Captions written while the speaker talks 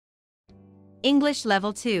English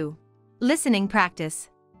Level 2. Listening Practice.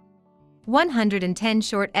 110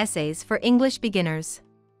 Short Essays for English Beginners.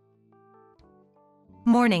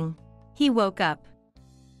 Morning. He woke up.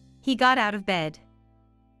 He got out of bed.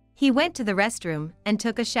 He went to the restroom and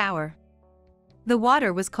took a shower. The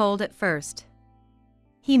water was cold at first.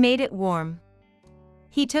 He made it warm.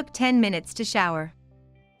 He took 10 minutes to shower.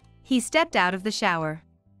 He stepped out of the shower.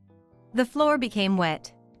 The floor became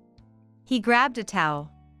wet. He grabbed a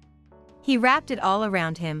towel. He wrapped it all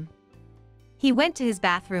around him. He went to his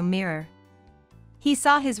bathroom mirror. He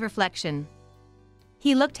saw his reflection.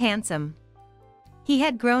 He looked handsome. He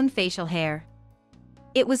had grown facial hair.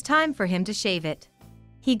 It was time for him to shave it.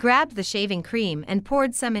 He grabbed the shaving cream and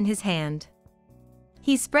poured some in his hand.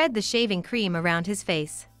 He spread the shaving cream around his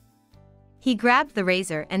face. He grabbed the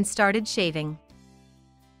razor and started shaving.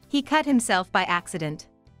 He cut himself by accident.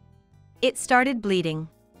 It started bleeding.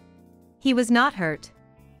 He was not hurt.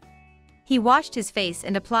 He washed his face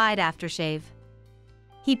and applied aftershave.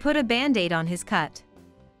 He put a band-aid on his cut.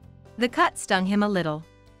 The cut stung him a little.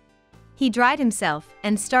 He dried himself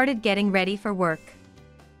and started getting ready for work.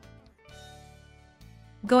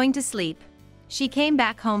 Going to sleep. She came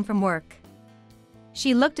back home from work.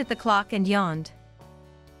 She looked at the clock and yawned.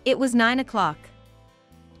 It was 9 o'clock.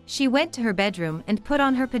 She went to her bedroom and put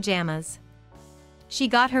on her pajamas. She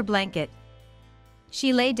got her blanket.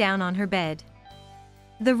 She lay down on her bed.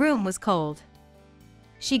 The room was cold.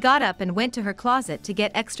 She got up and went to her closet to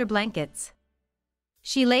get extra blankets.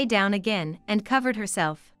 She lay down again and covered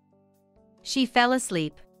herself. She fell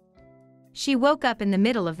asleep. She woke up in the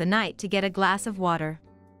middle of the night to get a glass of water.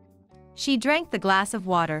 She drank the glass of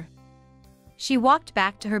water. She walked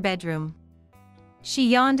back to her bedroom. She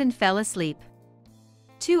yawned and fell asleep.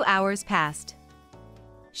 2 hours passed.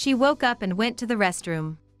 She woke up and went to the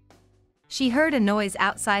restroom. She heard a noise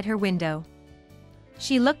outside her window.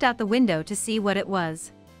 She looked out the window to see what it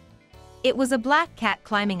was. It was a black cat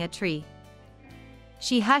climbing a tree.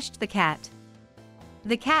 She hushed the cat.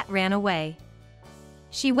 The cat ran away.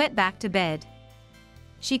 She went back to bed.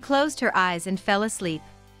 She closed her eyes and fell asleep.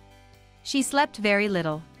 She slept very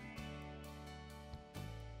little.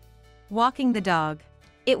 Walking the dog.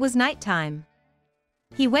 It was nighttime.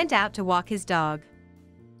 He went out to walk his dog.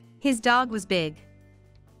 His dog was big.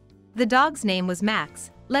 The dog's name was Max.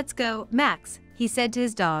 "Let's go, Max," he said to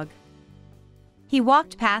his dog. He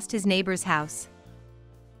walked past his neighbor's house.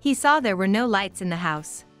 He saw there were no lights in the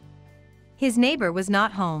house. His neighbor was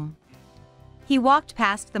not home. He walked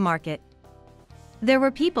past the market. There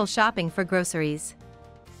were people shopping for groceries.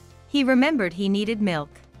 He remembered he needed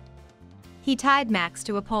milk. He tied Max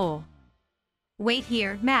to a pole. "Wait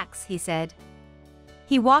here, Max," he said.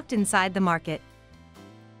 He walked inside the market.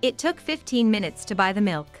 It took 15 minutes to buy the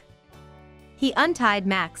milk. He untied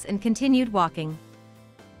Max and continued walking.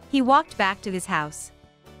 He walked back to his house.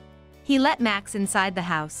 He let Max inside the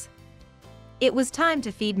house. It was time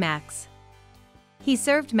to feed Max. He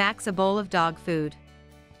served Max a bowl of dog food.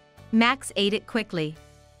 Max ate it quickly.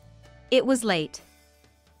 It was late.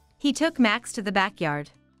 He took Max to the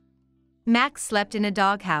backyard. Max slept in a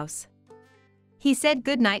doghouse. He said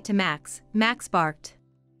good night to Max. Max barked.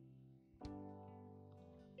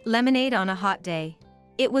 Lemonade on a hot day.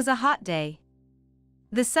 It was a hot day.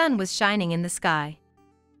 The sun was shining in the sky.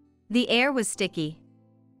 The air was sticky.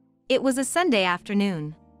 It was a Sunday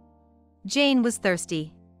afternoon. Jane was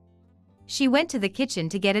thirsty. She went to the kitchen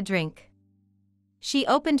to get a drink. She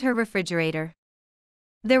opened her refrigerator.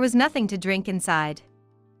 There was nothing to drink inside.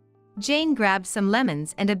 Jane grabbed some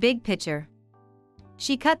lemons and a big pitcher.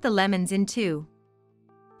 She cut the lemons in two.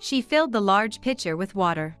 She filled the large pitcher with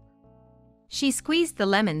water. She squeezed the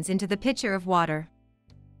lemons into the pitcher of water.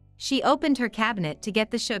 She opened her cabinet to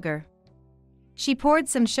get the sugar. She poured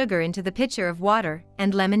some sugar into the pitcher of water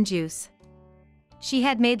and lemon juice. She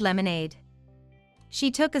had made lemonade.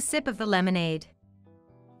 She took a sip of the lemonade.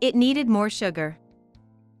 It needed more sugar.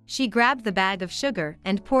 She grabbed the bag of sugar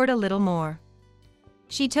and poured a little more.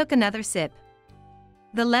 She took another sip.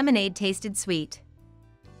 The lemonade tasted sweet.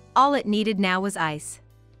 All it needed now was ice.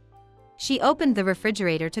 She opened the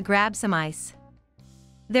refrigerator to grab some ice.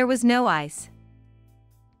 There was no ice.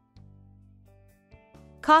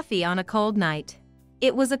 Coffee on a cold night.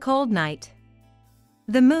 It was a cold night.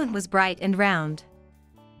 The moon was bright and round.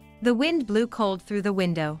 The wind blew cold through the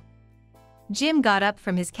window. Jim got up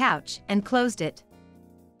from his couch and closed it.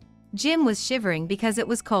 Jim was shivering because it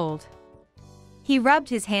was cold. He rubbed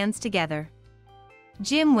his hands together.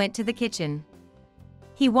 Jim went to the kitchen.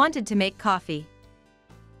 He wanted to make coffee.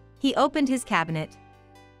 He opened his cabinet.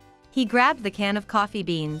 He grabbed the can of coffee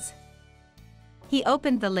beans. He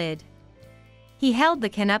opened the lid. He held the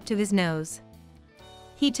can up to his nose.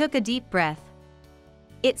 He took a deep breath.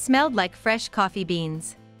 It smelled like fresh coffee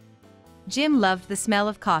beans. Jim loved the smell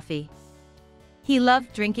of coffee. He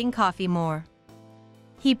loved drinking coffee more.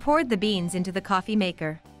 He poured the beans into the coffee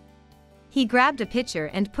maker. He grabbed a pitcher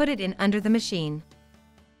and put it in under the machine.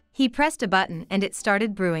 He pressed a button and it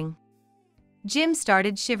started brewing. Jim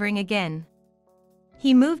started shivering again.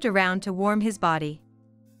 He moved around to warm his body.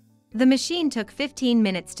 The machine took 15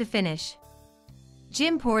 minutes to finish.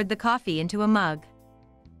 Jim poured the coffee into a mug.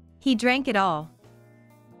 He drank it all.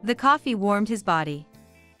 The coffee warmed his body.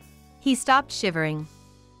 He stopped shivering.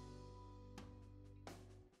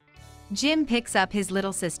 Jim picks up his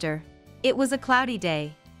little sister. It was a cloudy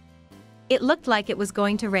day. It looked like it was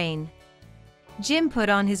going to rain. Jim put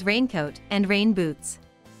on his raincoat and rain boots.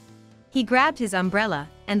 He grabbed his umbrella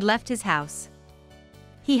and left his house.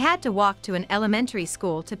 He had to walk to an elementary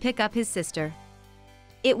school to pick up his sister.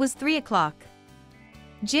 It was 3 o'clock.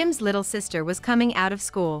 Jim's little sister was coming out of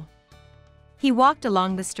school. He walked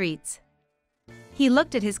along the streets. He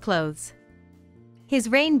looked at his clothes. His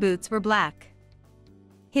rain boots were black.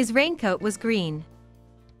 His raincoat was green.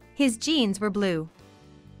 His jeans were blue.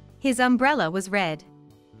 His umbrella was red.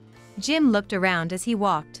 Jim looked around as he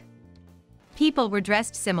walked. People were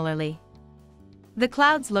dressed similarly. The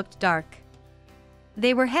clouds looked dark.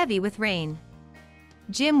 They were heavy with rain.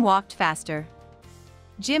 Jim walked faster.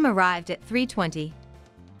 Jim arrived at 3:20.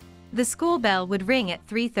 The school bell would ring at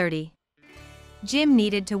 3:30. Jim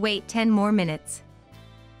needed to wait 10 more minutes.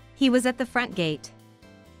 He was at the front gate.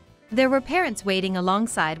 There were parents waiting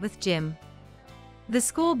alongside with Jim. The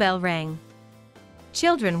school bell rang.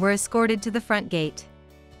 Children were escorted to the front gate.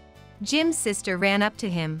 Jim's sister ran up to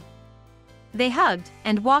him. They hugged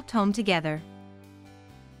and walked home together.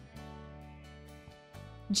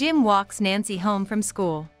 Jim walks Nancy home from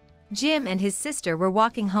school. Jim and his sister were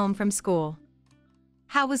walking home from school.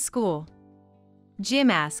 "How was school?" Jim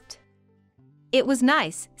asked. "It was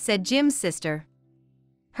nice," said Jim's sister.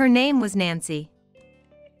 Her name was Nancy.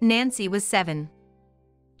 Nancy was 7.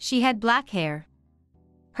 She had black hair.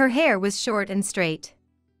 Her hair was short and straight.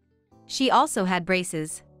 She also had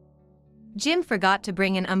braces. Jim forgot to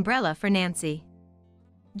bring an umbrella for Nancy.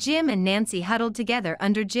 Jim and Nancy huddled together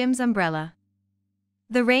under Jim's umbrella.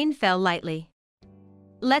 The rain fell lightly.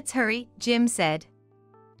 "Let's hurry," Jim said.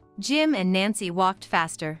 Jim and Nancy walked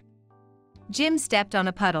faster. Jim stepped on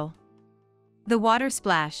a puddle. The water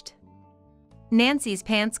splashed. Nancy's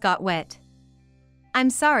pants got wet. "I'm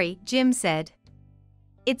sorry," Jim said.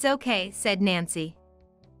 "It's okay," said Nancy.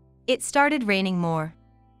 It started raining more.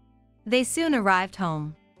 They soon arrived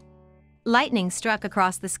home. Lightning struck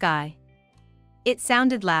across the sky. It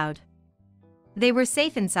sounded loud. They were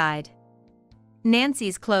safe inside.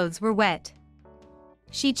 Nancy's clothes were wet.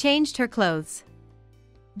 She changed her clothes.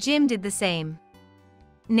 Jim did the same.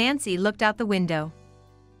 Nancy looked out the window.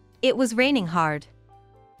 It was raining hard.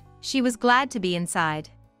 She was glad to be inside.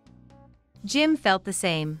 Jim felt the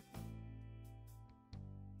same.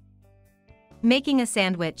 Making a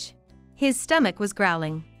sandwich. His stomach was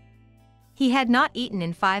growling. He had not eaten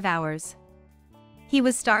in 5 hours. He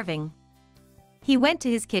was starving. He went to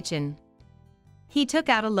his kitchen. He took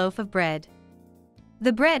out a loaf of bread.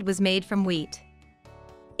 The bread was made from wheat.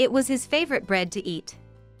 It was his favorite bread to eat.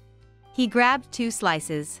 He grabbed 2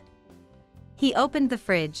 slices. He opened the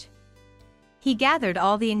fridge. He gathered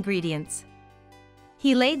all the ingredients.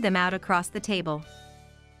 He laid them out across the table.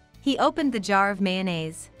 He opened the jar of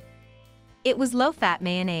mayonnaise. It was low-fat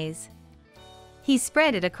mayonnaise. He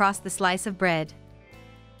spread it across the slice of bread.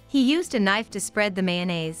 He used a knife to spread the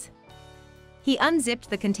mayonnaise. He unzipped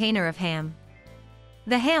the container of ham.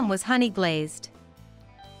 The ham was honey glazed.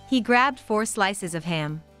 He grabbed 4 slices of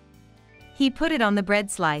ham. He put it on the bread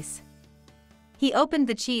slice. He opened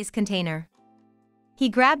the cheese container. He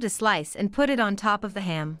grabbed a slice and put it on top of the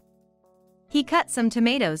ham. He cut some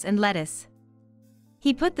tomatoes and lettuce.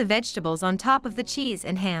 He put the vegetables on top of the cheese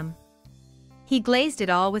and ham. He glazed it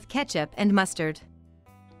all with ketchup and mustard.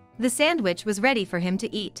 The sandwich was ready for him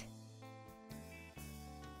to eat.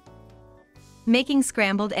 Making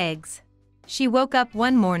scrambled eggs. She woke up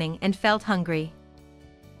one morning and felt hungry.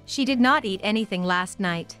 She did not eat anything last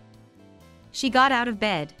night. She got out of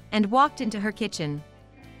bed and walked into her kitchen.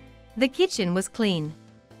 The kitchen was clean.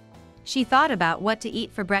 She thought about what to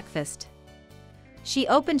eat for breakfast. She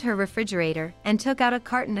opened her refrigerator and took out a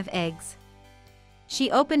carton of eggs.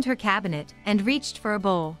 She opened her cabinet and reached for a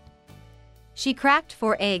bowl. She cracked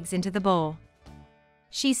 4 eggs into the bowl.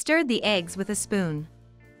 She stirred the eggs with a spoon.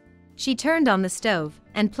 She turned on the stove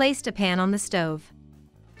and placed a pan on the stove.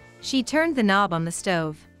 She turned the knob on the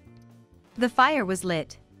stove. The fire was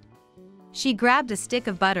lit. She grabbed a stick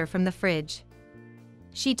of butter from the fridge.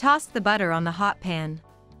 She tossed the butter on the hot pan.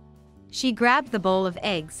 She grabbed the bowl of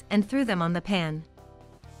eggs and threw them on the pan.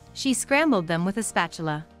 She scrambled them with a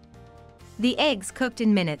spatula. The eggs cooked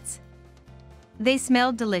in minutes. They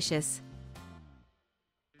smelled delicious.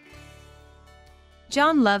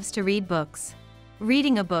 John loves to read books.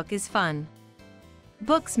 Reading a book is fun.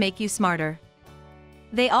 Books make you smarter.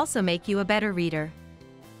 They also make you a better reader.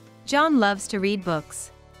 John loves to read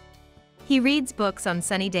books. He reads books on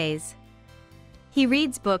sunny days. He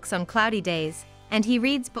reads books on cloudy days, and he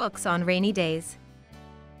reads books on rainy days.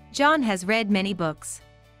 John has read many books.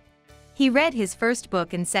 He read his first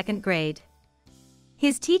book in 2nd grade.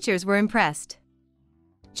 His teachers were impressed.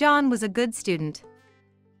 John was a good student.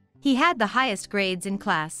 He had the highest grades in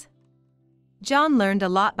class. John learned a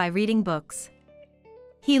lot by reading books.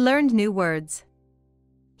 He learned new words.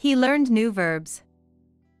 He learned new verbs.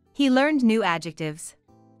 He learned new adjectives.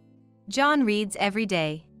 John reads every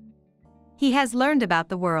day. He has learned about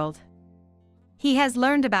the world. He has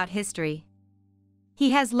learned about history.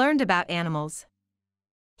 He has learned about animals.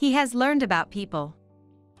 He has learned about people.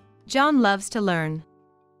 John loves to learn.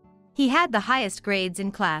 He had the highest grades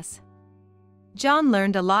in class. John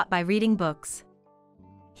learned a lot by reading books.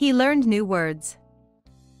 He learned new words.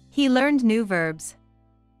 He learned new verbs.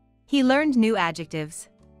 He learned new adjectives.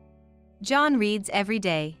 John reads every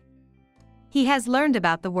day. He has learned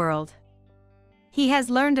about the world. He has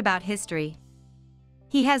learned about history.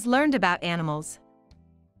 He has learned about animals.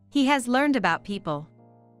 He has learned about people.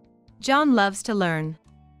 John loves to learn.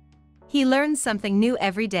 He learns something new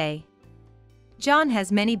every day. John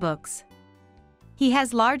has many books. He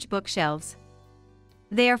has large bookshelves.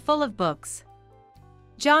 They are full of books.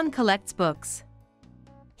 John collects books.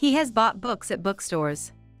 He has bought books at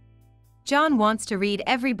bookstores. John wants to read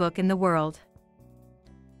every book in the world.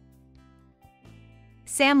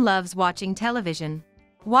 Sam loves watching television.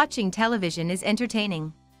 Watching television is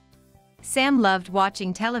entertaining. Sam loved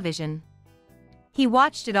watching television. He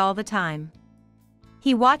watched it all the time.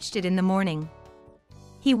 He watched it in the morning.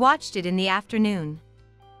 He watched it in the afternoon.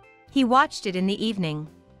 He watched it in the evening.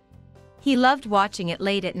 He loved watching it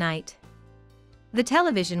late at night. The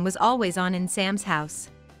television was always on in Sam's house.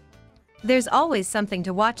 There's always something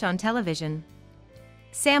to watch on television.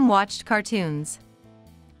 Sam watched cartoons.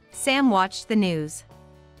 Sam watched the news.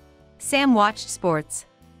 Sam watched sports.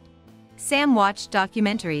 Sam watched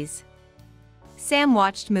documentaries. Sam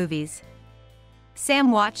watched movies.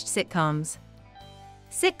 Sam watched sitcoms.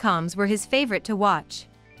 Sitcoms were his favorite to watch.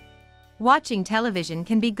 Watching television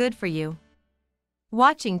can be good for you.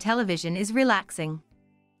 Watching television is relaxing.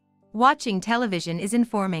 Watching television is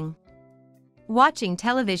informing. Watching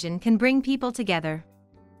television can bring people together.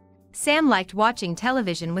 Sam liked watching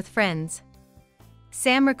television with friends.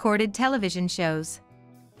 Sam recorded television shows.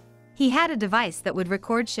 He had a device that would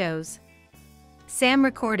record shows. Sam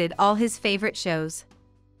recorded all his favorite shows.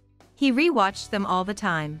 He rewatched them all the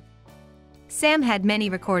time. Sam had many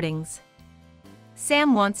recordings.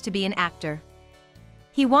 Sam wants to be an actor.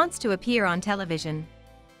 He wants to appear on television.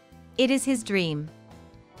 It is his dream.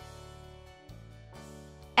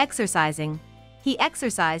 Exercising. He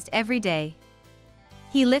exercised every day.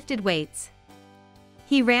 He lifted weights.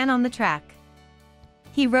 He ran on the track.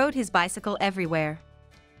 He rode his bicycle everywhere.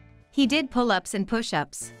 He did pull-ups and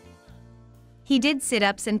push-ups. He did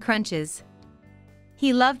sit-ups and crunches.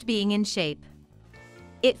 He loved being in shape.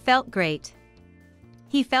 It felt great.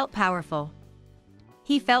 He felt powerful.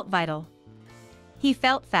 He felt vital. He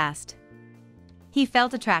felt fast. He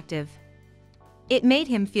felt attractive. It made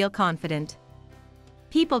him feel confident.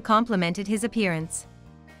 People complimented his appearance.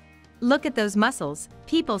 "Look at those muscles,"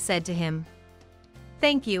 people said to him.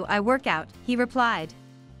 "Thank you, I work out," he replied.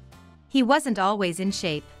 He wasn't always in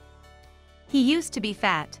shape. He used to be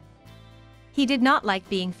fat. He did not like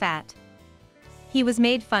being fat. He was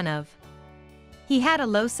made fun of. He had a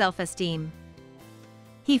low self-esteem.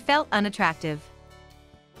 He felt unattractive.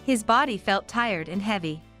 His body felt tired and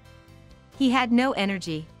heavy. He had no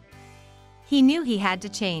energy. He knew he had to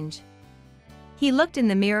change. He looked in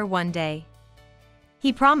the mirror one day.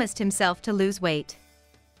 He promised himself to lose weight.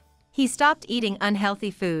 He stopped eating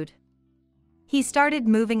unhealthy food. He started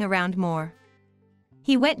moving around more.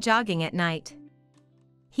 He went jogging at night.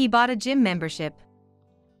 He bought a gym membership.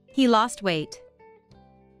 He lost weight.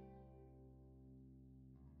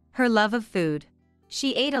 Her love of food.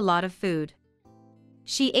 She ate a lot of food.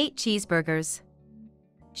 She ate cheeseburgers.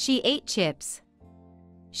 She ate chips.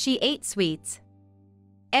 She ate sweets.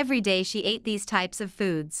 Every day she ate these types of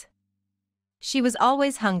foods. She was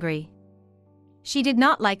always hungry. She did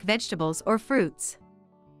not like vegetables or fruits.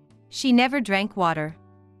 She never drank water.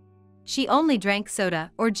 She only drank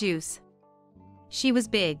soda or juice. She was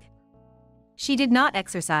big. She did not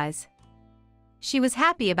exercise. She was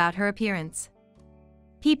happy about her appearance.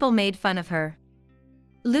 People made fun of her.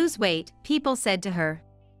 Lose weight, people said to her.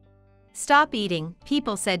 Stop eating,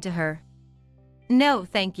 people said to her. No,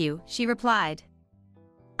 thank you, she replied.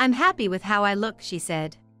 I'm happy with how I look, she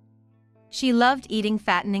said. She loved eating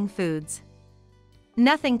fattening foods.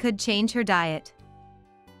 Nothing could change her diet.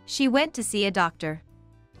 She went to see a doctor.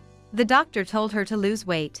 The doctor told her to lose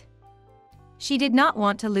weight. She did not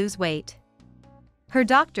want to lose weight. Her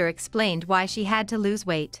doctor explained why she had to lose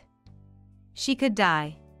weight. She could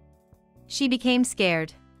die. She became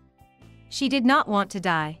scared. She did not want to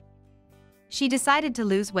die. She decided to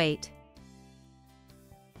lose weight.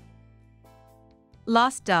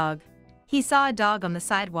 Lost dog. He saw a dog on the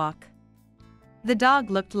sidewalk. The dog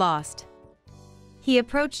looked lost. He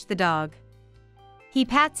approached the dog. He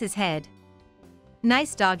pats his head.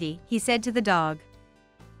 Nice doggy, he said to the dog.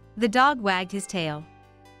 The dog wagged his tail.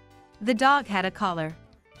 The dog had a collar.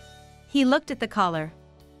 He looked at the collar.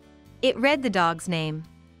 It read the dog's name.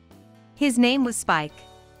 His name was Spike.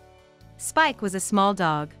 Spike was a small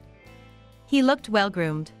dog. He looked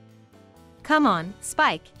well-groomed. Come on,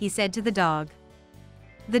 Spike, he said to the dog.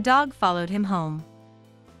 The dog followed him home.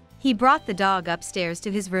 He brought the dog upstairs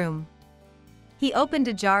to his room. He opened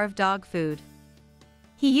a jar of dog food.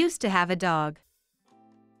 He used to have a dog.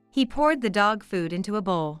 He poured the dog food into a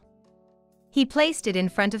bowl. He placed it in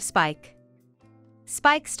front of Spike.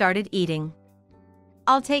 Spike started eating.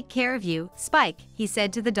 I'll take care of you, Spike, he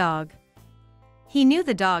said to the dog. He knew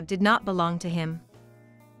the dog did not belong to him.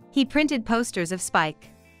 He printed posters of Spike.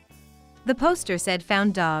 The poster said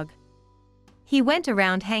 "Found Dog." He went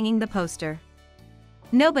around hanging the poster.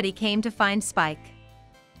 Nobody came to find Spike.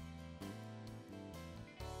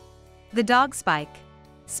 The dog Spike.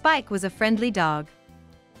 Spike was a friendly dog.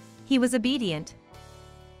 He was obedient.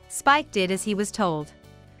 Spike did as he was told.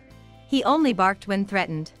 He only barked when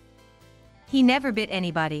threatened. He never bit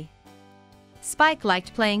anybody. Spike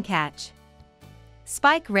liked playing catch.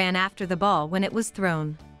 Spike ran after the ball when it was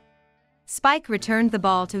thrown. Spike returned the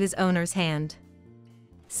ball to his owner's hand.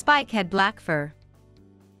 Spike had black fur.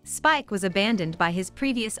 Spike was abandoned by his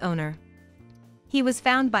previous owner. He was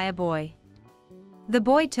found by a boy. The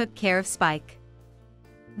boy took care of Spike.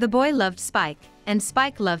 The boy loved Spike, and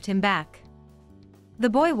Spike loved him back. The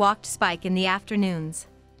boy walked Spike in the afternoons.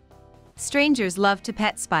 Strangers loved to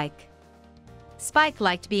pet Spike. Spike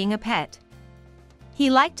liked being a pet. He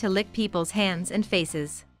liked to lick people's hands and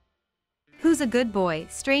faces. Who's a good boy?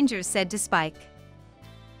 Strangers said to Spike.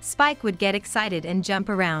 Spike would get excited and jump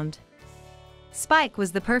around. Spike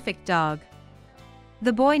was the perfect dog.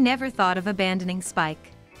 The boy never thought of abandoning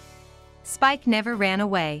Spike. Spike never ran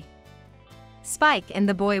away. Spike and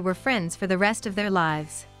the boy were friends for the rest of their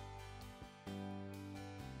lives.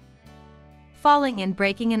 Falling and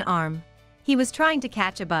breaking an arm. He was trying to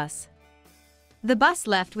catch a bus. The bus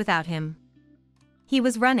left without him. He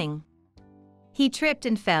was running. He tripped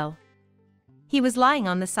and fell. He was lying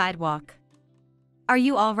on the sidewalk. Are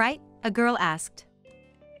you all right? A girl asked.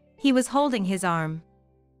 He was holding his arm.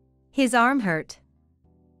 His arm hurt.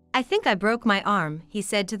 I think I broke my arm, he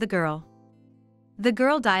said to the girl. The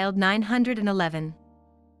girl dialed 911.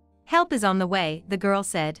 Help is on the way, the girl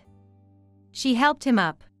said. She helped him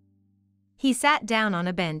up. He sat down on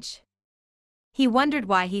a bench. He wondered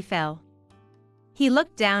why he fell. He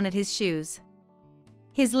looked down at his shoes.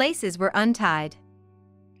 His laces were untied.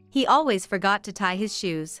 He always forgot to tie his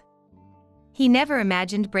shoes. He never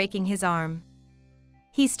imagined breaking his arm.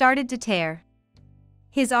 He started to tear.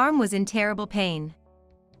 His arm was in terrible pain.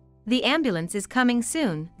 The ambulance is coming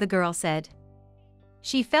soon, the girl said.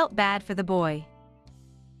 She felt bad for the boy.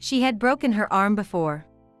 She had broken her arm before.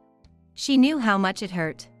 She knew how much it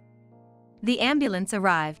hurt. The ambulance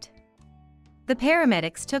arrived. The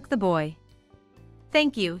paramedics took the boy.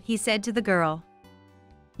 Thank you, he said to the girl.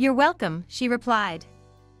 You're welcome, she replied.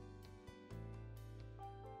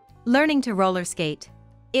 Learning to roller skate.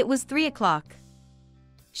 It was 3 o'clock.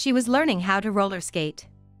 She was learning how to roller skate.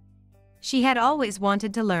 She had always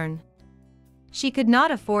wanted to learn. She could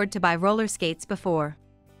not afford to buy roller skates before.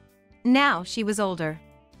 Now she was older.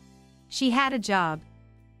 She had a job.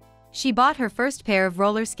 She bought her first pair of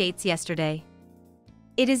roller skates yesterday.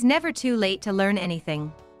 It is never too late to learn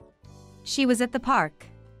anything. She was at the park.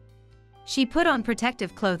 She put on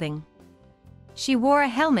protective clothing. She wore a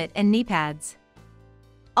helmet and knee pads.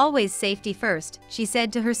 Always safety first, she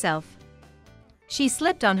said to herself. She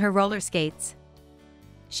slipped on her roller skates.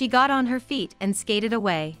 She got on her feet and skated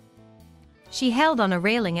away. She held on a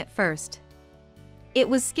railing at first. It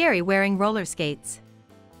was scary wearing roller skates.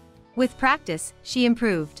 With practice, she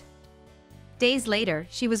improved. Days later,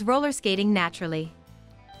 she was roller skating naturally.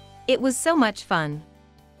 It was so much fun.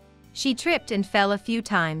 She tripped and fell a few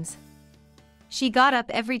times. She got up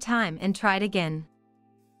every time and tried again.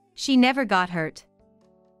 She never got hurt.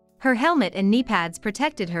 Her helmet and knee pads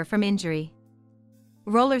protected her from injury.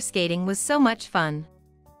 Roller skating was so much fun.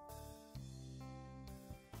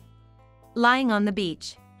 Lying on the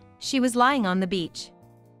beach. She was lying on the beach.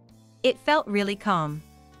 It felt really calm.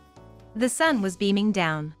 The sun was beaming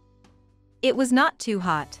down. It was not too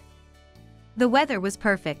hot. The weather was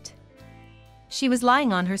perfect. She was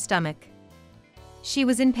lying on her stomach. She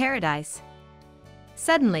was in paradise.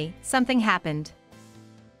 Suddenly, something happened.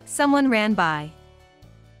 Someone ran by.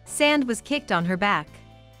 Sand was kicked on her back.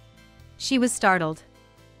 She was startled.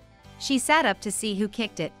 She sat up to see who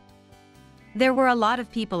kicked it. There were a lot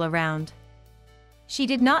of people around. She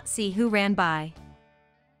did not see who ran by.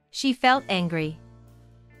 She felt angry.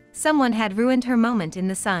 Someone had ruined her moment in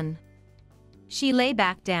the sun. She lay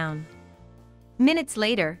back down. Minutes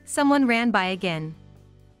later, someone ran by again.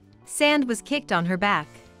 Sand was kicked on her back.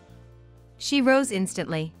 She rose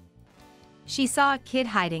instantly. She saw a kid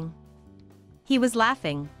hiding. He was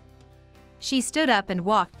laughing. She stood up and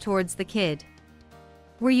walked towards the kid.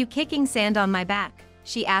 "Were you kicking sand on my back?"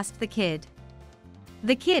 she asked the kid.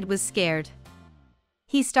 The kid was scared.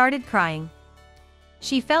 He started crying.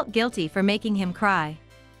 She felt guilty for making him cry.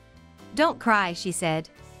 "Don't cry," she said.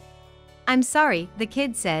 "I'm sorry," the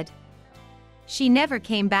kid said. She never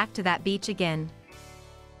came back to that beach again.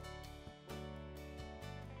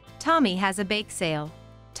 Tommy has a bake sale.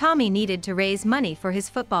 Tommy needed to raise money for his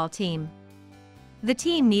football team. The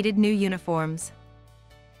team needed new uniforms.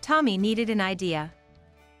 Tommy needed an idea.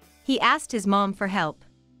 He asked his mom for help.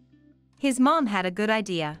 His mom had a good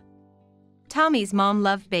idea. Tommy's mom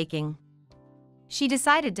loved baking. She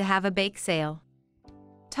decided to have a bake sale.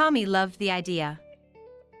 Tommy loved the idea.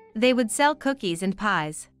 They would sell cookies and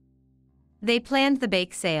pies. They planned the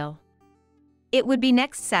bake sale. It would be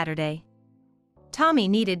next Saturday. Tommy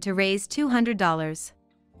needed to raise $200.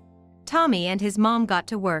 Tommy and his mom got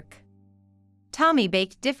to work. Tommy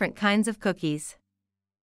baked different kinds of cookies.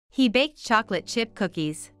 He baked chocolate chip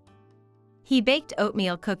cookies. He baked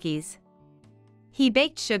oatmeal cookies. He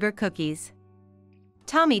baked sugar cookies.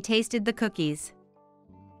 Tommy tasted the cookies.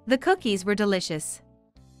 The cookies were delicious.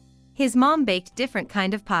 His mom baked different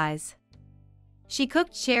kind of pies. She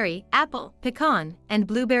cooked cherry, apple, pecan, and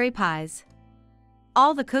blueberry pies.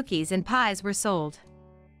 All the cookies and pies were sold.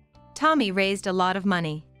 Tommy raised a lot of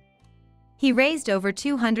money. He raised over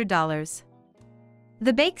 $200.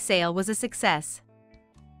 The bake sale was a success.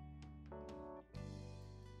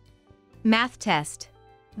 Math test.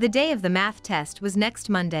 The day of the math test was next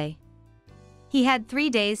Monday. He had 3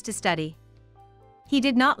 days to study. He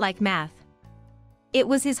did not like math. It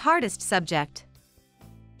was his hardest subject.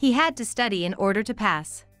 He had to study in order to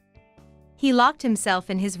pass. He locked himself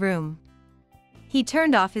in his room. He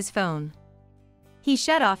turned off his phone. He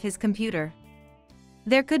shut off his computer.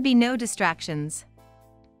 There could be no distractions.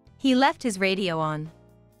 He left his radio on.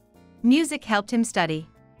 Music helped him study.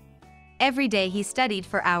 Every day he studied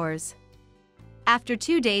for hours. After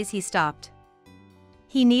 2 days he stopped.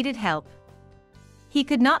 He needed help. He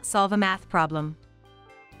could not solve a math problem.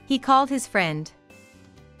 He called his friend.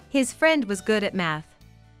 His friend was good at math.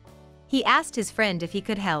 He asked his friend if he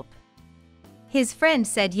could help. His friend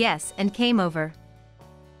said yes and came over.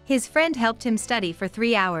 His friend helped him study for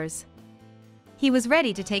 3 hours. He was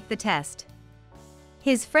ready to take the test.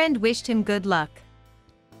 His friend wished him good luck.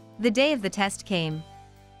 The day of the test came.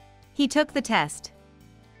 He took the test.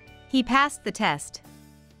 He passed the test.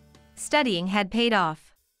 Studying had paid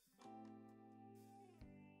off.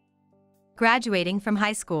 Graduating from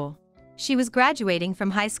high school. She was graduating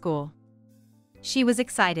from high school. She was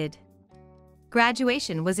excited.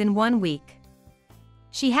 Graduation was in 1 week.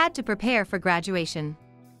 She had to prepare for graduation.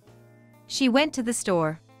 She went to the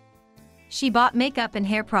store. She bought makeup and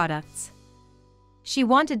hair products. She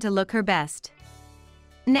wanted to look her best.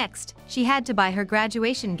 Next, she had to buy her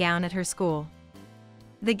graduation gown at her school.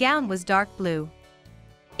 The gown was dark blue.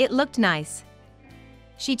 It looked nice.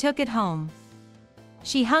 She took it home.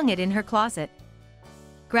 She hung it in her closet.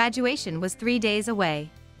 Graduation was 3 days away.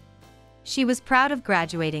 She was proud of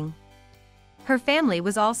graduating. Her family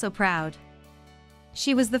was also proud.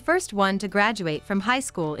 She was the first one to graduate from high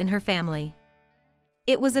school in her family.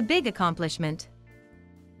 It was a big accomplishment.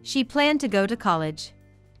 She planned to go to college.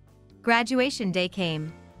 Graduation day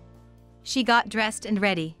came. She got dressed and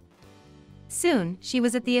ready. Soon, she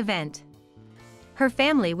was at the event. Her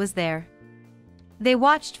family was there. They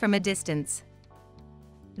watched from a distance.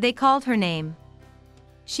 They called her name.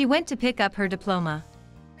 She went to pick up her diploma.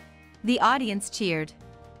 The audience cheered.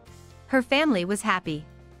 Her family was happy.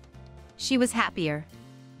 She was happier.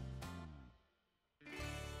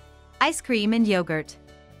 Ice cream and yogurt.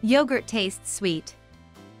 Yogurt tastes sweet.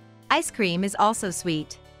 Ice cream is also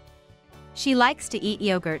sweet. She likes to eat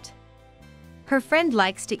yogurt. Her friend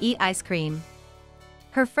likes to eat ice cream.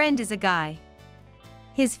 Her friend is a guy.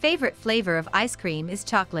 His favorite flavor of ice cream is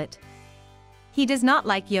chocolate. He does not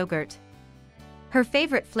like yogurt. Her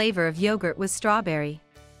favorite flavor of yogurt was strawberry.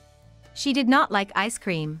 She did not like ice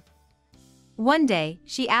cream. One day,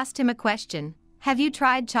 she asked him a question: "Have you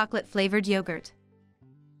tried chocolate-flavored yogurt?"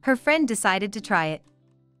 Her friend decided to try it.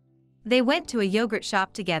 They went to a yogurt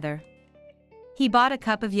shop together. He bought a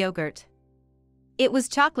cup of yogurt. It was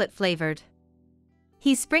chocolate-flavored.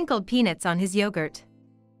 He sprinkled peanuts on his yogurt.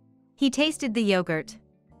 He tasted the yogurt.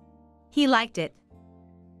 He liked it.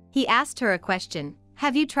 He asked her a question: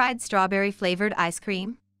 "Have you tried strawberry-flavored ice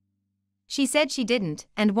cream?" She said she didn't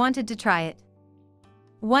and wanted to try it.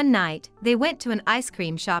 One night, they went to an ice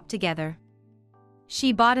cream shop together.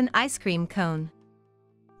 She bought an ice cream cone.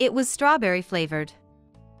 It was strawberry-flavored.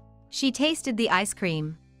 She tasted the ice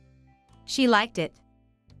cream. She liked it.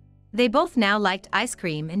 They both now liked ice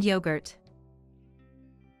cream and yogurt.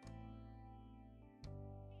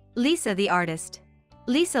 Lisa the artist.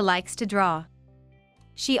 Lisa likes to draw.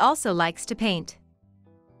 She also likes to paint.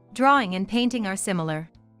 Drawing and painting are similar.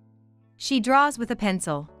 She draws with a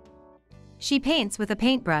pencil. She paints with a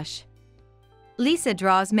paintbrush. Lisa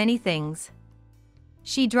draws many things.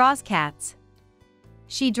 She draws cats.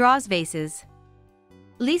 She draws vases.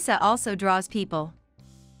 Lisa also draws people.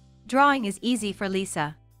 Drawing is easy for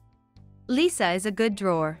Lisa. Lisa is a good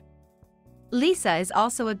drawer. Lisa is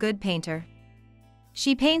also a good painter.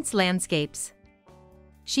 She paints landscapes.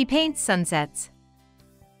 She paints sunsets.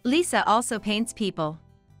 Lisa also paints people.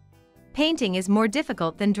 Painting is more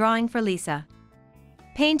difficult than drawing for Lisa.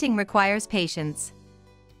 Painting requires patience.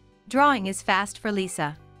 Drawing is fast for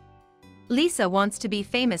Lisa. Lisa wants to be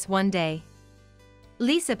famous one day.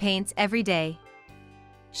 Lisa paints every day.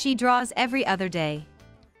 She draws every other day.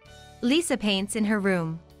 Lisa paints in her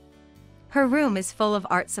room. Her room is full of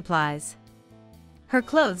art supplies. Her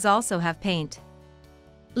clothes also have paint.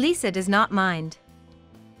 Lisa does not mind.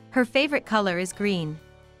 Her favorite color is green.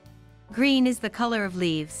 Green is the color of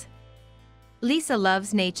leaves. Lisa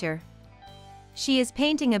loves nature. She is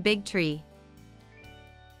painting a big tree.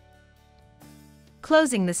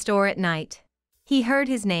 Closing the store at night. He heard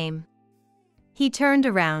his name. He turned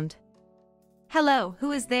around. "Hello,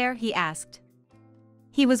 who is there?" he asked.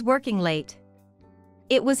 He was working late.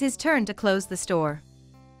 It was his turn to close the store.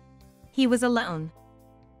 He was alone.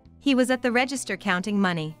 He was at the register counting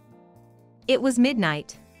money. It was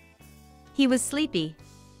midnight. He was sleepy.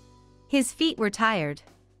 His feet were tired.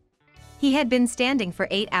 He had been standing for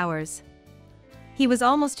 8 hours. He was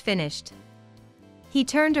almost finished. He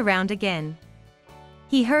turned around again.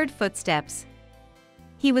 He heard footsteps.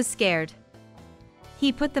 He was scared.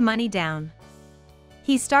 He put the money down.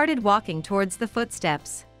 He started walking towards the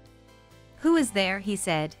footsteps. "Who is there?" he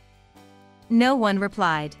said. No one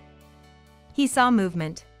replied. He saw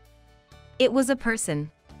movement. It was a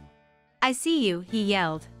person. "I see you," he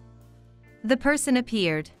yelled. The person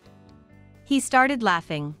appeared. He started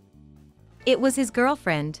laughing. It was his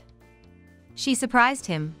girlfriend. She surprised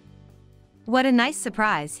him. "What a nice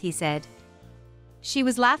surprise," he said. She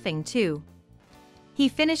was laughing too. He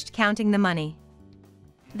finished counting the money.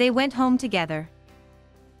 They went home together.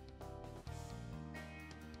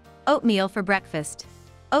 Oatmeal for breakfast.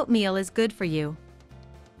 Oatmeal is good for you.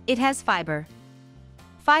 It has fiber.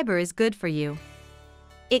 Fiber is good for you.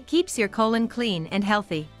 It keeps your colon clean and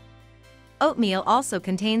healthy. Oatmeal also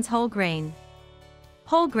contains whole grain.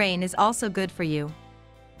 Whole grain is also good for you.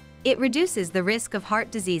 It reduces the risk of heart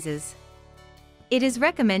diseases. It is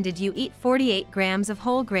recommended you eat 48 grams of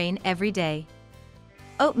whole grain every day.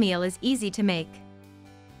 Oatmeal is easy to make.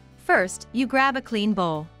 First, you grab a clean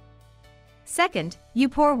bowl. Second, you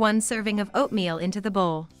pour 1 serving of oatmeal into the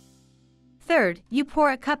bowl. Third, you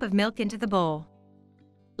pour a cup of milk into the bowl.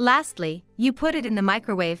 Lastly, you put it in the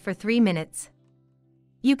microwave for 3 minutes.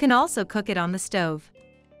 You can also cook it on the stove.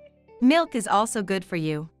 Milk is also good for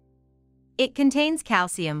you. It contains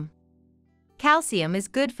calcium. Calcium is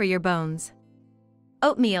good for your bones.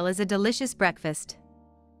 Oatmeal is a delicious breakfast.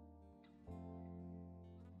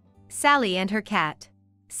 Sally and her cat.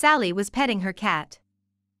 Sally was petting her cat.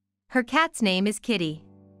 Her cat's name is Kitty.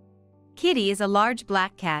 Kitty is a large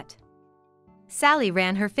black cat. Sally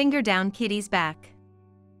ran her finger down Kitty's back.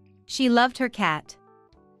 She loved her cat.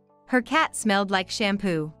 Her cat smelled like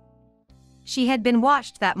shampoo. She had been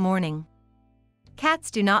washed that morning. Cats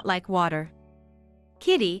do not like water.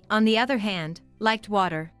 Kitty, on the other hand, liked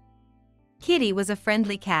water. Kitty was a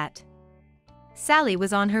friendly cat. Sally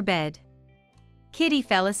was on her bed. Kitty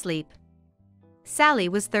fell asleep. Sally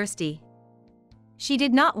was thirsty. She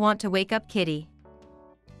did not want to wake up Kitty.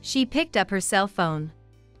 She picked up her cell phone.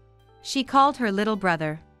 She called her little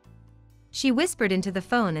brother. She whispered into the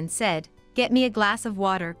phone and said, "Get me a glass of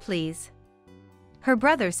water, please." Her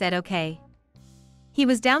brother said okay. He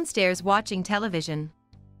was downstairs watching television.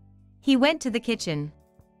 He went to the kitchen.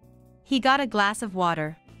 He got a glass of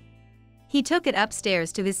water. He took it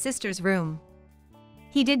upstairs to his sister's room.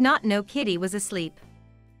 He did not know Kitty was asleep.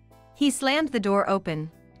 He slammed the door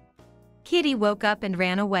open. Kitty woke up and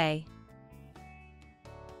ran away.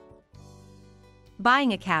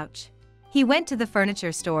 Buying a couch. He went to the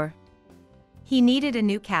furniture store. He needed a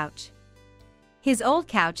new couch. His old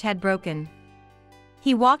couch had broken.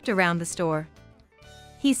 He walked around the store.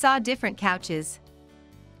 He saw different couches.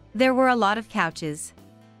 There were a lot of couches.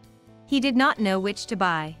 He did not know which to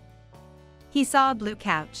buy. He saw a blue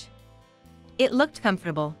couch. It looked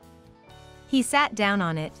comfortable. He sat down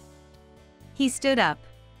on it. He stood up.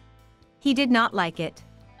 He did not like it.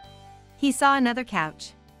 He saw another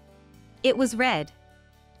couch. It was red.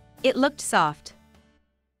 It looked soft.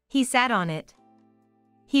 He sat on it.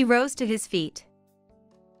 He rose to his feet.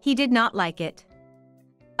 He did not like it.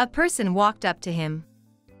 A person walked up to him.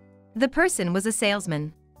 The person was a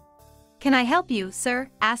salesman. "Can I help you, sir?"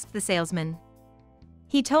 asked the salesman.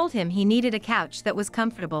 He told him he needed a couch that was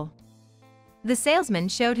comfortable. The salesman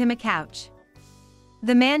showed him a couch.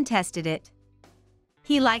 The man tested it.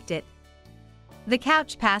 He liked it. The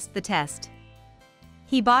couch passed the test.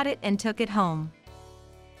 He bought it and took it home.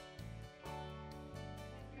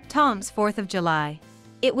 Tom's 4th of July.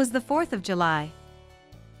 It was the 4th of July.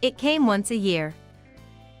 It came once a year.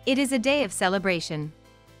 It is a day of celebration.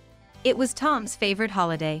 It was Tom's favorite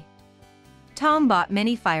holiday. Tom bought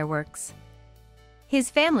many fireworks. His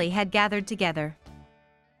family had gathered together.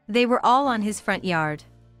 They were all on his front yard.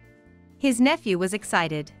 His nephew was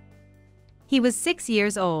excited. He was 6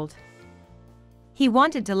 years old. He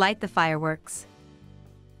wanted to light the fireworks.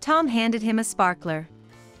 Tom handed him a sparkler.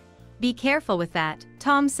 "Be careful with that,"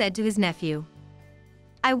 Tom said to his nephew.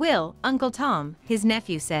 "I will, Uncle Tom," his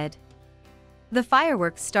nephew said. The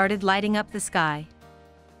fireworks started lighting up the sky.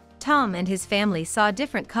 Tom and his family saw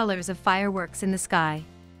different colors of fireworks in the sky.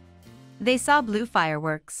 They saw blue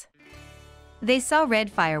fireworks. They saw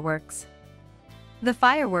red fireworks. The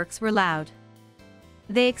fireworks were loud.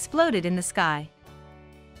 They exploded in the sky.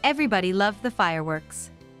 Everybody loved the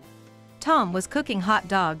fireworks. Tom was cooking hot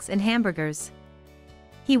dogs and hamburgers.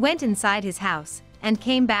 He went inside his house and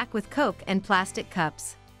came back with Coke and plastic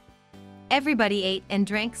cups. Everybody ate and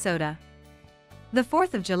drank soda. The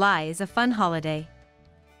 4th of July is a fun holiday.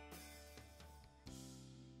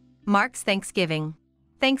 Mark's Thanksgiving.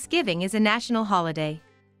 Thanksgiving is a national holiday.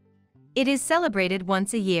 It is celebrated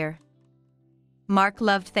once a year. Mark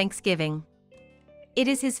loved Thanksgiving. It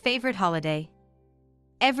is his favorite holiday.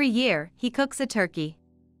 Every year, he cooks a turkey.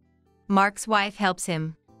 Mark's wife helps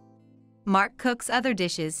him. Mark cooks other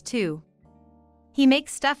dishes too. He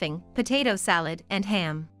makes stuffing, potato salad, and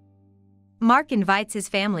ham. Mark invites his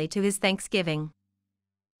family to his Thanksgiving.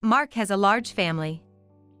 Mark has a large family.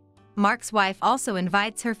 Mark's wife also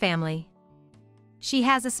invites her family. She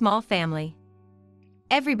has a small family.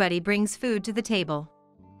 Everybody brings food to the table.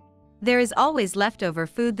 There is always leftover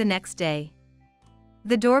food the next day.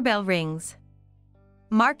 The doorbell rings.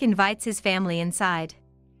 Mark invites his family inside.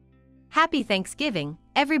 "Happy Thanksgiving,"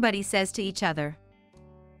 everybody says to each other.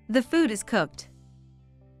 The food is cooked.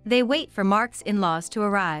 They wait for Mark's in-laws to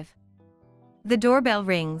arrive. The doorbell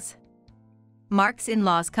rings. Mark's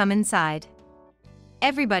in-laws come inside.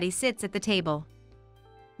 Everybody sits at the table.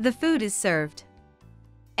 The food is served.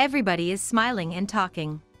 Everybody is smiling and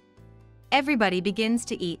talking. Everybody begins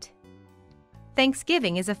to eat.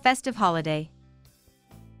 Thanksgiving is a festive holiday.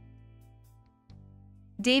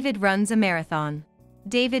 David runs a marathon.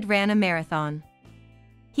 David ran a marathon.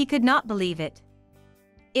 He could not believe it.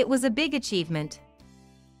 It was a big achievement.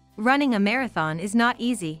 Running a marathon is not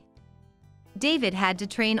easy. David had to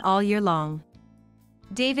train all year long.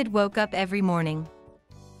 David woke up every morning.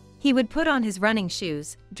 He would put on his running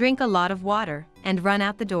shoes, drink a lot of water, and run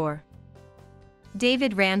out the door.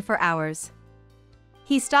 David ran for hours.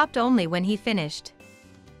 He stopped only when he finished.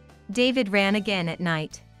 David ran again at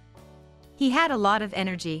night. He had a lot of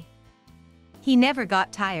energy. He never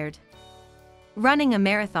got tired. Running a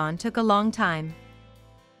marathon took a long time.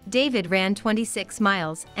 David ran 26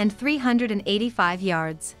 miles and 385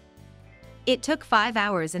 yards. It took 5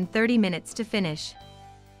 hours and 30 minutes to finish.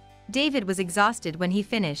 David was exhausted when he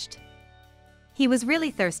finished. He was really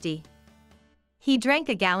thirsty. He drank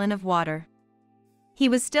a gallon of water. He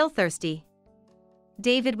was still thirsty.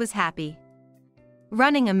 David was happy.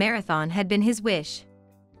 Running a marathon had been his wish.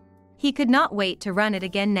 He could not wait to run it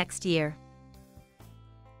again next year.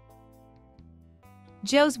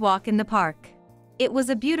 Joe's walk in the park. It was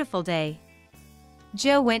a beautiful day.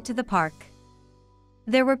 Joe went to the park.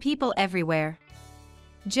 There were people everywhere.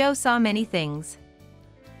 Joe saw many things.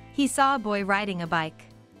 He saw a boy riding a bike.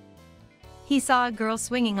 He saw a girl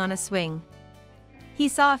swinging on a swing. He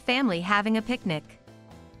saw a family having a picnic.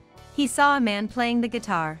 He saw a man playing the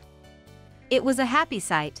guitar. It was a happy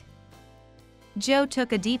sight. Joe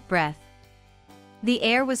took a deep breath. The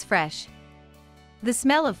air was fresh. The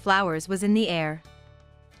smell of flowers was in the air.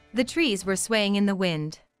 The trees were swaying in the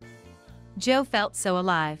wind. Joe felt so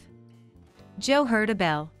alive. Joe heard a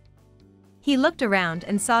bell. He looked around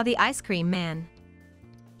and saw the ice cream man.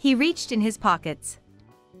 He reached in his pockets.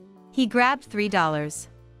 He grabbed $3.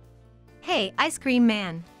 "Hey, ice cream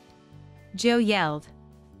man!" Joe yelled.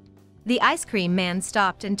 The ice cream man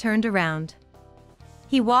stopped and turned around.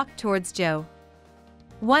 He walked towards Joe.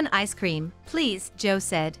 "One ice cream, please," Joe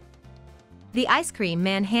said. The ice cream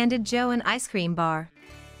man handed Joe an ice cream bar.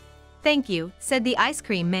 "Thank you," said the ice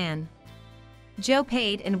cream man. Joe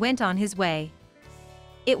paid and went on his way.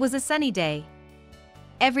 It was a sunny day.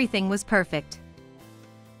 Everything was perfect.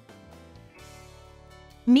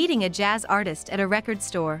 Meeting a jazz artist at a record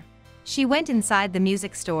store. She went inside the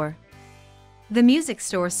music store. The music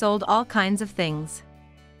store sold all kinds of things.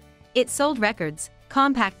 It sold records,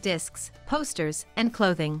 compact discs, posters, and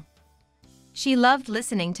clothing. She loved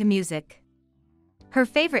listening to music. Her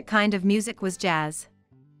favorite kind of music was jazz.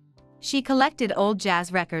 She collected old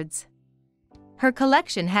jazz records. Her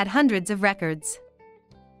collection had hundreds of records.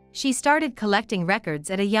 She started collecting records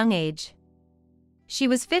at a young age. She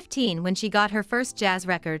was 15 when she got her first jazz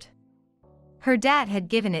record. Her dad had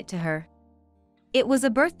given it to her. It was a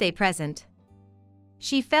birthday present.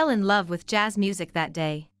 She fell in love with jazz music that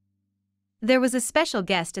day. There was a special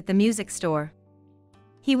guest at the music store.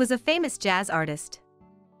 He was a famous jazz artist.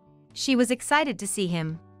 She was excited to see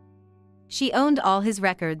him. She owned all his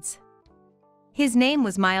records. His name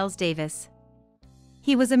was Miles Davis.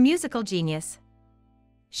 He was a musical genius.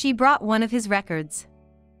 She brought one of his records.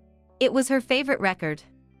 It was her favorite record.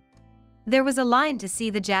 There was a line to see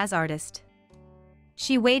the jazz artist.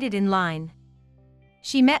 She waited in line.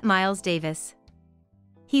 She met Miles Davis.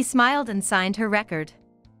 He smiled and signed her record.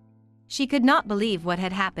 She could not believe what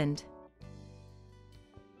had happened.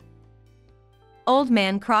 Old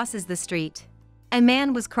man crosses the street. A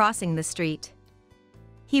man was crossing the street.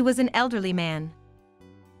 He was an elderly man.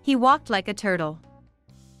 He walked like a turtle.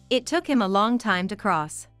 It took him a long time to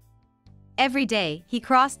cross. Every day, he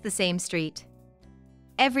crossed the same street.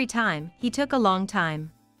 Every time, he took a long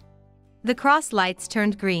time. The cross lights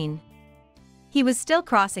turned green. He was still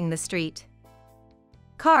crossing the street.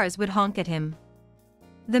 Cars would honk at him.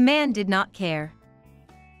 The man did not care.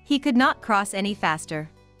 He could not cross any faster.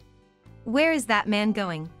 "Where is that man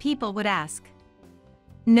going?" people would ask.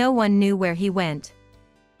 No one knew where he went.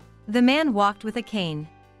 The man walked with a cane.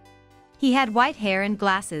 He had white hair and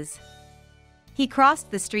glasses. He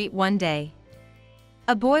crossed the street one day.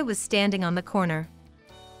 A boy was standing on the corner.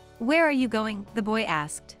 "Where are you going?" the boy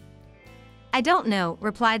asked. "I don't know,"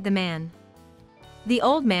 replied the man. The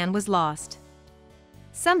old man was lost.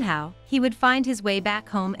 Somehow, he would find his way back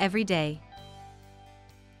home every day.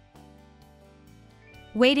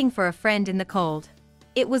 Waiting for a friend in the cold.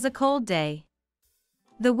 It was a cold day.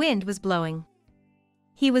 The wind was blowing.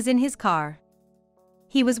 He was in his car.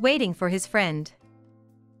 He was waiting for his friend.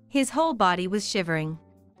 His whole body was shivering.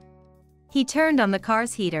 He turned on the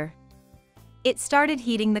car's heater. It started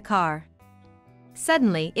heating the car.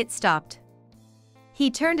 Suddenly, it stopped.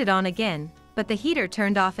 He turned it on again, but the heater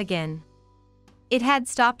turned off again. It had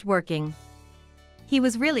stopped working. He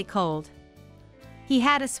was really cold. He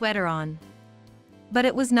had a sweater on. But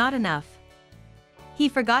it was not enough. He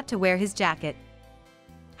forgot to wear his jacket.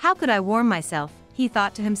 "How could I warm myself?" he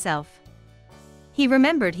thought to himself. He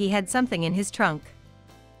remembered he had something in his trunk.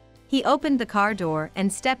 He opened the car door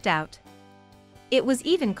and stepped out. It was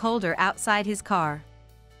even colder outside his car.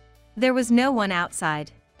 There was no one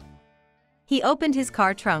outside. He opened his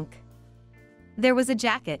car trunk. There was a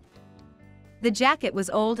jacket. The jacket was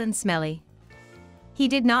old and smelly. He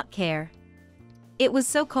did not care. It was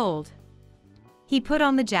so cold. He put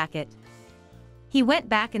on the jacket. He went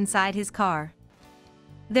back inside his car.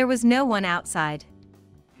 There was no one outside.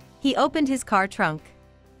 He opened his car trunk.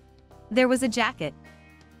 There was a jacket.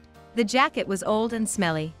 The jacket was old and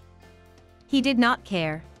smelly. He did not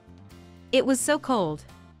care. It was so cold.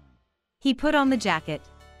 He put on the jacket.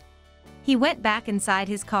 He went back inside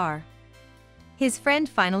his car. His friend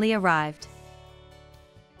finally arrived.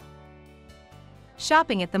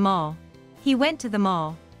 Shopping at the mall. He went to the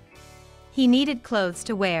mall. He needed clothes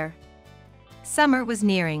to wear. Summer was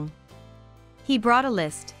nearing. He brought a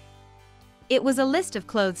list. It was a list of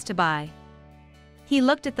clothes to buy. He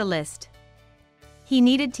looked at the list. He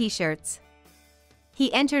needed t-shirts.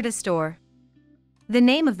 He entered a store. The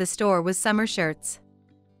name of the store was Summer Shirts.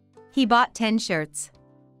 He bought 10 shirts.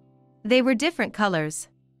 They were different colors.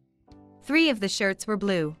 3 of the shirts were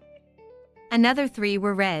blue. Another 3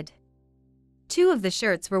 were red. 2 of the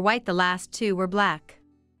shirts were white, the last 2 were black.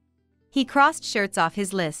 He crossed shirts off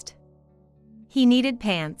his list. He needed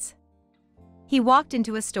pants. He walked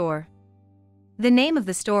into a store. The name of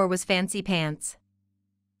the store was Fancy Pants.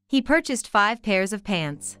 He purchased 5 pairs of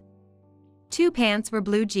pants. 2 pants were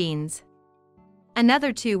blue jeans.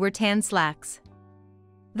 Another 2 were tan slacks.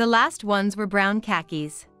 The last ones were brown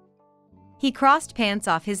khakis. He crossed pants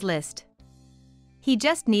off his list. He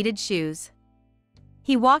just needed shoes.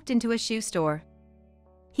 He walked into a shoe store.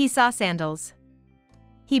 He saw sandals.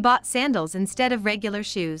 He bought sandals instead of regular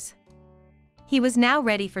shoes. He was now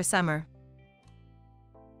ready for summer.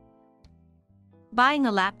 Buying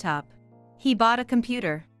a laptop. He bought a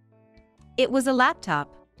computer. It was a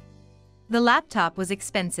laptop. The laptop was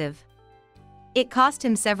expensive. It cost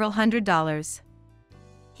him several $100s.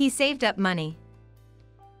 He saved up money.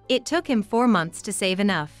 It took him 4 months to save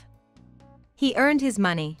enough. He earned his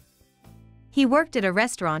money. He worked at a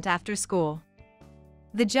restaurant after school.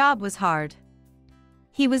 The job was hard.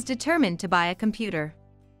 He was determined to buy a computer.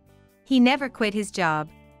 He never quit his job.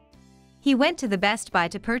 He went to the Best Buy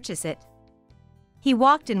to purchase it. He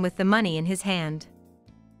walked in with the money in his hand.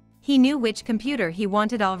 He knew which computer he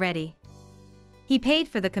wanted already. He paid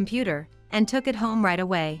for the computer and took it home right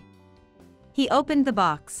away. He opened the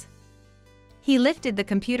box. He lifted the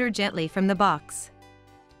computer gently from the box.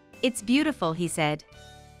 "It's beautiful," he said.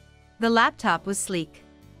 The laptop was sleek.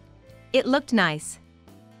 It looked nice.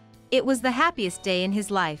 It was the happiest day in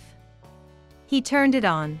his life. He turned it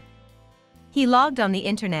on. He logged on the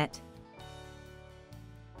internet.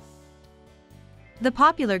 The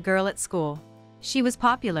popular girl at school. She was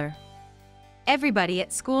popular. Everybody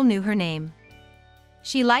at school knew her name.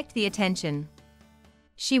 She liked the attention.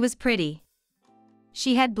 She was pretty.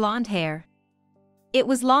 She had blonde hair. It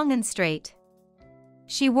was long and straight.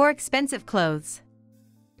 She wore expensive clothes.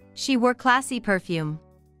 She wore classy perfume.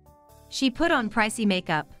 She put on pricey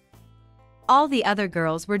makeup. All the other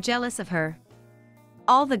girls were jealous of her.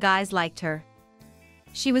 All the guys liked her.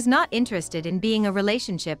 She was not interested in being a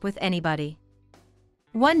relationship with anybody.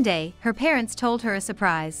 One day, her parents told her a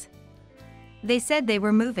surprise. They said they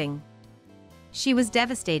were moving. She was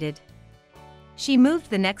devastated. She moved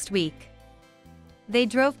the next week. They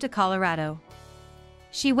drove to Colorado.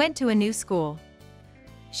 She went to a new school.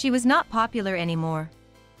 She was not popular anymore.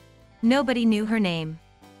 Nobody knew her name.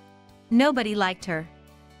 Nobody liked her.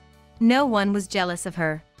 No one was jealous of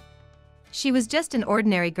her. She was just an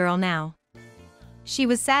ordinary girl now. She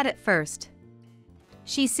was sad at first.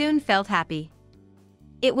 She soon felt happy.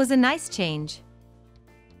 It was a nice change.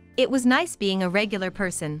 It was nice being a regular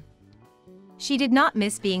person. She did not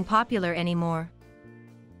miss being popular anymore.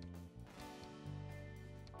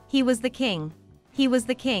 He was the king. He was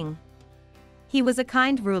the king. He was a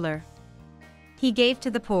kind ruler. He gave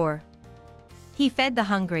to the poor. He fed the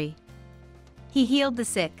hungry. He healed the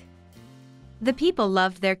sick. The people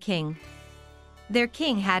loved their king. Their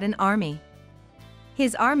king had an army.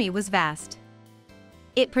 His army was vast.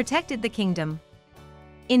 It protected the kingdom.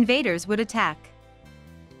 Invaders would attack.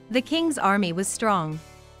 The king's army was strong.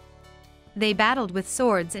 They battled with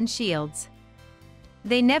swords and shields.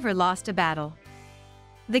 They never lost a battle.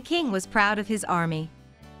 The king was proud of his army.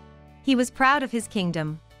 He was proud of his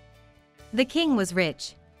kingdom. The king was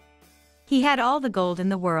rich. He had all the gold in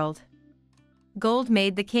the world. Gold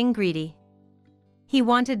made the king greedy. He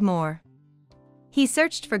wanted more. He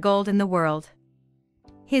searched for gold in the world.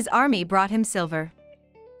 His army brought him silver.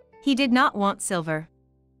 He did not want silver.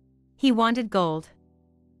 He wanted gold.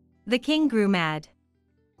 The king grew mad.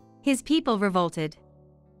 His people revolted.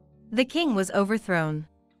 The king was overthrown.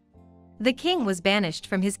 The king was banished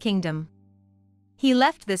from his kingdom. He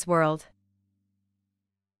left this world.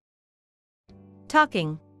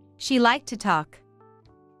 Talking. She liked to talk.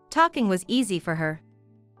 Talking was easy for her.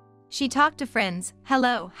 She talked to friends.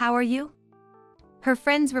 "Hello, how are you?" Her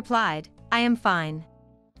friends replied, "I am fine."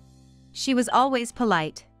 She was always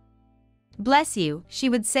polite. "Bless you," she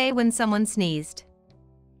would say when someone sneezed.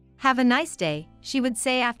 "Have a nice day," she would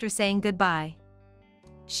say after saying goodbye.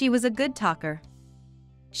 She was a good talker.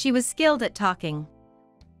 She was skilled at talking.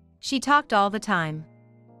 She talked all the time.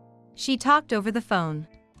 She talked over the phone.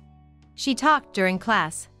 She talked during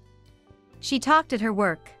class. She talked at her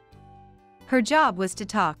work. Her job was to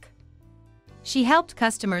talk. She helped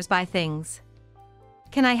customers buy things.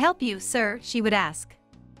 "Can I help you, sir?" she would ask.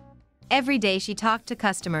 Every day she talked to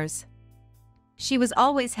customers. She was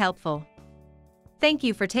always helpful. "Thank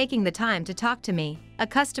you for taking the time to talk to me," a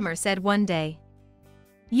customer said one day.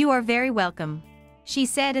 "You are very welcome," she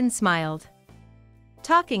said and smiled.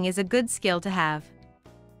 Talking is a good skill to have.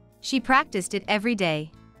 She practiced it every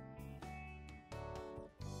day.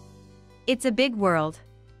 It's a big world.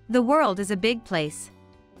 The world is a big place.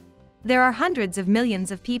 There are hundreds of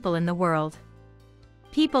millions of people in the world.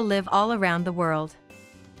 People live all around the world.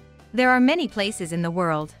 There are many places in the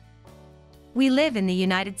world. We live in the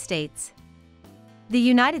United States. The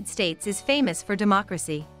United States is famous for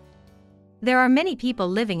democracy. There are many people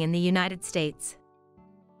living in the United States.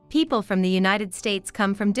 People from the United States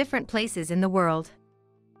come from different places in the world.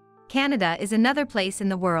 Canada is another place in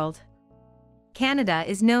the world. Canada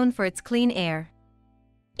is known for its clean air.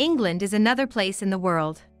 England is another place in the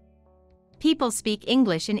world. People speak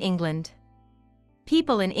English in England.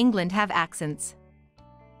 People in England have accents.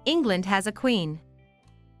 England has a queen.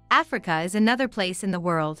 Africa is another place in the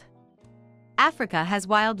world. Africa has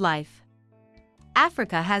wildlife.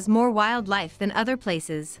 Africa has more wildlife than other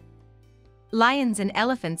places. Lions and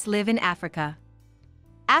elephants live in Africa.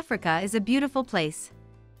 Africa is a beautiful place.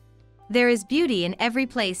 There is beauty in every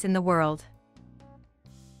place in the world.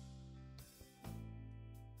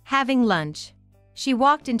 Having lunch. She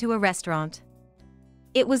walked into a restaurant.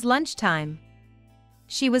 It was lunchtime.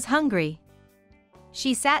 She was hungry.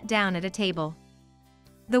 She sat down at a table.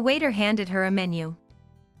 The waiter handed her a menu.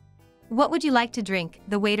 "What would you like to drink?"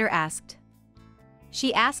 the waiter asked.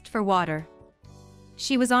 She asked for water.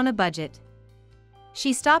 She was on a budget.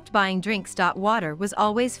 She stopped buying drinks. Water was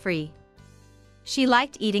always free. She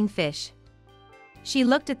liked eating fish. She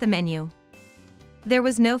looked at the menu. There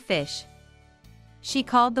was no fish. She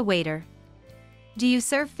called the waiter. "Do you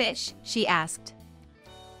serve fish?" she asked.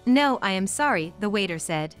 "No, I am sorry," the waiter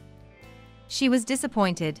said. She was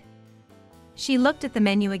disappointed. She looked at the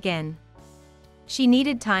menu again. She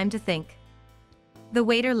needed time to think. The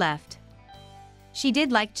waiter left. She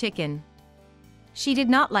did like chicken. She did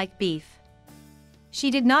not like beef.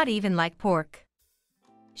 She did not even like pork.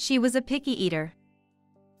 She was a picky eater.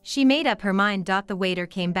 She made up her mind. The waiter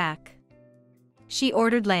came back. She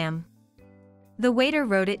ordered lamb. The waiter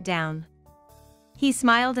wrote it down. He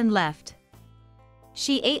smiled and left.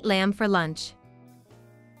 She ate lamb for lunch.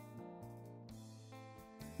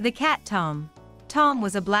 The cat Tom. Tom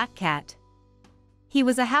was a black cat. He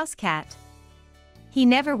was a house cat. He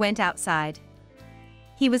never went outside.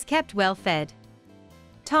 He was kept well fed.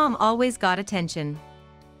 Tom always got attention.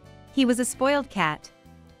 He was a spoiled cat.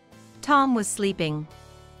 Tom was sleeping.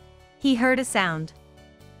 He heard a sound.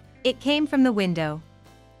 It came from the window.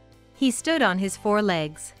 He stood on his 4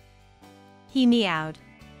 legs. He meowed.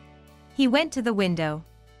 He went to the window.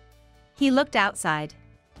 He looked outside.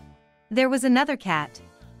 There was another cat.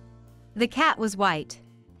 The cat was white.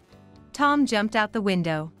 Tom jumped out the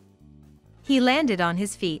window. He landed on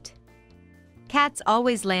his feet. Cats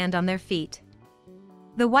always land on their feet.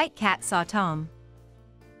 The white cat saw Tom.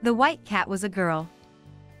 The white cat was a girl.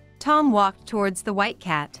 Tom walked towards the white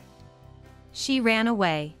cat. She ran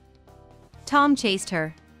away. Tom chased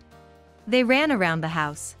her. They ran around the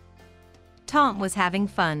house. Tom was having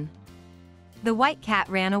fun. The white cat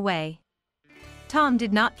ran away. Tom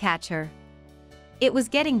did not catch her. It was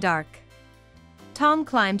getting dark. Tom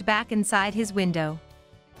climbed back inside his window.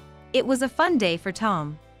 It was a fun day for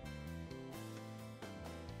Tom.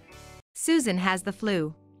 Susan has the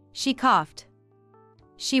flu. She coughed.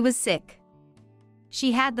 She was sick.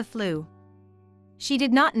 She had the flu. She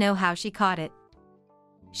did not know how she caught it.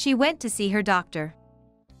 She went to see her doctor.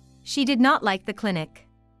 She did not like the clinic.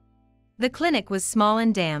 The clinic was small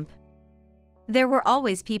and damp. There were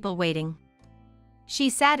always people waiting.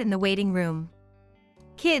 She sat in the waiting room.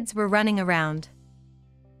 Kids were running around.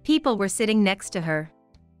 People were sitting next to her.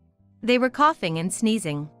 They were coughing and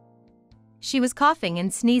sneezing. She was coughing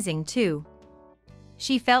and sneezing too.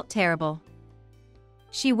 She felt terrible.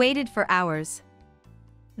 She waited for hours.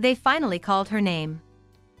 They finally called her name.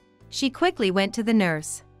 She quickly went to the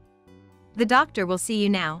nurse. "The doctor will see you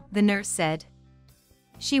now," the nurse said.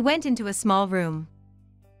 She went into a small room.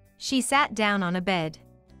 She sat down on a bed.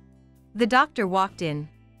 The doctor walked in.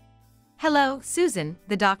 "Hello, Susan,"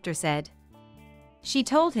 the doctor said. She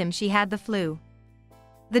told him she had the flu.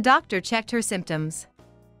 The doctor checked her symptoms.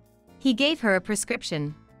 He gave her a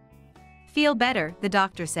prescription. "Feel better," the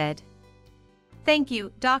doctor said. "Thank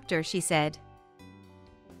you, doctor," she said.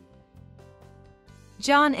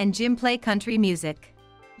 John and Jim play country music.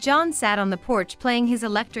 John sat on the porch playing his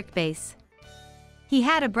electric bass. He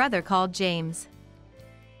had a brother called James.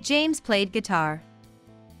 James played guitar.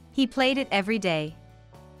 He played it every day.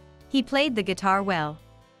 He played the guitar well.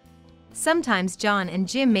 Sometimes John and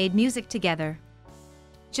Jim made music together.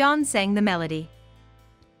 John sang the melody.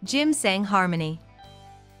 Jim sang harmony.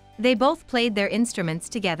 They both played their instruments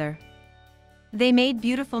together. They made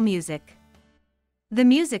beautiful music. The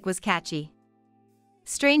music was catchy.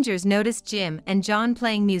 Strangers noticed Jim and John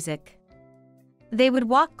playing music. They would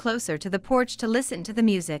walk closer to the porch to listen to the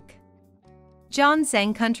music. John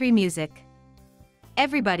sang country music.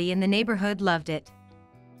 Everybody in the neighborhood loved it.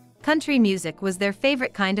 Country music was their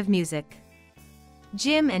favorite kind of music.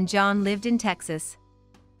 Jim and John lived in Texas.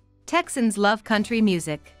 Texans love country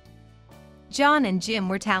music. John and Jim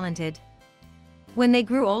were talented. When they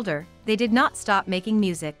grew older, they did not stop making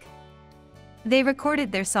music. They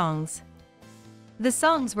recorded their songs. The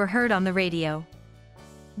songs were heard on the radio.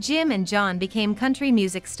 Jim and John became country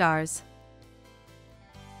music stars.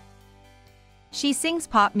 She sings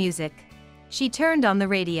pop music. She turned on the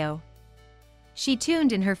radio. She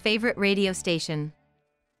tuned in her favorite radio station.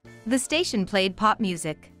 The station played pop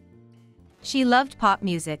music. She loved pop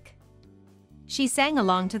music. She sang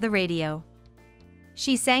along to the radio.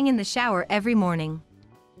 She sang in the shower every morning.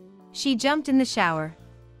 She jumped in the shower.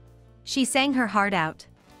 She sang her heart out.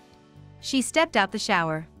 She stepped out the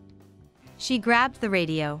shower. She grabbed the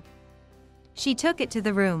radio. She took it to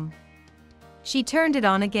the room. She turned it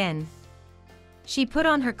on again. She put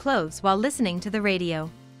on her clothes while listening to the radio.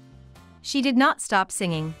 She did not stop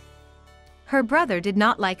singing. Her brother did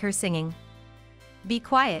not like her singing. "Be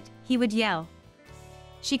quiet," he would yell.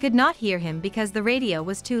 She could not hear him because the radio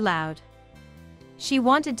was too loud. She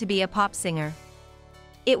wanted to be a pop singer.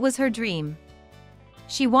 It was her dream.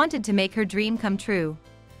 She wanted to make her dream come true.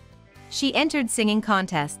 She entered singing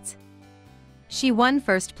contests. She won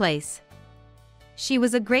first place. She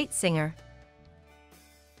was a great singer.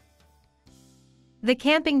 The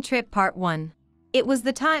Camping Trip Part 1. It was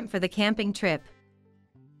the time for the camping trip.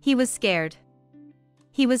 He was scared.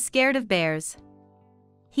 He was scared of bears.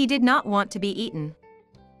 He did not want to be eaten.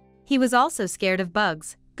 He was also scared of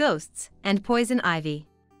bugs, ghosts, and poison ivy.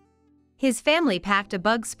 His family packed a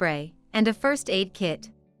bug spray and a first aid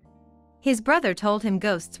kit. His brother told him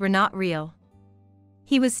ghosts were not real.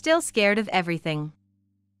 He was still scared of everything.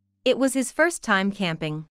 It was his first time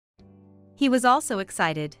camping. He was also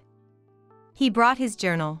excited. He brought his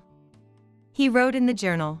journal. He wrote in the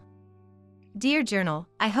journal, "Dear journal,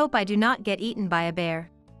 I hope I do not get eaten by a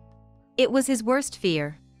bear." It was his worst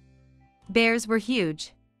fear. Bears were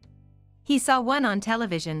huge. He saw one on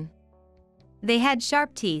television. They had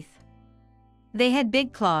sharp teeth. They had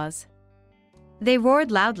big claws. They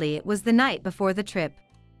roared loudly. It was the night before the trip.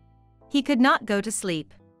 He could not go to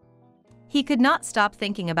sleep. He could not stop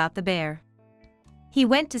thinking about the bear. He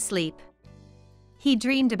went to sleep. He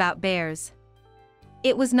dreamed about bears.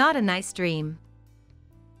 It was not a nice dream.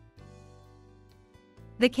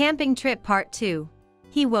 The Camping Trip Part 2.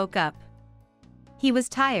 He woke up. He was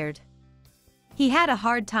tired. He had a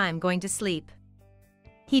hard time going to sleep.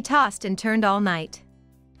 He tossed and turned all night.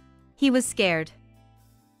 He was scared.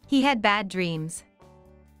 He had bad dreams.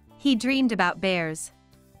 He dreamed about bears.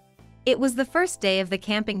 It was the first day of the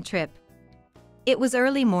camping trip. It was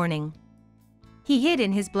early morning. He hid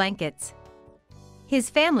in his blankets. His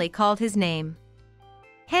family called his name.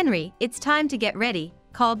 "Henry, it's time to get ready,"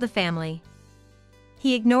 called the family.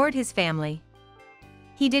 He ignored his family.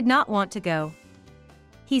 He did not want to go.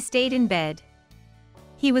 He stayed in bed.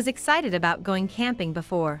 He was excited about going camping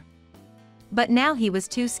before. But now he was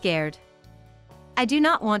too scared. "I do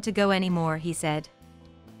not want to go anymore," he said.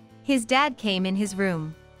 His dad came in his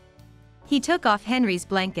room. He took off Henry's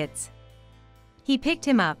blankets. He picked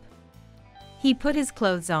him up. He put his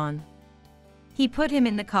clothes on. He put him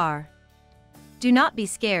in the car. "Do not be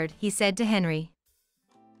scared," he said to Henry.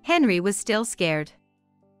 Henry was still scared.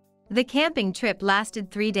 The camping trip lasted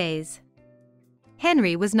 3 days.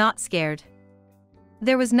 Henry was not scared.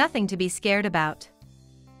 There was nothing to be scared about.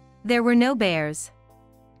 There were no bears.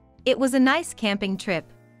 It was a nice camping trip.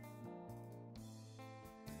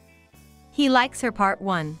 He likes her Part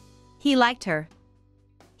 1. He liked her.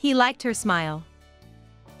 He liked her smile.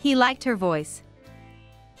 He liked her voice.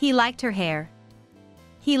 He liked her hair.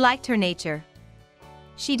 He liked her nature.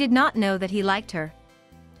 She did not know that he liked her.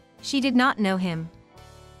 She did not know him.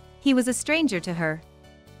 He was a stranger to her.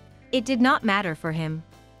 It did not matter for him.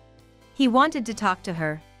 He wanted to talk to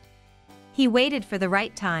her. He waited for the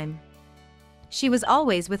right time. She was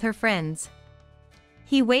always with her friends.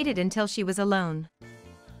 He waited until she was alone.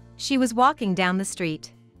 She was walking down the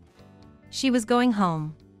street. She was going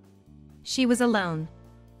home. She was alone.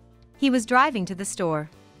 He was driving to the store.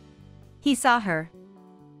 He saw her.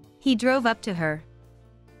 He drove up to her.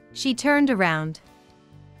 She turned around.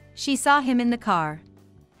 She saw him in the car.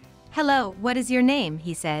 "Hello, what is your name?"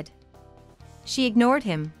 he said. She ignored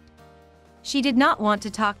him. She did not want to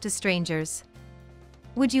talk to strangers.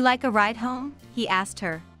 "Would you like a ride home?" he asked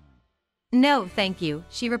her. "No, thank you,"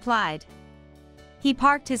 she replied. He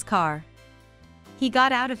parked his car. He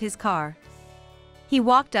got out of his car. He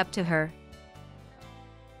walked up to her.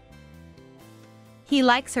 He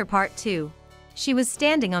likes her part two. She was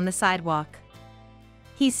standing on the sidewalk.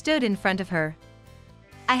 He stood in front of her.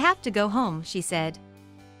 "I have to go home," she said.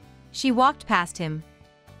 She walked past him.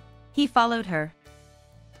 He followed her.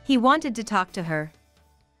 He wanted to talk to her.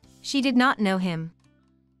 She did not know him.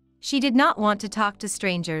 She did not want to talk to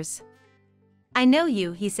strangers. "I know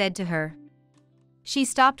you," he said to her. She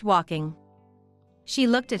stopped walking. She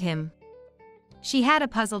looked at him. She had a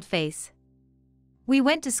puzzled face. "We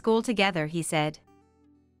went to school together," he said.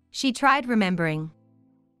 She tried remembering.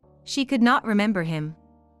 She could not remember him.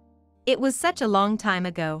 It was such a long time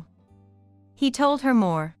ago. He told her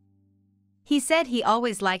more. He said he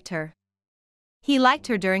always liked her. He liked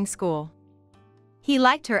her during school. He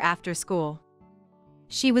liked her after school.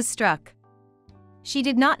 She was struck. She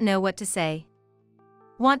did not know what to say.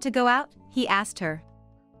 "Want to go out?" he asked her.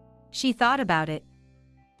 She thought about it.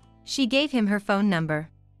 She gave him her phone number.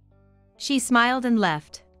 She smiled and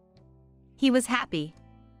left. He was happy.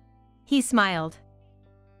 He smiled.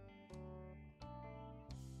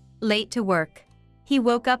 Late to work. He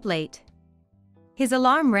woke up late. His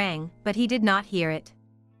alarm rang, but he did not hear it.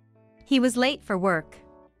 He was late for work.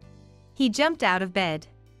 He jumped out of bed.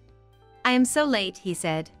 "I am so late," he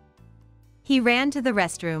said. He ran to the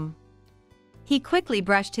restroom. He quickly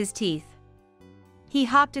brushed his teeth. He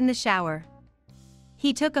hopped in the shower.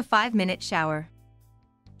 He took a 5-minute shower.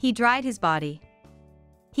 He dried his body.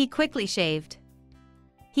 He quickly shaved.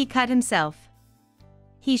 He cut himself.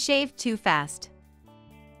 He shaved too fast.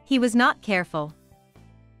 He was not careful.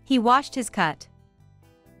 He washed his cut.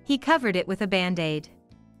 He covered it with a band-aid.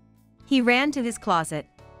 He ran to his closet.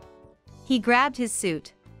 He grabbed his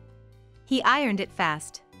suit. He ironed it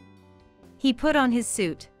fast. He put on his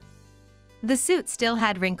suit. The suit still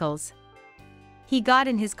had wrinkles. He got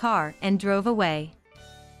in his car and drove away.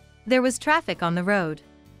 There was traffic on the road.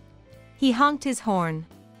 He honked his horn.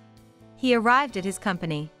 He arrived at his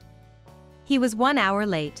company. He was 1 hour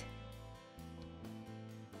late.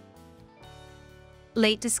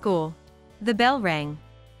 Late to school. The bell rang.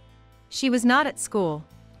 She was not at school.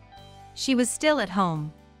 She was still at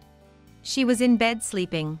home. She was in bed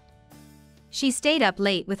sleeping. She stayed up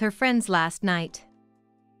late with her friends last night.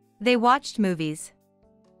 They watched movies.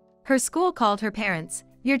 Her school called her parents.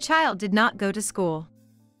 "Your child did not go to school."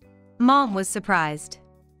 Mom was surprised.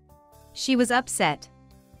 She was upset.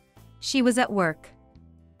 She was at work.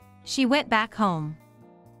 She went back home.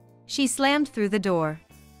 She slammed through the door.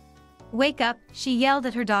 "Wake up," she yelled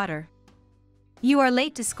at her daughter. "You are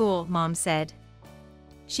late to school," Mom said.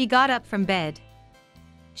 She got up from bed.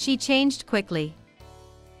 She changed quickly.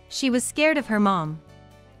 She was scared of her mom.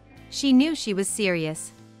 She knew she was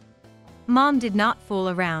serious. Mom did not fool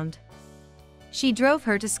around. She drove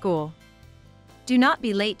her to school. "Do not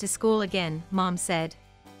be late to school again," Mom said.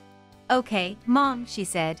 "Okay, Mom," she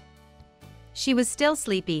said. She was still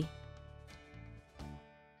sleepy.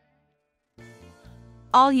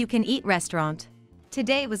 All-you-can-eat restaurant.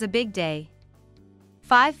 Today was a big day.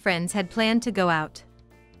 5 friends had planned to go out.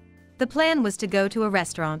 The plan was to go to a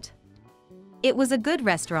restaurant. It was a good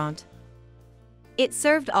restaurant. It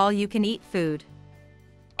served all-you-can-eat food.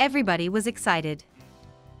 Everybody was excited.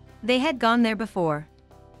 They had gone there before.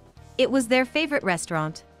 It was their favorite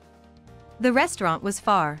restaurant. The restaurant was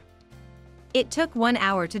far. It took 1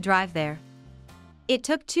 hour to drive there. It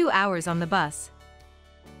took 2 hours on the bus.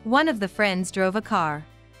 One of the friends drove a car.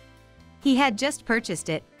 He had just purchased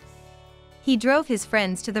it. He drove his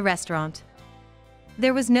friends to the restaurant.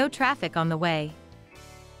 There was no traffic on the way.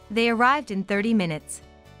 They arrived in 30 minutes.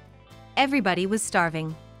 Everybody was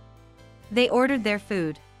starving. They ordered their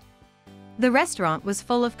food. The restaurant was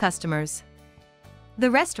full of customers. The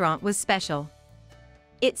restaurant was special.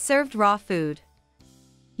 It served raw food.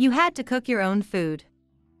 You had to cook your own food.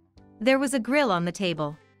 There was a grill on the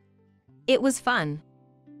table. It was fun.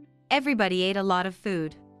 Everybody ate a lot of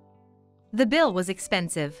food. The bill was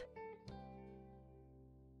expensive.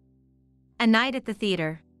 A night at the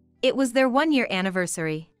theater. It was their 1-year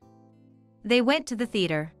anniversary. They went to the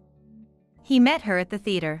theater. He met her at the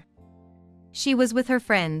theater. She was with her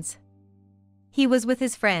friends. He was with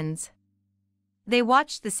his friends. They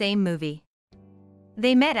watched the same movie.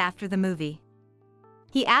 They met after the movie.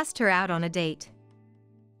 He asked her out on a date.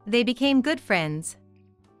 They became good friends.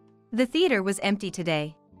 The theater was empty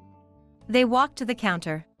today. They walked to the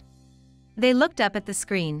counter. They looked up at the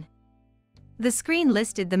screen. The screen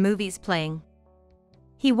listed the movies playing.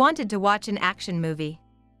 He wanted to watch an action movie.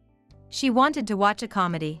 She wanted to watch a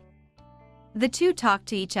comedy. The two talked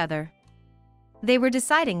to each other. They were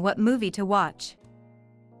deciding what movie to watch.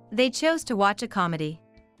 They chose to watch a comedy.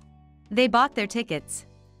 They bought their tickets.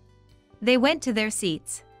 They went to their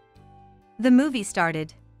seats. The movie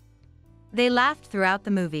started. They laughed throughout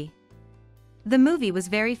the movie. The movie was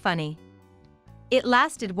very funny. It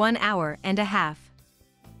lasted 1 hour and a half.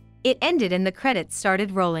 It ended and the credits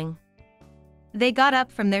started rolling. They got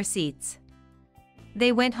up from their seats.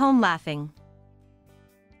 They went home laughing.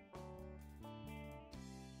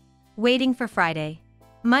 Waiting for Friday.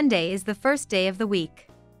 Monday is the first day of the week.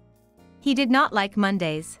 He did not like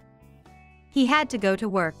Mondays. He had to go to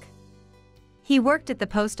work. He worked at the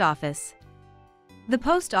post office. The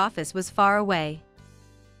post office was far away.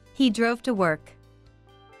 He drove to work.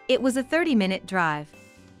 It was a 30-minute drive.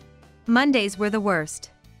 Mondays were the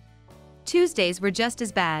worst. Tuesdays were just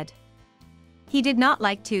as bad. He did not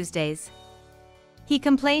like Tuesdays. He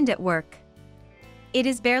complained at work. "It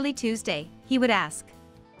is barely Tuesday," he would ask.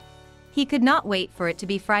 He could not wait for it to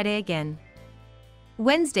be Friday again.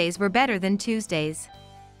 Wednesdays were better than Tuesdays.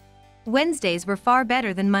 Wednesdays were far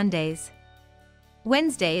better than Mondays.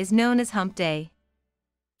 Wednesday is known as Hump Day.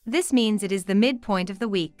 This means it is the midpoint of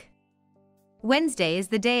the week. Wednesday is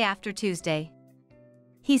the day after Tuesday.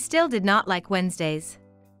 He still did not like Wednesdays.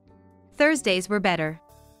 Thursdays were better.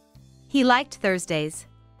 He liked Thursdays.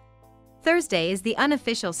 Thursday is the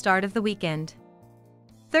unofficial start of the weekend.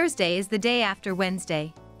 Thursday is the day after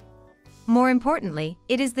Wednesday. More importantly,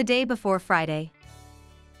 it is the day before Friday.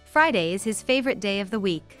 Friday is his favorite day of the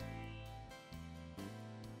week.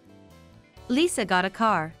 Lisa got a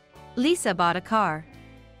car. Lisa bought a car.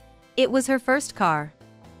 It was her first car.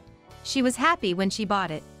 She was happy when she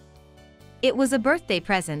bought it. It was a birthday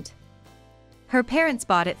present. Her parents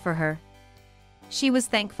bought it for her. She was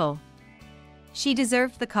thankful. She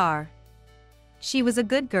deserved the car. She was a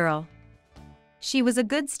good girl. She was a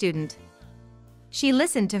good student. She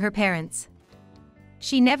listened to her parents.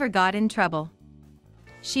 She never got in trouble.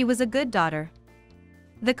 She was a good daughter.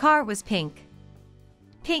 The car was pink.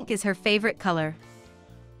 Pink is her favorite color.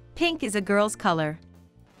 Pink is a girl's color.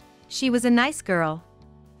 She was a nice girl.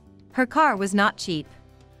 Her car was not cheap.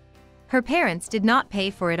 Her parents did not pay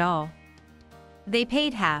for it all. They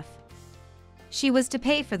paid half. She was to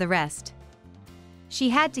pay for the rest. She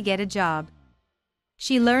had to get a job.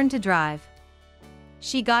 She learned to drive.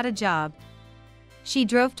 She got a job. She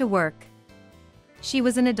drove to work. She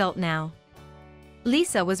was an adult now.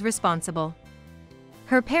 Lisa was responsible.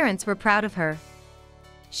 Her parents were proud of her.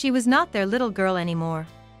 She was not their little girl anymore.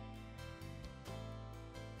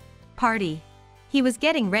 Party. He was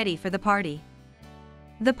getting ready for the party.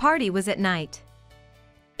 The party was at night.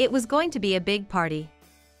 It was going to be a big party.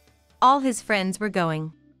 All his friends were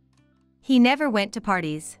going. He never went to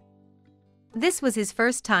parties. This was his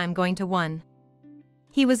first time going to one.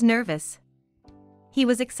 He was nervous. He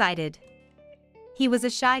was excited. He was a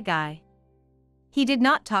shy guy. He did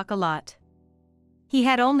not talk a lot. He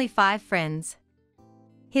had only 5 friends.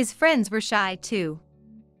 His friends were shy too.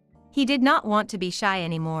 He did not want to be shy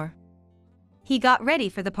anymore. He got ready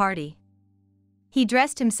for the party. He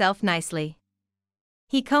dressed himself nicely.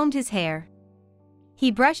 He combed his hair. He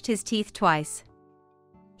brushed his teeth twice.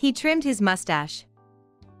 He trimmed his mustache.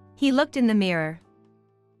 He looked in the mirror.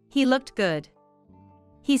 He looked good.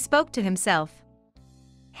 He spoke to himself.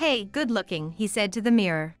 "Hey, good looking," he said to the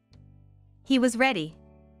mirror. He was ready.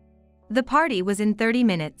 The party was in 30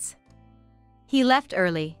 minutes. He left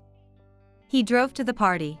early. He drove to the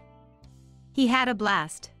party. He had a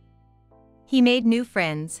blast. He made new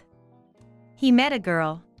friends. He met a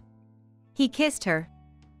girl. He kissed her.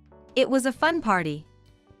 It was a fun party.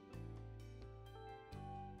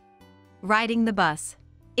 Riding the bus.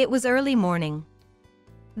 It was early morning.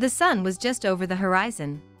 The sun was just over the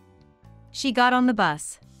horizon. She got on the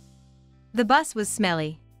bus. The bus was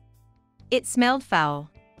smelly. It smelled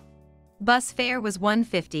foul. Bus fare was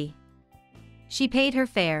 $1.50. She paid her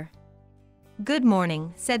fare. "Good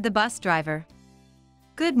morning," said the bus driver.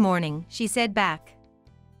 "Good morning," she said back.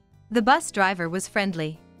 The bus driver was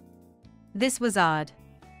friendly. This was odd.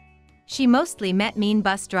 She mostly met mean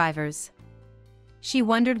bus drivers. She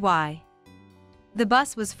wondered why. The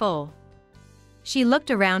bus was full. She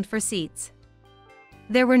looked around for seats.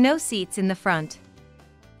 There were no seats in the front.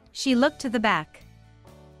 She looked to the back.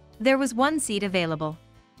 There was one seat available.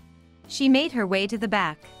 She made her way to the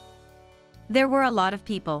back. There were a lot of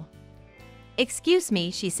people. "Excuse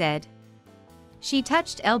me," she said. She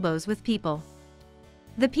touched elbows with people.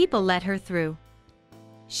 The people let her through.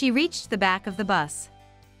 She reached the back of the bus.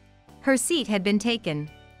 Her seat had been taken.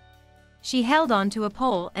 She held on to a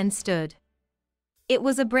pole and stood. It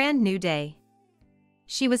was a brand new day.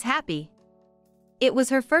 She was happy. It was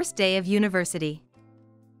her first day of university.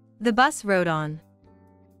 The bus rode on.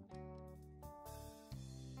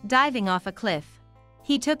 Diving off a cliff.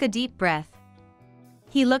 He took a deep breath.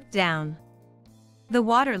 He looked down. The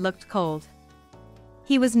water looked cold.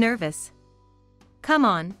 He was nervous. "Come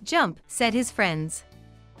on, jump," said his friends.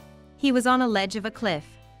 He was on a ledge of a cliff.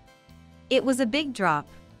 It was a big drop.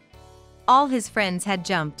 All his friends had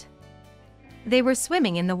jumped. They were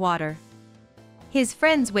swimming in the water. His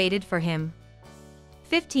friends waited for him.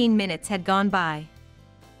 15 minutes had gone by.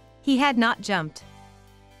 He had not jumped.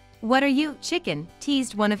 "What are you, chicken?"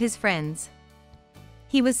 teased one of his friends.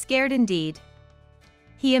 He was scared indeed.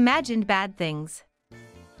 He imagined bad things.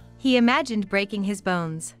 He imagined breaking his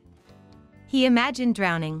bones. He imagined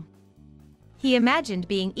drowning. He imagined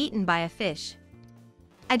being eaten by a fish.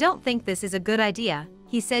 "I don't think this is a good idea,"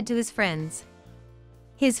 he said to his friends.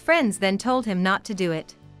 His friends then told him not to do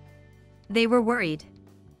it. They were worried.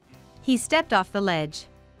 He stepped off the ledge.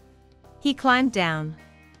 He climbed down.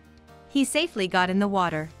 He safely got in the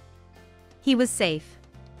water. He was safe.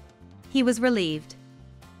 He was relieved.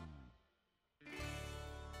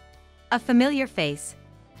 A familiar face.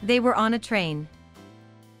 They were on a train.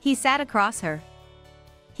 He sat across her.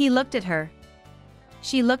 He looked at her.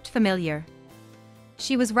 She looked familiar.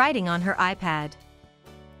 She was writing on her iPad.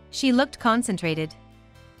 She looked concentrated.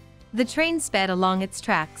 The train sped along its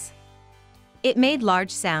tracks. It made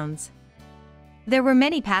large sounds. There were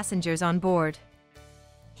many passengers on board.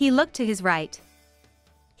 He looked to his right.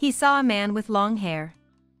 He saw a man with long hair.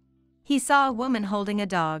 He saw a woman holding a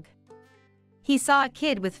dog. He saw a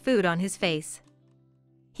kid with food on his face.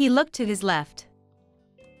 He looked to his left.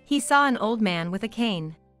 He saw an old man with a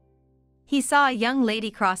cane. He saw a young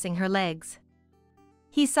lady crossing her legs.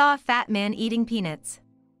 He saw a fat man eating peanuts.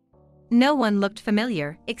 No one looked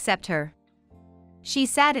familiar, except her. She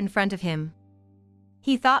sat in front of him.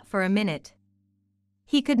 He thought for a minute.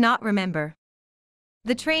 He could not remember.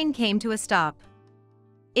 The train came to a stop.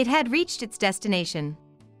 It had reached its destination.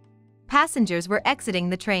 Passengers were exiting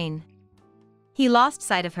the train. He lost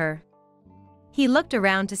sight of her. He looked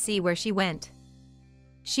around to see where she went.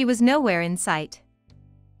 She was nowhere in sight.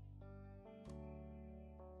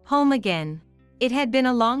 Home again. It had been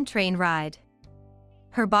a long train ride.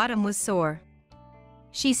 Her bottom was sore.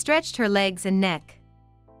 She stretched her legs and neck.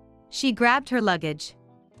 She grabbed her luggage.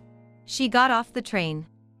 She got off the train.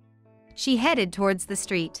 She headed towards the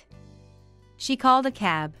street. She called a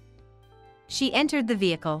cab. She entered the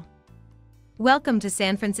vehicle. "Welcome to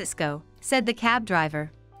San Francisco," said the cab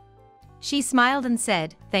driver. She smiled and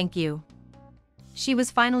said, "Thank you." She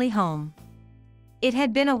was finally home. It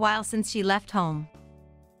had been a while since she left home.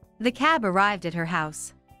 The cab arrived at her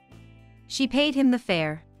house. She paid him the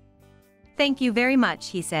fare. "Thank you very much,"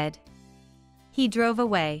 he said. He drove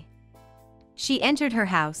away. She entered her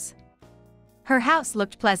house. Her house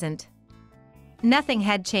looked pleasant. Nothing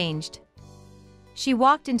had changed. She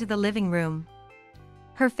walked into the living room.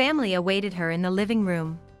 Her family awaited her in the living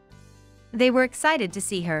room. They were excited to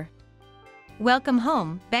see her. "Welcome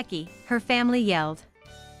home, Becky," her family yelled.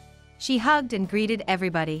 She hugged and greeted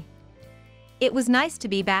everybody. It was nice to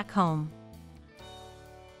be back home.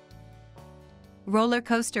 Roller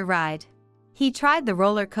coaster ride. He tried the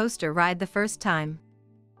roller coaster ride the first time.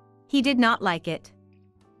 He did not like it.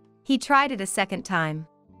 He tried it a second time.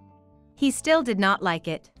 He still did not like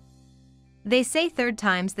it. They say third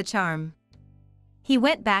time's the charm. He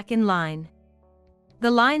went back in line.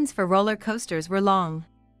 The lines for roller coasters were long.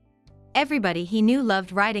 Everybody he knew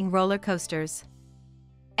loved riding roller coasters.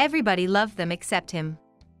 Everybody loved them except him.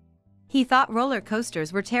 He thought roller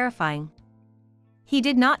coasters were terrifying. He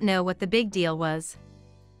did not know what the big deal was.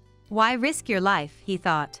 Why risk your life, he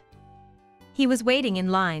thought. He was waiting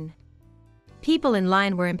in line. People in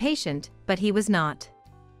line were impatient, but he was not.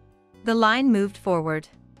 The line moved forward.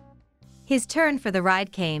 His turn for the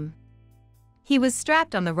ride came. He was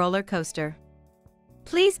strapped on the roller coaster.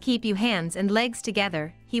 "Please keep your hands and legs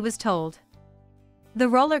together," he was told. The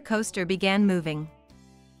roller coaster began moving.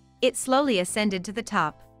 It slowly ascended to the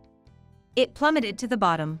top. It plummeted to the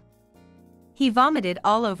bottom. He vomited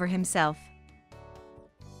all over himself.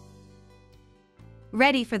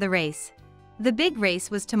 Ready for the race. The big race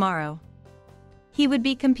was tomorrow. He would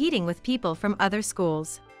be competing with people from other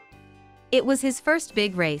schools. It was his first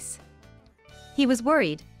big race. He was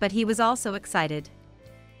worried, but he was also excited.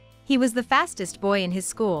 He was the fastest boy in his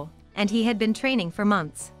school, and he had been training for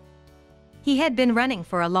months. He had been running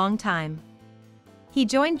for a long time. He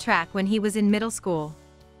joined track when he was in middle school.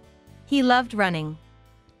 He loved running.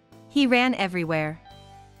 He ran everywhere.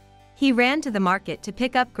 He ran to the market to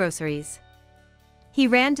pick up groceries. He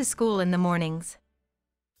ran to school in the mornings.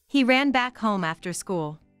 He ran back home after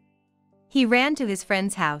school. He ran to his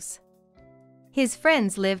friend's house. His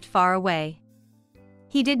friends lived far away.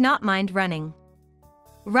 He did not mind running.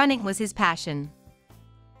 Running was his passion.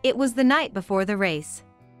 It was the night before the race.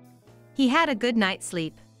 He had a good night's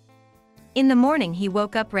sleep. In the morning he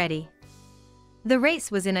woke up ready. The race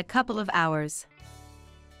was in a couple of hours.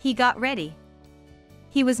 He got ready.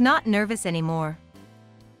 He was not nervous anymore.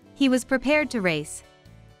 He was prepared to race.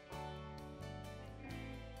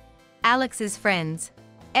 Alex's friends.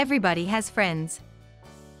 Everybody has friends.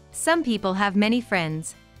 Some people have many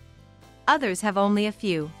friends. Others have only a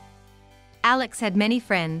few. Alex had many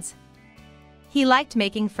friends. He liked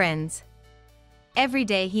making friends. Every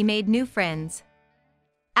day he made new friends.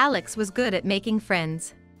 Alex was good at making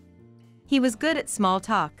friends. He was good at small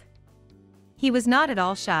talk. He was not at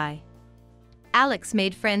all shy. Alex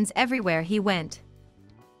made friends everywhere he went.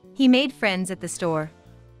 He made friends at the store.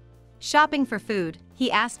 Shopping for food, he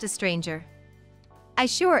asked a stranger. "I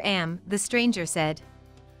sure am," the stranger said.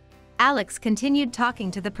 Alex continued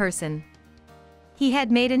talking to the person. He had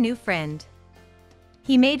made a new friend.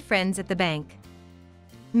 He made friends at the bank.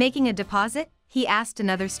 Making a deposit? He asked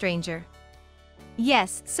another stranger.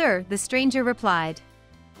 "Yes, sir," the stranger replied.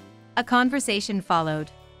 A conversation followed.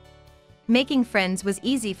 Making friends was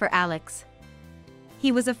easy for Alex.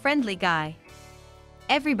 He was a friendly guy.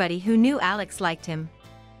 Everybody who knew Alex liked him.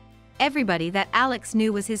 Everybody that Alex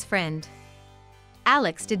knew was his friend.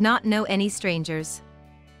 Alex did not know any strangers.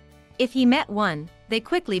 If he met one, they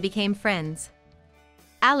quickly became friends.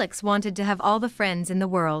 Alex wanted to have all the friends in the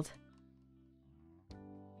world.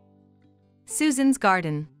 Susan's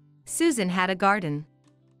garden. Susan had a garden.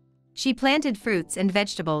 She planted fruits and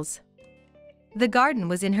vegetables. The garden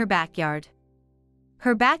was in her backyard.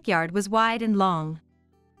 Her backyard was wide and long.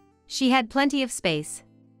 She had plenty of space.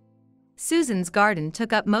 Susan's garden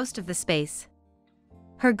took up most of the space.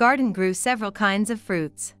 Her garden grew several kinds of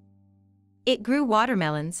fruits. It grew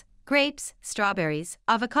watermelons, grapes, strawberries,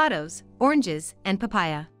 avocados, oranges, and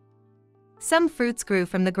papaya. Some fruits grew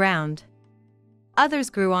from the ground. Others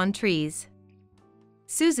grew on trees.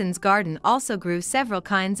 Susan's garden also grew several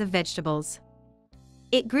kinds of vegetables.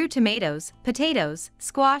 It grew tomatoes, potatoes,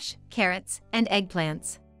 squash, carrots, and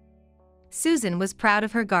eggplants. Susan was proud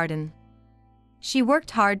of her garden. She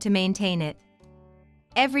worked hard to maintain it.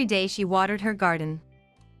 Every day she watered her garden.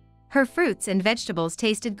 Her fruits and vegetables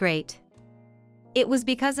tasted great. It was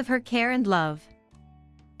because of her care and love.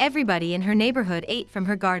 Everybody in her neighborhood ate from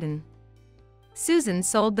her garden. Susan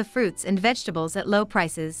sold the fruits and vegetables at low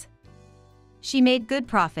prices. She made good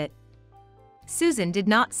profit. Susan did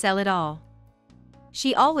not sell it all.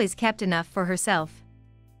 She always kept enough for herself.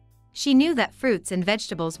 She knew that fruits and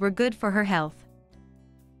vegetables were good for her health.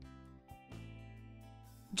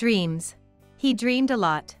 Dreams. He dreamed a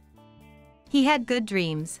lot. He had good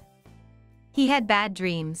dreams. He had bad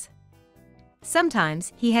dreams.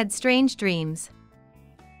 Sometimes he had strange dreams.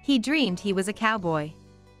 He dreamed he was a cowboy.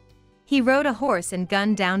 He rode a horse and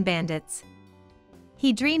gunned down bandits.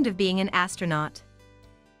 He dreamed of being an astronaut.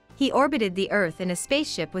 He orbited the Earth in a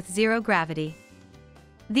spaceship with zero gravity.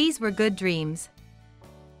 These were good dreams.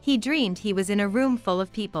 He dreamed he was in a room full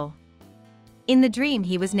of people. In the dream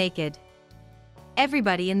he was naked.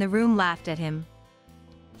 Everybody in the room laughed at him.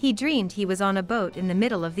 He dreamed he was on a boat in the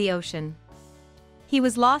middle of the ocean. He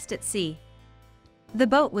was lost at sea. The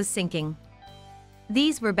boat was sinking.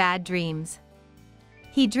 These were bad dreams.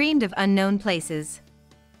 He dreamed of unknown places.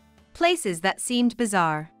 Places that seemed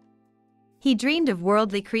bizarre. He dreamed of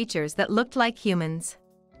worldly creatures that looked like humans.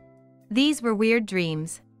 These were weird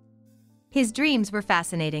dreams. His dreams were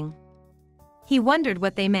fascinating. He wondered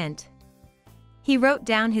what they meant. He wrote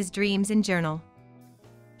down his dreams in journal.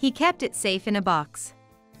 He kept it safe in a box.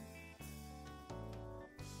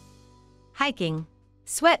 Hiking.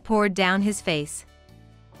 Sweat poured down his face.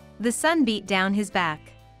 The sun beat down his back.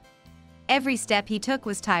 Every step he took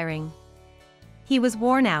was tiring. He was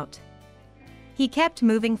worn out. He kept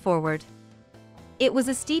moving forward. It was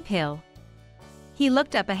a steep hill. He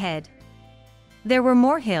looked up ahead. There were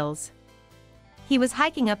more hills. He was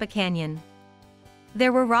hiking up a canyon.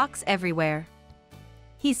 There were rocks everywhere.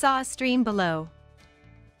 He saw a stream below.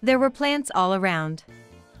 There were plants all around.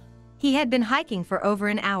 He had been hiking for over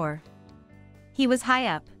an hour. He was high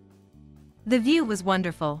up. The view was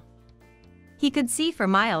wonderful. He could see for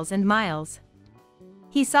miles and miles.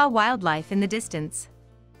 He saw wildlife in the distance.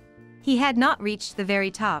 He had not reached the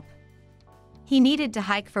very top. He needed to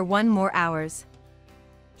hike for 1 more hours.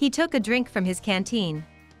 He took a drink from his canteen.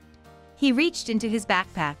 He reached into his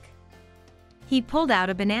backpack. He pulled out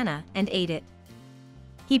a banana and ate it.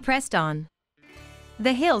 He pressed on.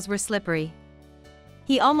 The hills were slippery.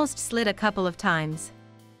 He almost slid a couple of times.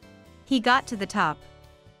 He got to the top.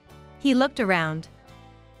 He looked around.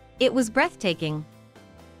 It was breathtaking.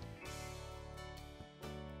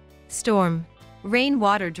 Storm. Rain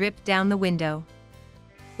water dripped down the window.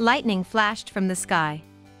 Lightning flashed from the sky.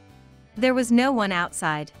 There was no one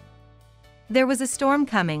outside. There was a storm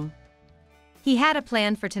coming. He had a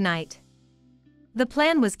plan for tonight. The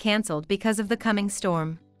plan was cancelled because of the coming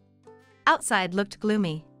storm. Outside looked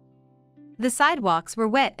gloomy. The sidewalks were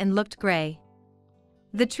wet and looked gray.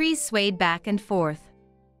 The trees swayed back and forth.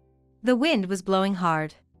 The wind was blowing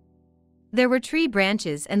hard. There were tree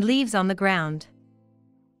branches and leaves on the ground.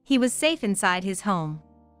 He was safe inside his home.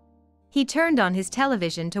 He turned on his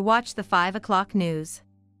television to watch the 5 o'clock news.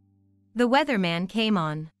 The weatherman came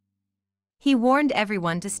on. He warned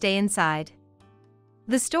everyone to stay inside.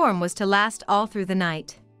 The storm was to last all through the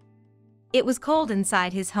night. It was cold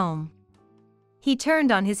inside his home. He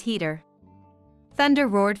turned on his heater. Thunder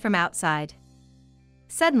roared from outside.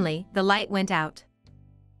 Suddenly, the light went out.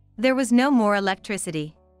 There was no more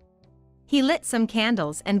electricity. He lit some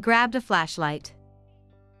candles and grabbed a flashlight.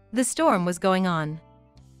 The storm was going on.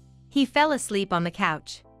 He fell asleep on the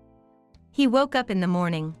couch. He woke up in the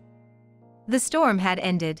morning. The storm had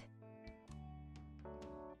ended.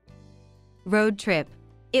 Road trip.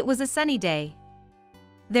 It was a sunny day.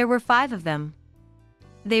 There were 5 of them.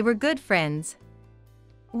 They were good friends.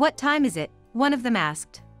 "What time is it?" one of them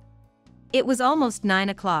asked. It was almost 9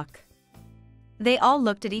 o'clock. They all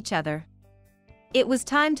looked at each other. It was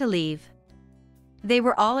time to leave. They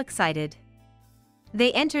were all excited.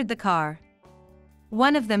 They entered the car.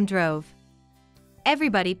 One of them drove.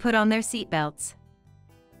 Everybody put on their seatbelts.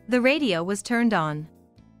 The radio was turned on.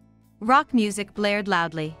 Rock music blared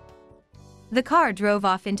loudly. The car drove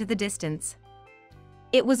off into the distance.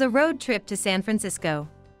 It was a road trip to San Francisco.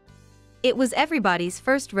 It was everybody's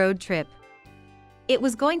first road trip. It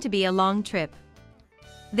was going to be a long trip.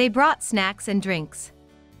 They brought snacks and drinks.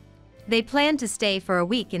 They planned to stay for a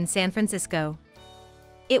week in San Francisco.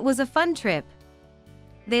 It was a fun trip.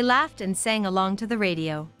 They laughed and sang along to the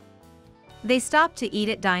radio. They stopped to eat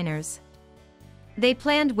at diners. They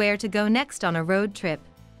planned where to go next on a road trip.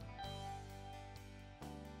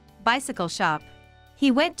 Bicycle shop.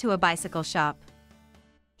 He went to a bicycle shop.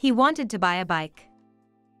 He wanted to buy a bike.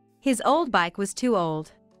 His old bike was too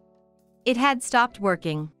old. It had stopped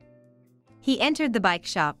working. He entered the bike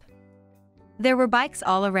shop. There were bikes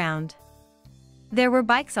all around. There were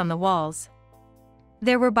bikes on the walls.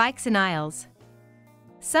 There were bikes in aisles.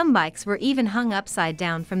 Some bikes were even hung upside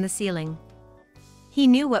down from the ceiling. He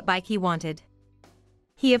knew what bike he wanted.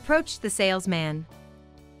 He approached the salesman.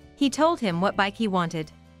 He told him what bike he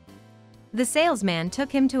wanted. The salesman took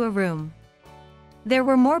him to a room. There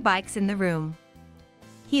were more bikes in the room.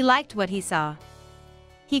 He liked what he saw.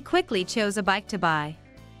 He quickly chose a bike to buy.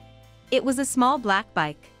 It was a small black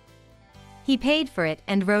bike. He paid for it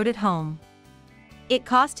and rode it home. It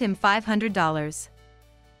cost him $500.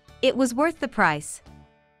 It was worth the price.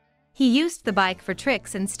 He used the bike for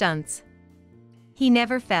tricks and stunts. He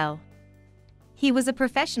never fell. He was a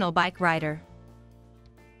professional bike rider.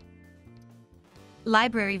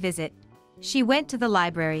 Library visit. She went to the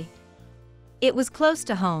library. It was close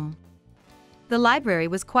to home. The library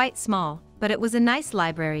was quite small, but it was a nice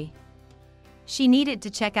library. She needed to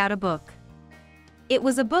check out a book. It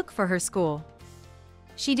was a book for her school.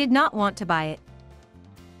 She did not want to buy it.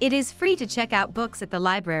 It is free to check out books at the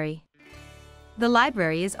library. The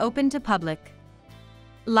library is open to public.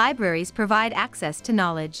 Libraries provide access to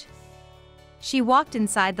knowledge. She walked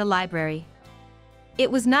inside the library. It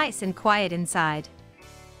was nice and quiet inside.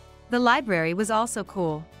 The library was also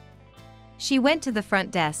cool. She went to the front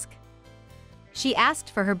desk. She asked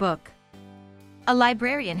for her book. A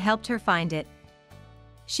librarian helped her find it.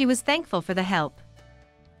 She was thankful for the help.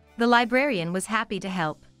 The librarian was happy to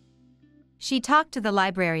help. She talked to the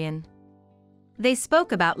librarian. They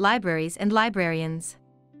spoke about libraries and librarians.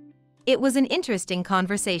 It was an interesting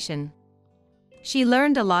conversation. She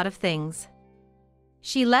learned a lot of things.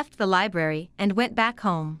 She left the library and went back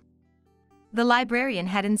home. The librarian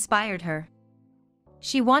had inspired her.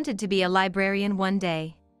 She wanted to be a librarian one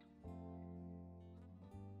day.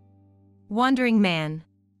 Wandering man.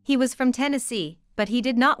 He was from Tennessee, but he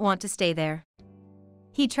did not want to stay there.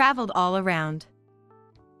 He traveled all around.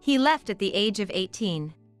 He left at the age of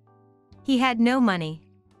 18. He had no money.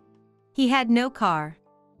 He had no car.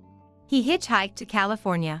 He hitchhiked to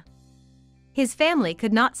California. His family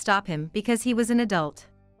could not stop him because he was an adult.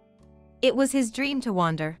 It was his dream to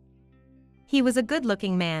wander. He was a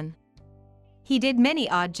good-looking man. He did many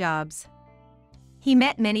odd jobs. He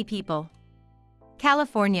met many people.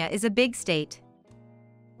 California is a big state.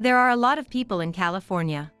 There are a lot of people in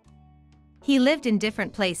California. He lived in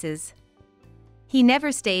different places. He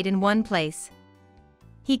never stayed in one place.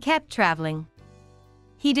 He kept traveling.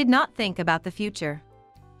 He did not think about the future.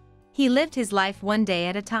 He lived his life one day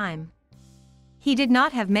at a time. He did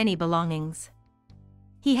not have many belongings.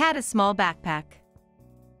 He had a small backpack.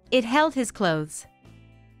 It held his clothes.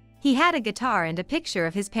 He had a guitar and a picture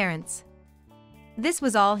of his parents. This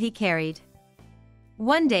was all he carried.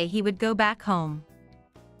 One day he would go back home.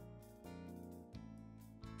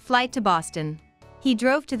 Flight to Boston. He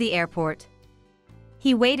drove to the airport.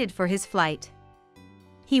 He waited for his flight.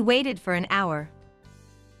 He waited for an hour.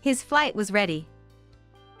 His flight was ready.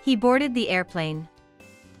 He boarded the airplane.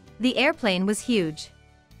 The airplane was huge.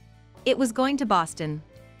 It was going to Boston.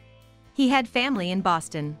 He had family in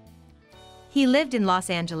Boston. He lived in Los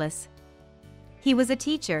Angeles. He was a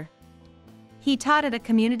teacher. He taught at a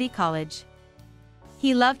community college.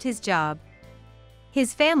 He loved his job.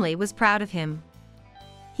 His family was proud of him.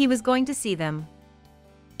 He was going to see them.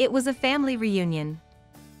 It was a family reunion.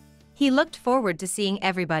 He looked forward to seeing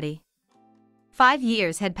everybody. 5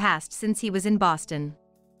 years had passed since he was in Boston.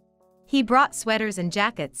 He brought sweaters and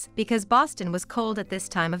jackets because Boston was cold at this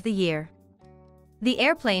time of the year. The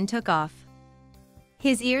airplane took off.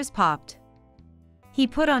 His ears popped. He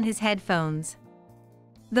put on his headphones.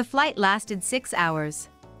 The flight lasted 6 hours.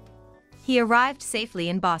 He arrived safely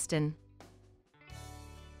in Boston.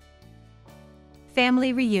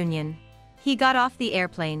 Family reunion. He got off the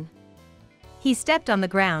airplane. He stepped on the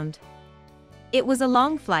ground. It was a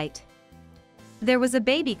long flight. There was a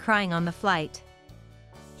baby crying on the flight.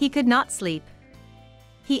 He could not sleep.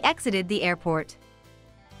 He exited the airport.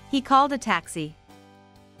 He called a taxi.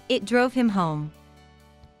 It drove him home.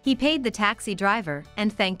 He paid the taxi driver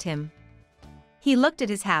and thanked him. He looked at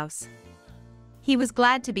his house. He was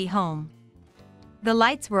glad to be home. The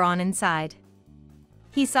lights were on inside.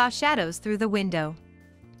 He saw shadows through the window.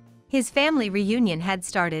 His family reunion had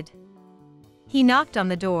started. He knocked on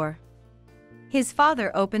the door. His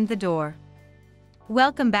father opened the door.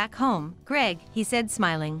 "Welcome back home, Greg," he said,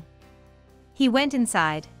 smiling. He went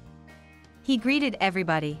inside. He greeted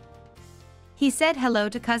everybody. He said hello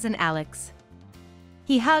to cousin Alex.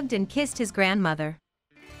 He hugged and kissed his grandmother.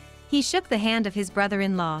 He shook the hand of his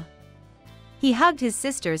brother-in-law. He hugged his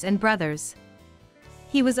sisters and brothers.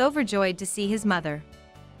 He was overjoyed to see his mother.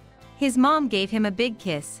 His mom gave him a big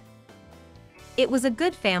kiss. It was a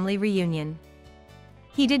good family reunion.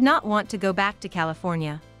 He did not want to go back to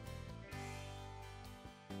California.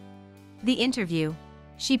 The interview.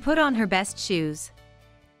 She put on her best shoes.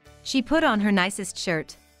 She put on her nicest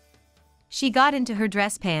shirt. She got into her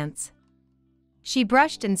dress pants. She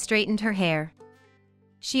brushed and straightened her hair.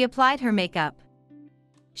 She applied her makeup.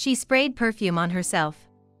 She sprayed perfume on herself.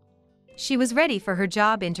 She was ready for her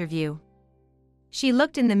job interview. She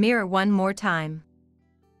looked in the mirror one more time.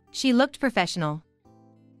 She looked professional.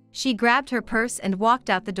 She grabbed her purse and walked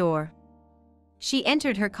out the door. She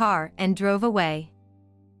entered her car and drove away.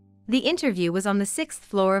 The interview was on the 6th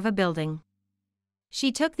floor of a building.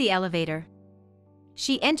 She took the elevator.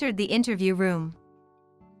 She entered the interview room.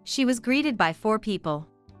 She was greeted by 4 people.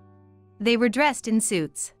 They were dressed in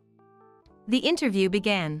suits. The interview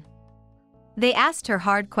began. They asked her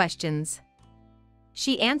hard questions.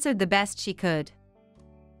 She answered the best she could.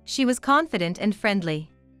 She was confident and friendly.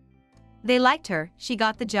 They liked her, she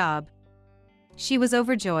got the job. She was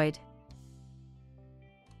overjoyed.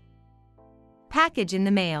 Package in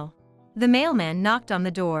the mail. The mailman knocked on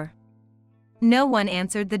the door. No one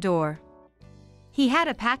answered the door. He had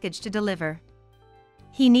a package to deliver.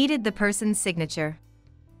 He needed the person's signature.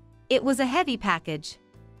 It was a heavy package.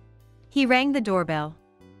 He rang the doorbell.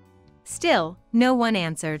 Still, no one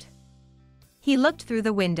answered. He looked through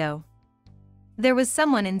the window. There was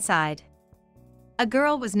someone inside. A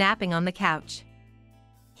girl was napping on the couch.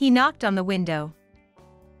 He knocked on the window.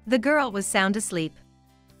 The girl was sound asleep.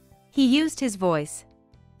 He used his voice.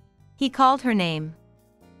 He called her name.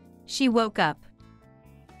 She woke up.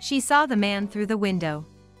 She saw the man through the window.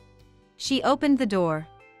 She opened the door.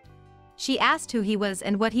 She asked who he was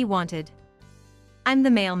and what he wanted. "I'm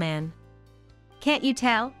the mailman." "Can't you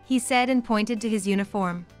tell?" he said and pointed to his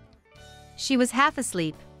uniform. She was half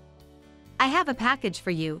asleep. "I have a package for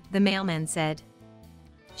you," the mailman said.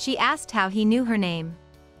 She asked how he knew her name.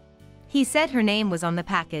 He said her name was on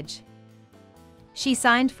the package. She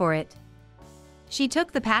signed for it. She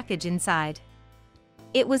took the package inside.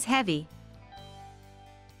 It was heavy.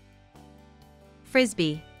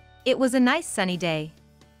 Frisbee. It was a nice sunny day.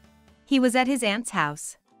 He was at his aunt's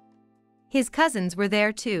house. His cousins were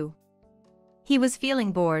there too. He was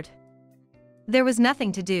feeling bored. There was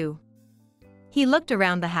nothing to do. He looked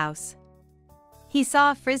around the house. He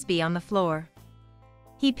saw a frisbee on the floor.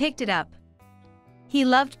 He picked it up. He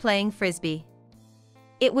loved playing frisbee.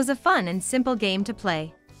 It was a fun and simple game to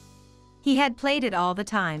play. He had played it all the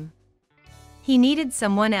time. He needed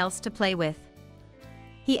someone else to play with.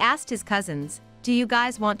 He asked his cousins, "Do you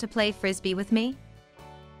guys want to play frisbee with me?"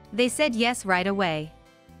 They said yes right away.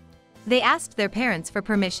 They asked their parents for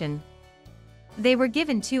permission. They were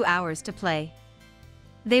given 2 hours to play.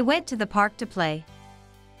 They went to the park to play.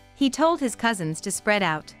 He told his cousins to spread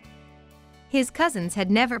out. His cousins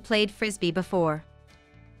had never played frisbee before.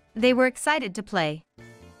 They were excited to play.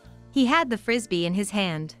 He had the frisbee in his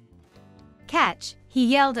hand. "Catch!" he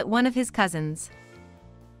yelled at one of his cousins.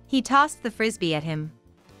 He tossed the frisbee at him.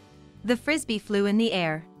 The frisbee flew in the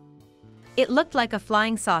air. It looked like a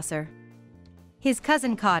flying saucer. His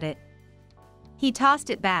cousin caught it. He tossed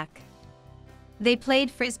it back. They played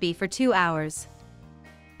frisbee for 2 hours.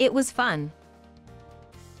 It was fun.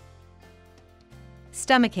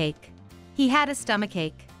 Stomachache. He had a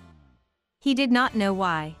stomachache. He did not know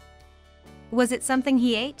why. Was it something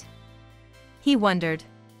he ate? He wondered.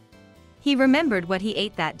 He remembered what he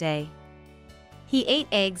ate that day. He ate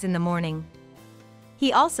eggs in the morning.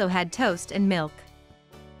 He also had toast and milk.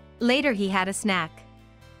 Later he had a snack.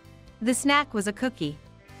 The snack was a cookie.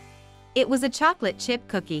 It was a chocolate chip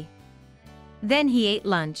cookie. Then he ate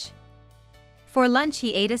lunch. For lunch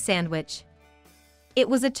he ate a sandwich. It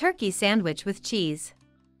was a turkey sandwich with cheese.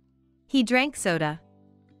 He drank soda.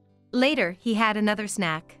 Later he had another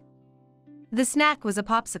snack. The snack was a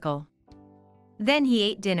popsicle. Then he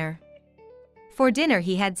ate dinner. For dinner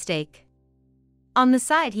he had steak. On the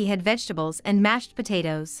side he had vegetables and mashed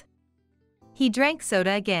potatoes. He drank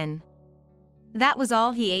soda again. That was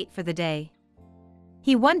all he ate for the day.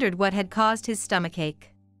 He wondered what had caused his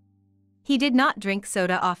stomachache. He did not drink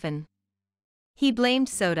soda often. He blamed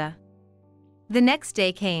soda. The next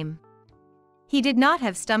day came. He did not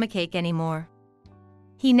have stomachache anymore.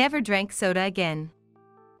 He never drank soda again.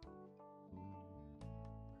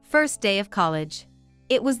 First day of college.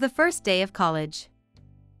 It was the first day of college.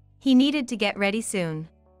 He needed to get ready soon.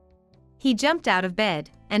 He jumped out of bed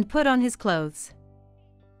and put on his clothes.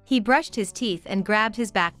 He brushed his teeth and grabbed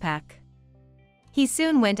his backpack. He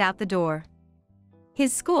soon went out the door.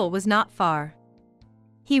 His school was not far.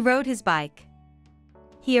 He rode his bike.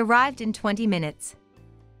 He arrived in 20 minutes.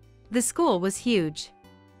 The school was huge.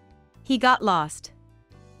 He got lost.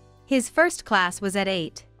 His first class was at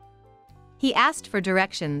 8. He asked for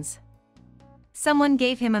directions. Someone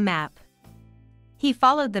gave him a map. He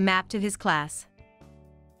followed the map to his class.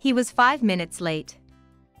 He was 5 minutes late.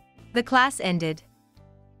 The class ended.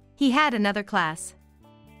 He had another class.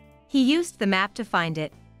 He used the map to find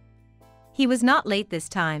it. He was not late this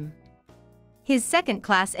time. His second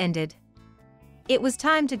class ended. It was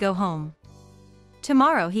time to go home.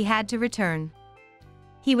 Tomorrow he had to return.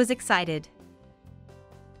 He was excited.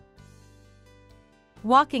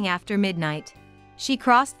 Walking after midnight. She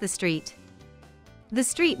crossed the street. The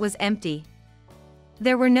street was empty.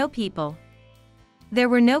 There were no people. There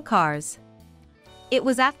were no cars. It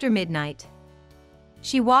was after midnight.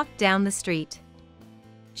 She walked down the street.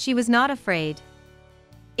 She was not afraid.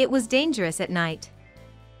 It was dangerous at night.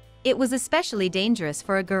 It was especially dangerous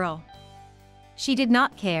for a girl. She did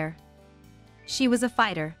not care. She was a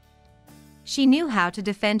fighter. She knew how to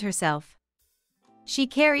defend herself. She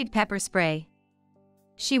carried pepper spray.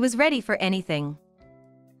 She was ready for anything.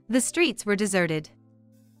 The streets were deserted.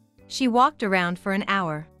 She walked around for an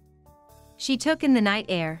hour. She took in the night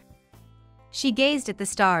air. She gazed at the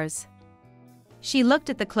stars. She looked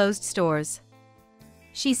at the closed stores.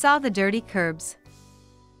 She saw the dirty curbs.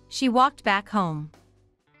 She walked back home.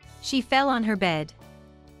 She fell on her bed.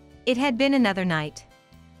 It had been another night.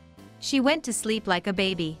 She went to sleep like a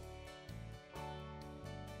baby.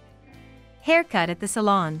 Haircut at the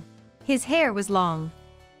salon. His hair was long.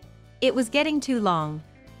 It was getting too long.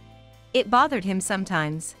 It bothered him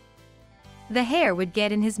sometimes. The hair would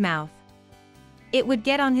get in his mouth. It would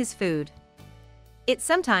get on his food. It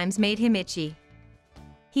sometimes made him itchy.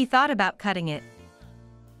 He thought about cutting it.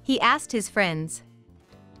 He asked his friends.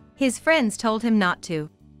 His friends told him not to.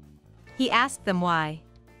 He asked them why.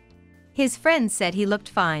 His friends said he looked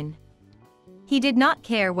fine. He did not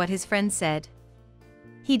care what his friends said.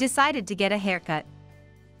 He decided to get a haircut.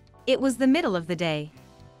 It was the middle of the day.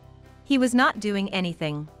 He was not doing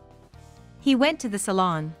anything. He went to the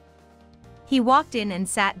salon. He walked in and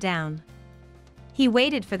sat down. He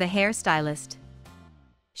waited for the hairstylist.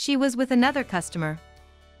 She was with another customer.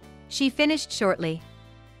 She finished shortly.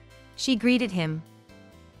 She greeted him.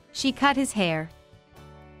 She cut his hair.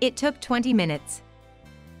 It took 20 minutes.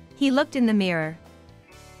 He looked in the mirror.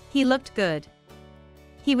 He looked good.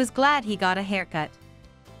 He was glad he got a haircut.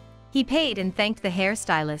 He paid and thanked the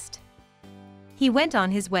hairstylist. He went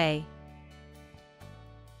on his way.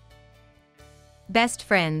 Best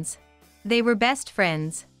friends. They were best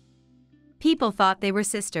friends. People thought they were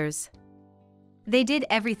sisters. They did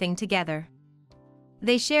everything together.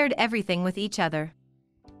 They shared everything with each other.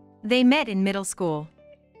 They met in middle school.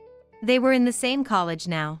 They were in the same college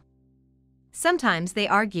now. Sometimes they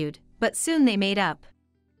argued, but soon they made up.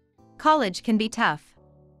 College can be tough.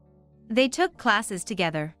 They took classes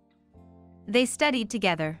together. They studied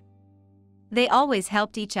together. They always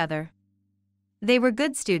helped each other. They were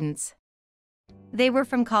good students. They were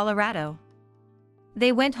from Colorado.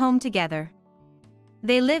 They went home together.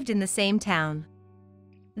 They lived in the same town.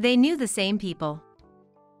 They knew the same people.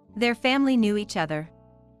 Their family knew each other.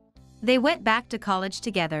 They went back to college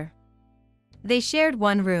together. They shared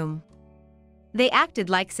one room. They acted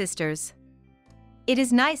like sisters. It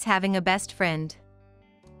is nice having a best friend.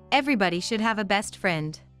 Everybody should have a best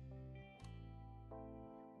friend.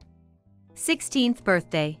 16th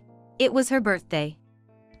birthday. It was her birthday.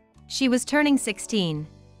 She was turning 16.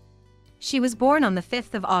 She was born on the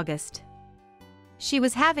 5th of August. She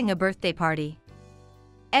was having a birthday party.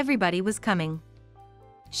 Everybody was coming.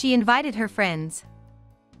 She invited her friends.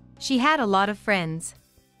 She had a lot of friends.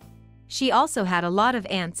 She also had a lot of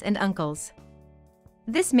aunts and uncles.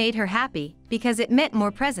 This made her happy because it meant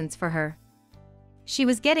more presents for her. She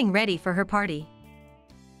was getting ready for her party.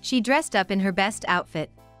 She dressed up in her best outfit.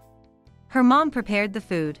 Her mom prepared the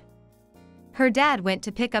food. Her dad went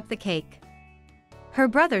to pick up the cake. Her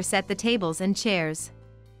brother set the tables and chairs.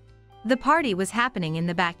 The party was happening in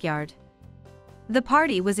the backyard. The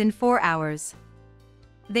party was in 4 hours.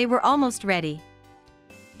 They were almost ready.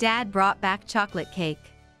 Dad brought back chocolate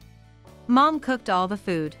cake. Mom cooked all the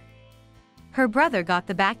food. Her brother got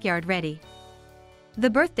the backyard ready. The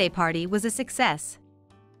birthday party was a success.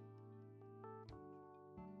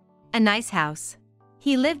 A nice house.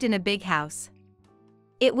 He lived in a big house.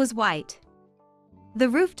 It was white. The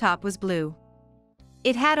rooftop was blue.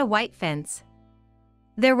 It had a white fence.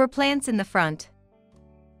 There were plants in the front.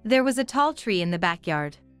 There was a tall tree in the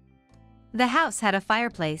backyard. The house had a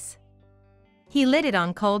fireplace. He lit it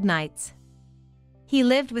on cold nights. He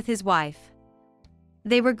lived with his wife.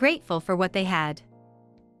 They were grateful for what they had.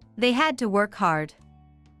 They had to work hard.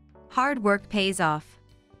 Hard work pays off.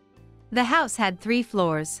 The house had 3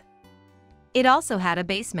 floors. It also had a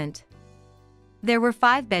basement. There were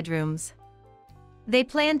 5 bedrooms. They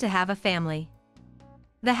planned to have a family.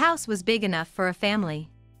 The house was big enough for a family.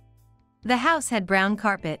 The house had brown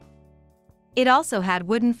carpet. It also had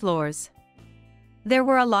wooden floors. There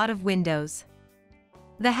were a lot of windows.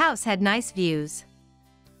 The house had nice views.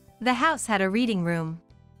 The house had a reading room.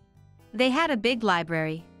 They had a big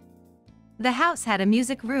library. The house had a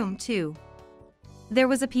music room too. There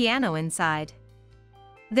was a piano inside.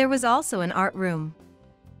 There was also an art room.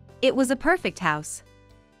 It was a perfect house.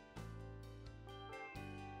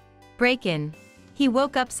 Break-in. He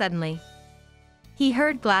woke up suddenly. He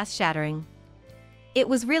heard glass shattering. It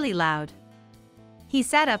was really loud. He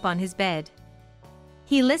sat up on his bed.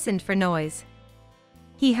 He listened for noise.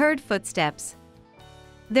 He heard footsteps.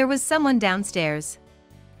 There was someone downstairs.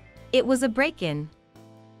 It was a break-in.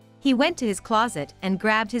 He went to his closet and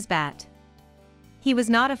grabbed his bat. He was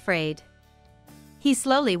not afraid. He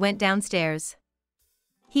slowly went downstairs.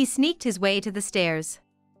 He sneaked his way to the stairs.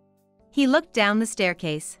 He looked down the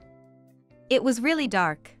staircase. It was really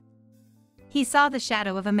dark. He saw the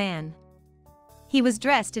shadow of a man. He was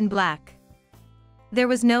dressed in black. There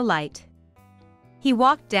was no light. He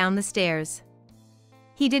walked down the stairs.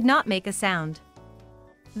 He did not make a sound.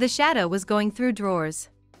 The shadow was going through drawers.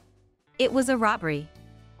 It was a robbery.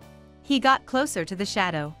 He got closer to the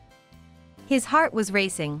shadow. His heart was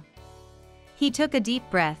racing. He took a deep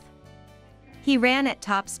breath. He ran at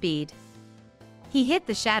top speed. He hit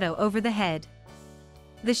the shadow over the head.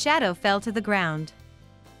 The shadow fell to the ground.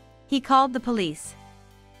 He called the police.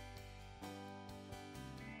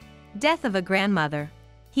 Death of a grandmother.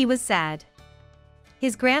 He was sad.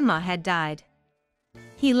 His grandma had died.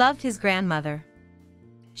 He loved his grandmother.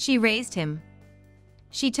 She raised him.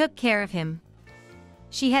 She took care of him.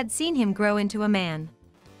 She had seen him grow into a man.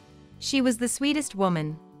 She was the sweetest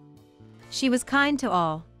woman. She was kind to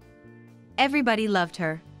all. Everybody loved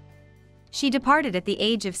her. She departed at the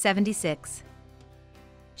age of 76.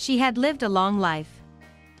 She had lived a long life.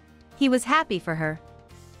 He was happy for her.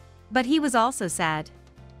 But he was also sad.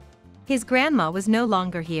 His grandma was no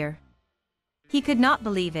longer here. He could not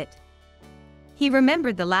believe it. He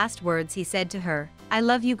remembered the last words he said to her, "I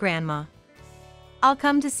love you, Grandma. I'll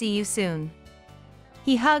come to see you soon."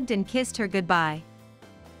 He hugged and kissed her goodbye.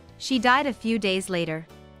 She died a few days later.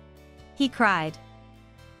 He cried.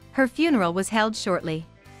 Her funeral was held shortly.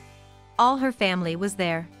 All her family was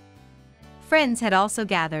there. Friends had also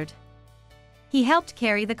gathered. He helped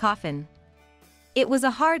carry the coffin. It was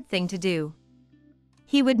a hard thing to do.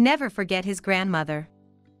 He would never forget his grandmother.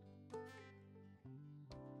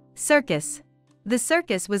 Circus. The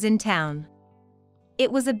circus was in town.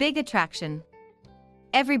 It was a big attraction.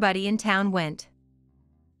 Everybody in town went.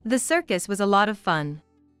 The circus was a lot of fun.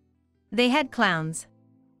 They had clowns.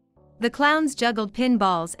 The clowns juggled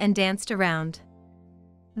pinballs and danced around.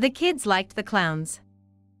 The kids liked the clowns.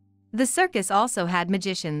 The circus also had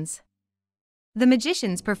magicians. The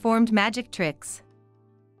magicians performed magic tricks.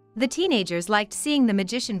 The teenagers liked seeing the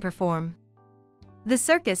magician perform. The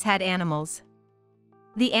circus had animals.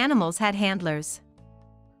 The animals had handlers.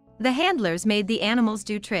 The handlers made the animals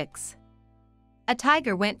do tricks. A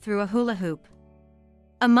tiger went through a hula hoop.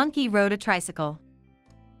 A monkey rode a tricycle.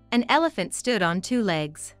 An elephant stood on 2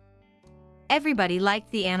 legs. Everybody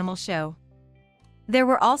liked the animal show. There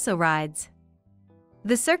were also rides.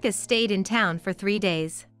 The circus stayed in town for 3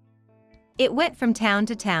 days. It went from town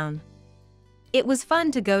to town. It was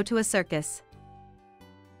fun to go to a circus.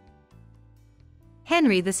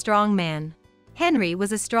 Henry the strong man. Henry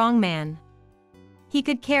was a strong man. He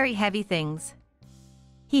could carry heavy things.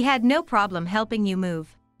 He had no problem helping you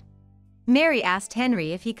move. Mary asked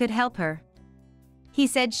Henry if he could help her. He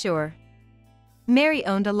said sure. Mary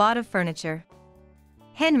owned a lot of furniture.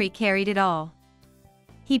 Henry carried it all.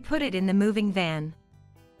 He put it in the moving van.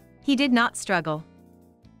 He did not struggle.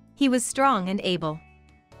 He was strong and able.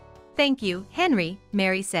 "Thank you, Henry,"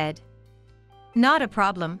 Mary said. "Not a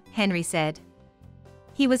problem," Henry said.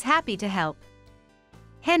 He was happy to help.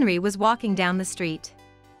 Henry was walking down the street.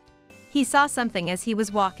 He saw something as he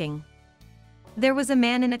was walking. There was a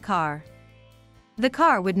man in a car. The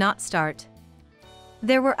car would not start.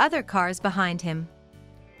 There were other cars behind him.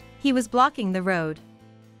 He was blocking the road.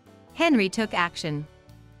 Henry took action.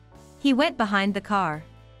 He went behind the car.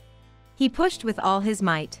 He pushed with all his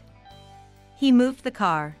might. He moved the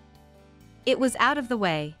car. It was out of the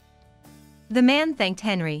way. The man thanked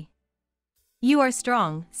Henry. "You are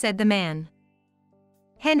strong," said the man.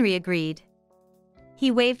 Henry agreed. He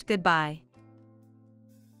waved goodbye.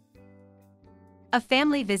 A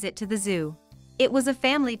family visit to the zoo. It was a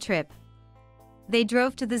family trip. They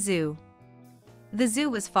drove to the zoo. The zoo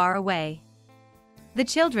was far away. The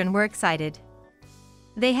children were excited.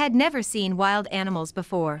 They had never seen wild animals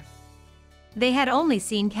before. They had only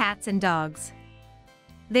seen cats and dogs.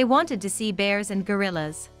 They wanted to see bears and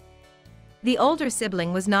gorillas. The older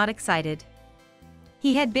sibling was not excited.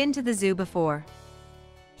 He had been to the zoo before.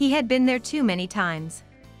 He had been there too many times.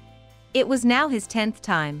 It was now his 10th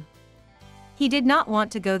time. He did not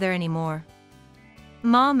want to go there anymore.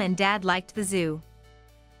 Mom and Dad liked the zoo.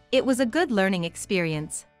 It was a good learning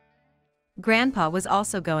experience. Grandpa was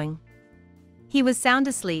also going. He was sound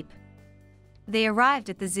asleep. They arrived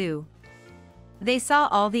at the zoo. They saw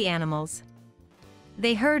all the animals.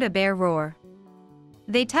 They heard a bear roar.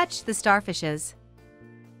 They touched the starfishes.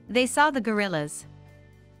 They saw the gorillas.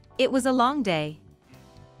 It was a long day.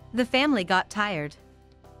 The family got tired.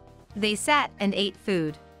 They sat and ate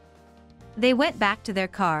food. They went back to their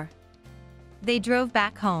car. They drove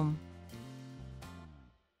back home.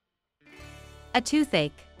 A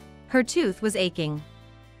toothache. Her tooth was aching.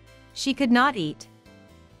 She could not eat.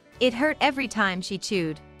 It hurt every time she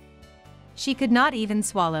chewed. She could not even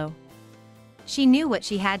swallow. She knew what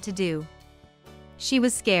she had to do. She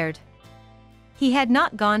was scared. He had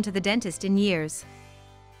not gone to the dentist in years.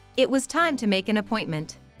 It was time to make an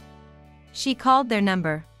appointment. She called their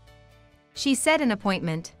number. She set an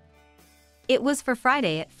appointment. It was for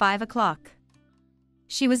Friday at 5 o'clock.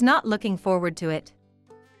 She was not looking forward to it.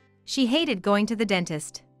 She hated going to the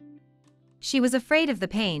dentist. She was afraid of the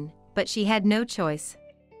pain, but she had no choice.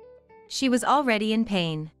 She was already in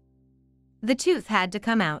pain. The tooth had to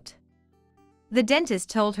come out. The dentist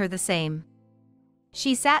told her the same.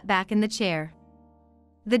 She sat back in the chair.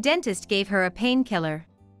 The dentist gave her a painkiller.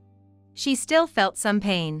 She still felt some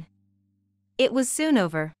pain. It was soon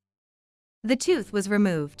over. The tooth was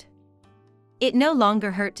removed. It no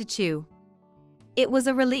longer hurt to chew. It was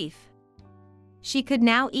a relief. She could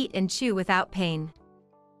now eat and chew without pain.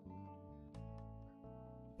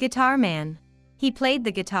 Guitar man. He played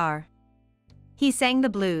the guitar. He sang the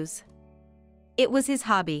blues. It was his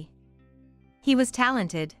hobby. He was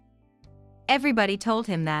talented. Everybody told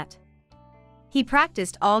him that. He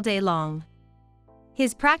practiced all day long.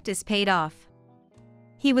 His practice paid off.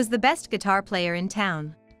 He was the best guitar player in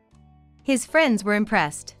town. His friends were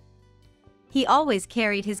impressed. He always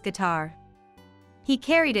carried his guitar. He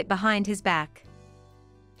carried it behind his back.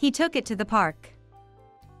 He took it to the park.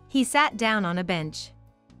 He sat down on a bench.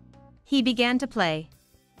 He began to play.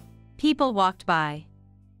 People walked by.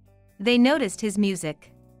 They noticed his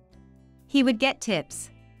music. He would get tips.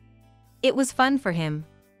 It was fun for him.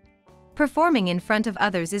 Performing in front of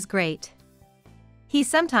others is great. He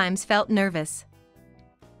sometimes felt nervous.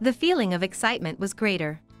 The feeling of excitement was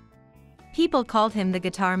greater. People called him the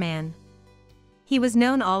Guitar Man. He was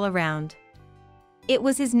known all around. It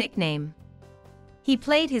was his nickname. He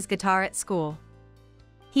played his guitar at school.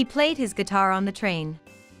 He played his guitar on the train.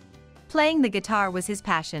 Playing the guitar was his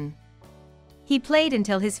passion. He played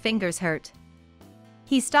until his fingers hurt.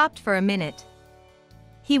 He stopped for a minute.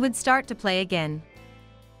 He would start to play again.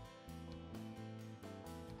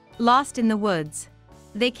 Lost in the woods.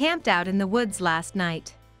 They camped out in the woods last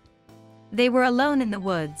night. They were alone in the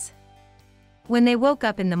woods. When they woke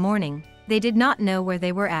up in the morning, they did not know where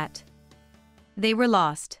they were at. They were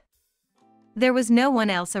lost. There was no one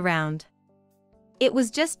else around. It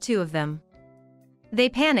was just two of them. They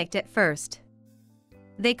panicked at first.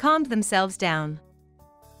 They calmed themselves down.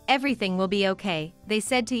 Everything will be okay, they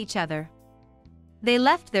said to each other. They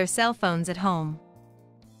left their cell phones at home.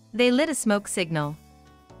 They lit a smoke signal.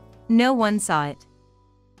 No one saw it.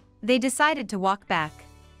 They decided to walk back.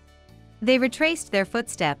 They retraced their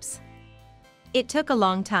footsteps. It took a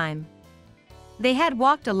long time. They had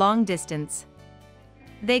walked a long distance.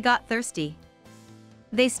 They got thirsty.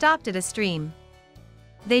 They stopped at a stream.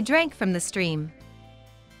 They drank from the stream.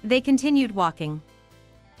 They continued walking.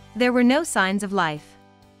 There were no signs of life.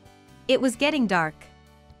 It was getting dark.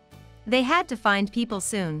 They had to find people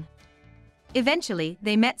soon. Eventually,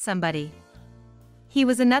 they met somebody. He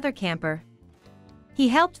was another camper. He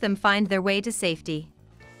helped them find their way to safety.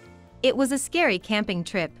 It was a scary camping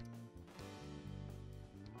trip.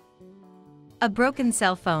 A broken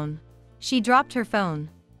cell phone. She dropped her phone.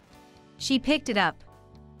 She picked it up.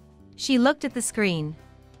 She looked at the screen.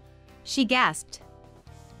 She gasped.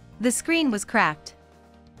 The screen was cracked.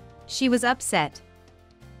 She was upset.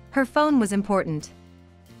 Her phone was important.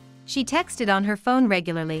 She texted on her phone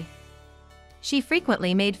regularly. She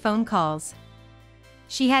frequently made phone calls.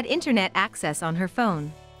 She had internet access on her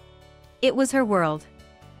phone. It was her world.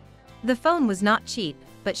 The phone was not cheap,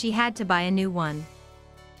 but she had to buy a new one.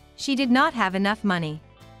 She did not have enough money.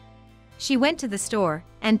 She went to the store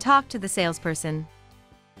and talked to the salesperson.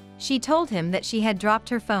 She told him that she had dropped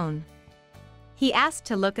her phone. He asked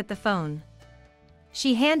to look at the phone.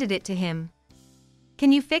 She handed it to him.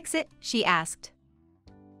 "Can you fix it?" she asked.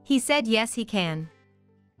 He said yes, he can.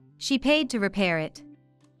 She paid to repair it.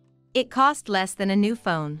 It cost less than a new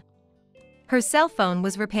phone. Her cell phone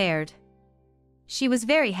was repaired. She was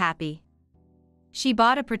very happy. She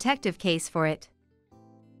bought a protective case for it.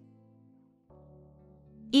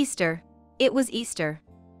 Easter. It was Easter.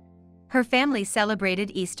 Her family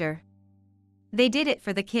celebrated Easter. They did it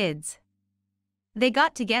for the kids. They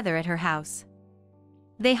got together at her house.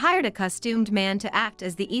 They hired a costumed man to act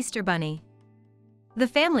as the Easter bunny. The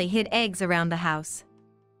family hid eggs around the house.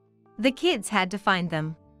 The kids had to find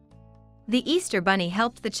them. The Easter bunny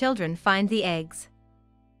helped the children find the eggs.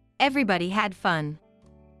 Everybody had fun.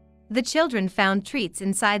 The children found treats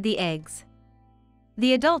inside the eggs.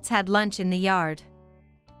 The adults had lunch in the yard.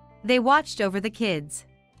 They watched over the kids.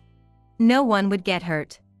 No one would get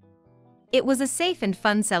hurt. It was a safe and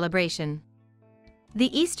fun celebration.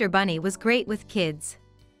 The Easter bunny was great with kids.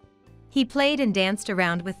 He played and danced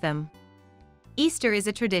around with them. Easter is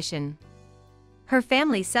a tradition. Her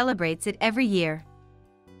family celebrates it every year.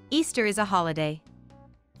 Easter is a holiday.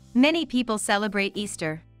 Many people celebrate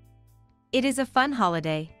Easter. It is a fun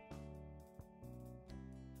holiday.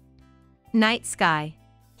 Night sky.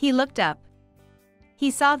 He looked up.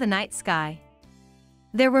 He saw the night sky.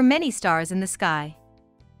 There were many stars in the sky.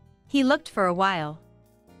 He looked for a while.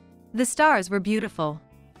 The stars were beautiful.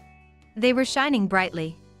 They were shining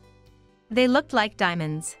brightly. They looked like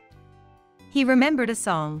diamonds. He remembered a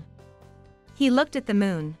song. He looked at the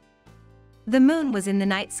moon. The moon was in the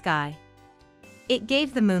night sky. It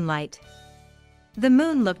gave the moonlight. The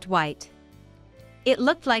moon looked white. It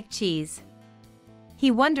looked like cheese.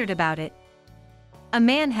 He wondered about it. A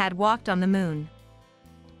man had walked on the moon.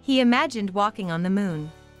 He imagined walking on the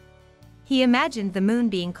moon. He imagined the moon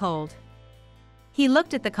being cold. He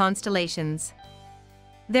looked at the constellations.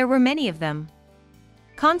 There were many of them.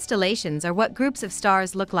 Constellations are what groups of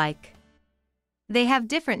stars look like. They have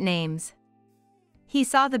different names. He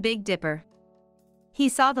saw the Big Dipper. He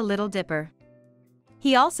saw the Little Dipper.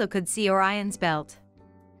 He also could see Orion's belt.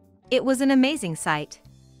 It was an amazing sight.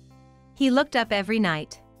 He looked up every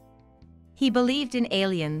night. He believed in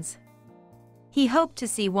aliens. He hoped to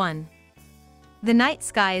see one. The night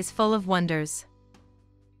sky is full of wonders.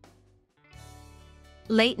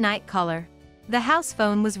 Late night caller. The house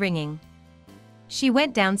phone was ringing. She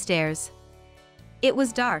went downstairs. It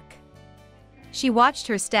was dark. She watched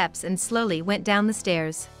her steps and slowly went down the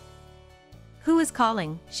stairs. Who is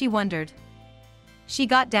calling, she wondered. She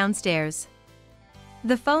got downstairs.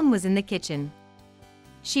 The phone was in the kitchen.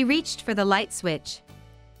 She reached for the light switch.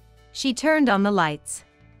 She turned on the lights.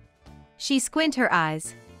 She squinted her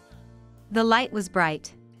eyes. The light was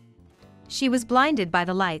bright. She was blinded by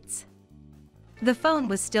the lights. The phone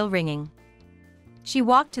was still ringing. She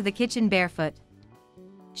walked to the kitchen barefoot.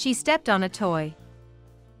 She stepped on a toy.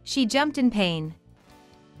 She jumped in pain.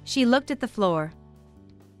 She looked at the floor.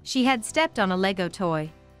 She had stepped on a Lego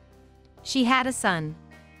toy. She had a son.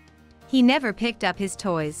 He never picked up his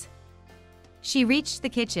toys. She reached the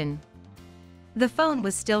kitchen. The phone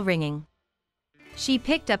was still ringing. She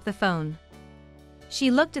picked up the phone.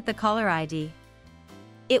 She looked at the caller ID.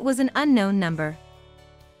 It was an unknown number.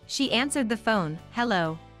 She answered the phone,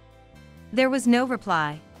 "Hello." There was no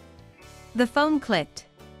reply. The phone clicked.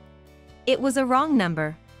 It was a wrong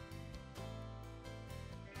number.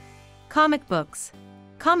 Comic books.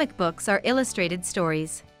 Comic books are illustrated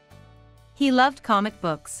stories. He loved comic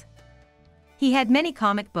books. He had many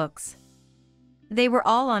comic books. They were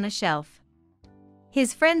all on a shelf.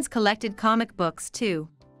 His friends collected comic books too.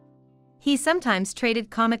 He sometimes traded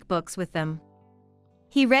comic books with them.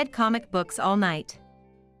 He read comic books all night.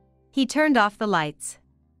 He turned off the lights.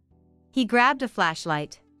 He grabbed a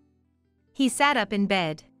flashlight. He sat up in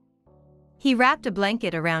bed. He wrapped a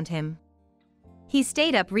blanket around him. He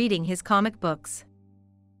stayed up reading his comic books.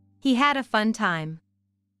 He had a fun time.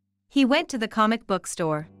 He went to the comic book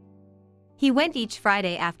store. He went each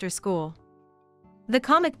Friday after school. The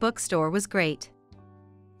comic book store was great.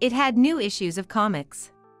 It had new issues of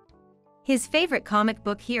comics. His favorite comic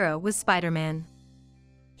book hero was Spider-Man.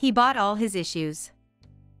 He bought all his issues.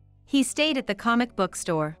 He stayed at the comic book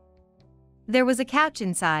store. There was a couch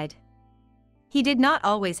inside. He did not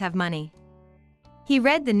always have money. He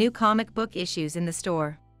read the new comic book issues in the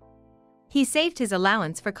store. He saved his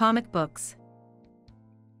allowance for comic books.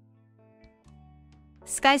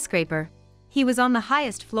 Skyscraper. He was on the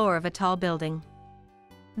highest floor of a tall building.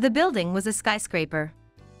 The building was a skyscraper.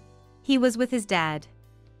 He was with his dad.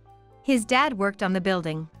 His dad worked on the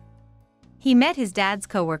building. He met his dad's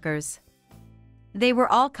coworkers. They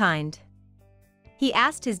were all kind. He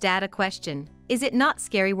asked his dad a question, "Is it not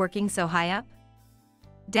scary working so high up?"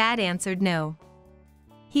 Dad answered no.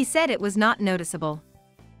 He said it was not noticeable.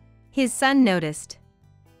 His son noticed.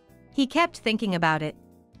 He kept thinking about it.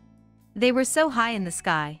 They were so high in the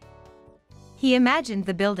sky. He imagined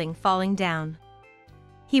the building falling down.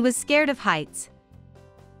 He was scared of heights.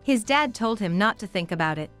 His dad told him not to think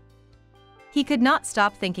about it. He could not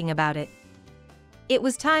stop thinking about it. It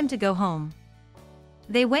was time to go home.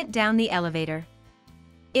 They went down the elevator.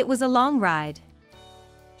 It was a long ride.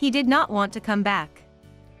 He did not want to come back.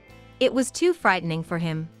 It was too frightening for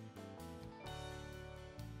him.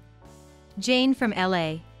 Jane from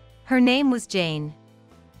LA. Her name was Jane.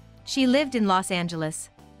 She lived in Los Angeles.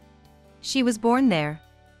 She was born there.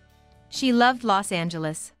 She loved Los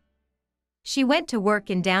Angeles. She went to work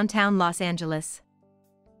in downtown Los Angeles.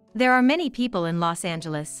 There are many people in Los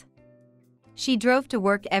Angeles. She drove to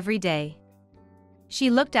work every day. She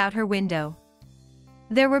looked out her window.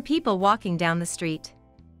 There were people walking down the street.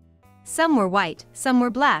 Some were white, some were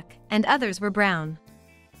black, and others were brown.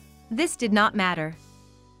 This did not matter.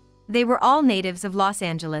 They were all natives of Los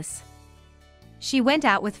Angeles. She went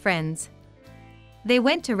out with friends. They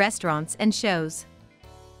went to restaurants and shows.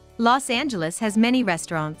 Los Angeles has many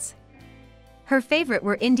restaurants. Her favorite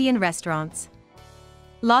were Indian restaurants.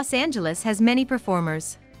 Los Angeles has many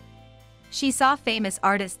performers. She saw famous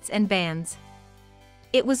artists and bands.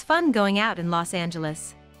 It was fun going out in Los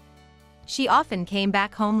Angeles. She often came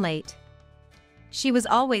back home late. She was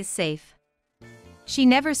always safe. She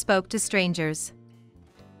never spoke to strangers.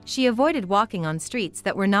 She avoided walking on streets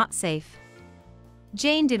that were not safe.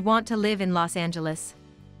 Jane did want to live in Los Angeles.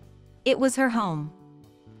 It was her home.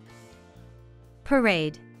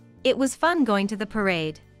 Parade. It was fun going to the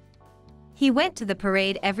parade. He went to the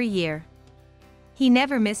parade every year. He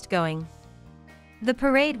never missed going. The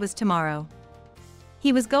parade was tomorrow.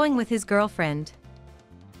 He was going with his girlfriend.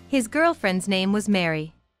 His girlfriend's name was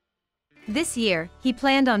Mary. This year, he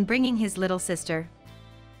planned on bringing his little sister.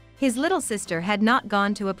 His little sister had not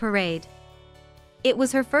gone to a parade. It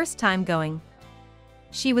was her first time going.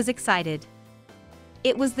 She was excited.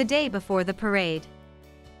 It was the day before the parade.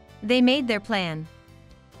 They made their plan.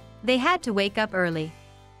 They had to wake up early.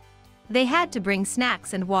 They had to bring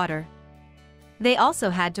snacks and water. They also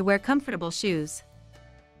had to wear comfortable shoes.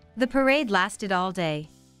 The parade lasted all day.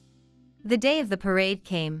 The day of the parade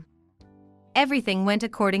came. Everything went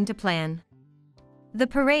according to plan. The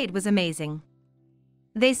parade was amazing.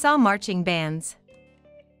 They saw marching bands.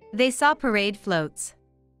 They saw parade floats.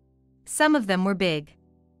 Some of them were big.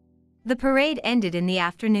 The parade ended in the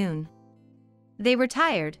afternoon. They were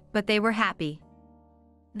tired, but they were happy.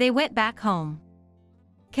 They went back home.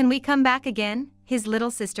 "Can we come back again?" his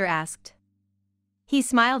little sister asked. He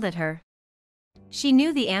smiled at her. She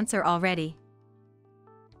knew the answer already.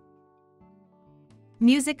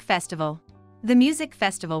 Music festival. The music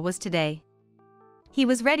festival was today. He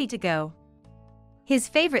was ready to go. His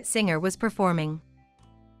favorite singer was performing.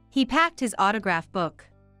 He packed his autograph book.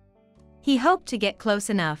 He hoped to get close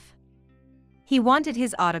enough. He wanted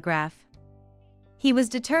his autograph. He was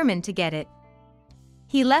determined to get it.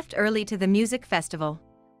 He left early to the music festival.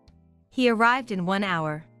 He arrived in 1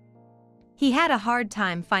 hour. He had a hard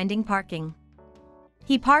time finding parking.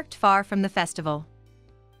 He parked far from the festival.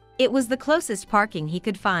 It was the closest parking he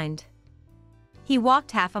could find. He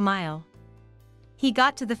walked half a mile. He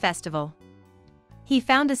got to the festival. He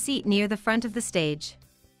found a seat near the front of the stage.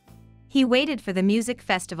 He waited for the music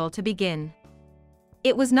festival to begin.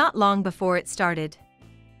 It was not long before it started.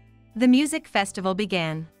 The music festival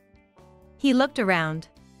began. He looked around.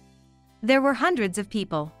 There were hundreds of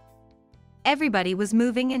people. Everybody was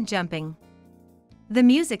moving and jumping. The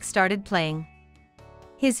music started playing.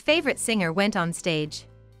 His favorite singer went on stage.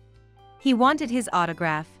 He wanted his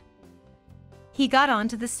autograph. He got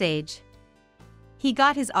onto the stage. He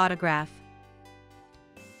got his autograph.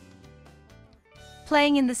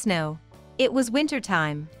 Playing in the snow. It was winter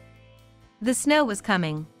time. The snow was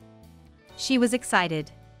coming. She was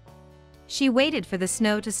excited. She waited for the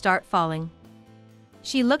snow to start falling.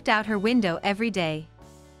 She looked out her window every day.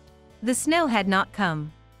 The snow had not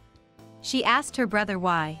come. She asked her brother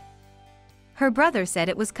why. Her brother said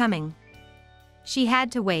it was coming. She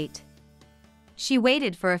had to wait. She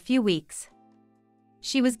waited for a few weeks.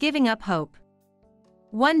 She was giving up hope.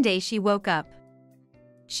 One day she woke up.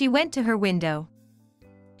 She went to her window.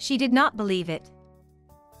 She did not believe it.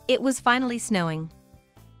 It was finally snowing.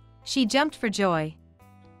 She jumped for joy.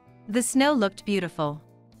 The snow looked beautiful.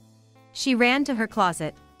 She ran to her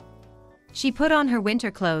closet. She put on her winter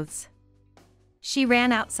clothes. She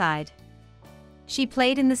ran outside. She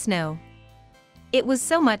played in the snow. It was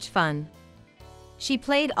so much fun. She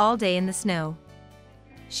played all day in the snow.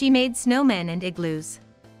 She made snowmen and igloos.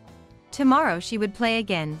 Tomorrow she would play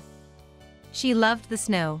again. She loved the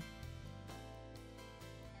snow.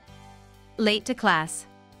 Late to class.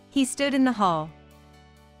 He stood in the hall.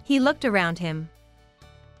 He looked around him.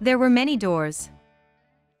 There were many doors.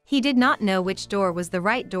 He did not know which door was the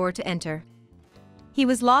right door to enter. He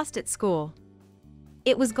was lost at school.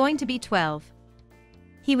 It was going to be 12.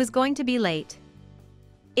 He was going to be late.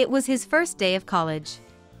 It was his first day of college.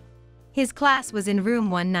 His class was in room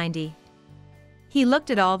 190. He looked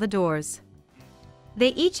at all the doors. They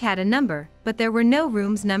each had a number, but there were no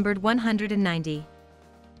rooms numbered 190.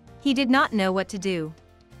 He did not know what to do.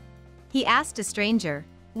 He asked a stranger,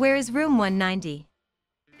 "Where is room 190?"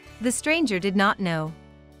 The stranger did not know.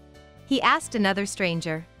 He asked another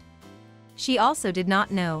stranger. She also did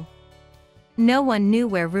not know. No one knew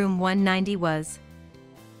where room 190 was.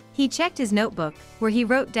 He checked his notebook, where he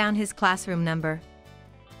wrote down his classroom number.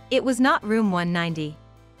 It was not room 190.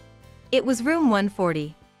 It was room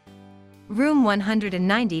 140. Room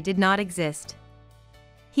 190 did not exist.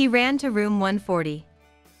 He ran to room 140.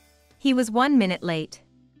 He was 1 minute late.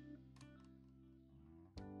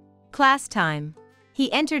 Class time.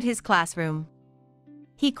 He entered his classroom.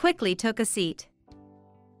 He quickly took a seat.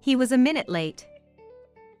 He was a minute late.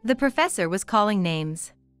 The professor was calling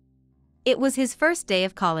names. It was his first day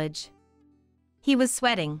of college. He was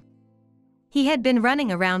sweating. He had been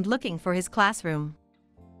running around looking for his classroom.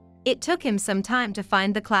 It took him some time to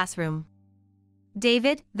find the classroom.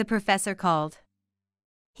 "David," the professor called.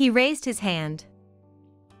 He raised his hand.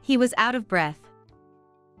 He was out of breath.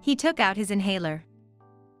 He took out his inhaler.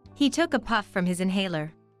 He took a puff from his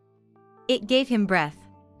inhaler. It gave him breath.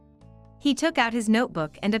 He took out his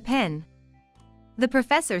notebook and a pen. The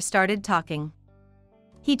professor started talking.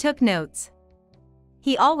 He took notes.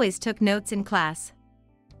 He always took notes in class.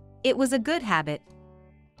 It was a good habit.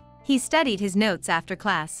 He studied his notes after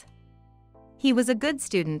class. He was a good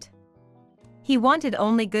student. He wanted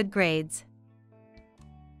only good grades.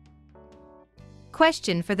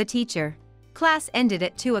 Question for the teacher. Class ended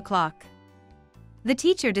at 2 o'clock. The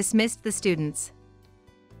teacher dismissed the students.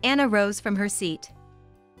 Anna rose from her seat.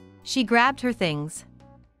 She grabbed her things.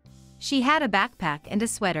 She had a backpack and a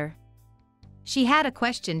sweater. She had a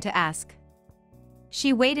question to ask.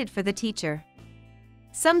 She waited for the teacher.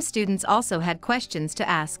 Some students also had questions to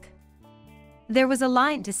ask. There was a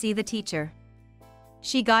line to see the teacher.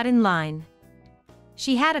 She got in line.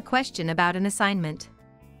 She had a question about an assignment.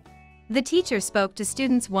 The teacher spoke to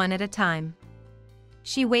students one at a time.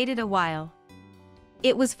 She waited a while.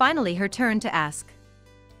 It was finally her turn to ask.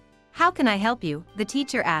 "How can I help you?" the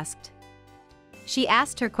teacher asked. She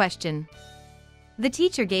asked her question. The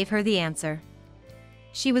teacher gave her the answer.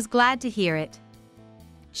 She was glad to hear it.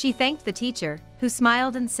 She thanked the teacher, who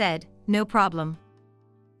smiled and said, "No problem."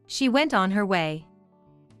 She went on her way.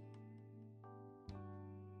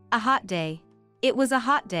 A hot day. It was a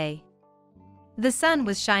hot day. The sun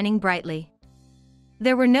was shining brightly.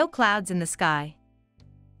 There were no clouds in the sky.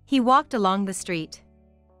 He walked along the street.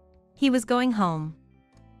 He was going home.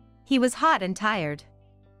 He was hot and tired.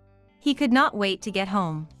 He could not wait to get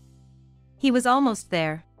home. He was almost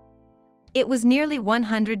there. It was nearly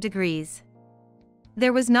 100 degrees.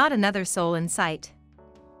 There was not another soul in sight.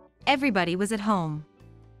 Everybody was at home.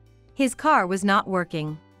 His car was not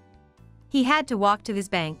working. He had to walk to his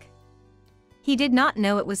bank. He did not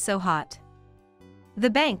know it was so hot. The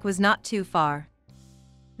bank was not too far.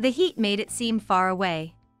 The heat made it seem far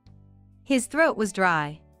away. His throat was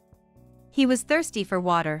dry. He was thirsty for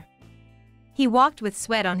water. He walked with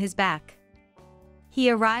sweat on his back. He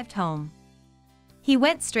arrived home. He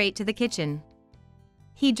went straight to the kitchen.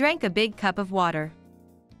 He drank a big cup of water.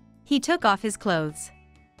 He took off his clothes.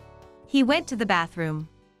 He went to the bathroom.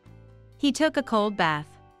 He took a cold bath.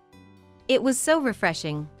 It was so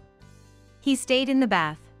refreshing. He stayed in the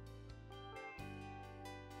bath.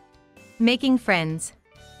 Making friends.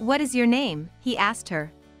 "What is your name?" he asked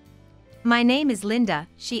her. "My name is Linda,"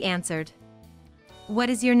 she answered. "What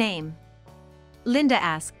is your name?" Linda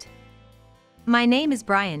asked. "My name is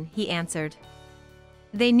Brian," he answered.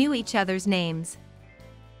 They knew each other's names.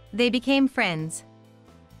 They became friends.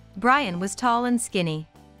 Brian was tall and skinny.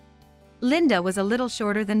 Linda was a little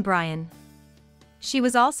shorter than Brian. She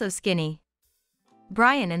was also skinny.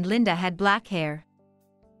 Brian and Linda had black hair.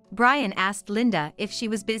 Brian asked Linda if she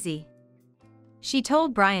was busy. She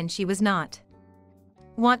told Brian she was not.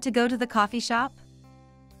 "Want to go to the coffee shop?"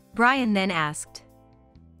 Brian then asked.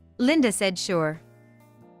 Linda said sure.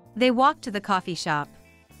 They walked to the coffee shop.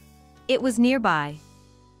 It was nearby.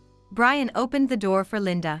 Brian opened the door for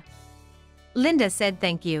Linda. Linda said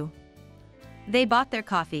thank you. They bought their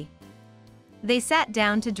coffee. They sat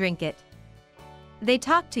down to drink it. They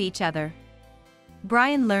talked to each other.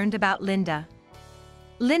 Brian learned about Linda.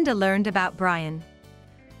 Linda learned about Brian.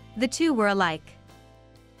 The two were alike.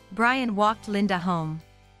 Brian walked Linda home.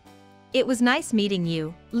 "It was nice meeting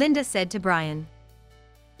you," Linda said to Brian.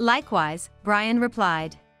 "Likewise," Brian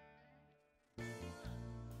replied.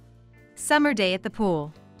 Summer day at the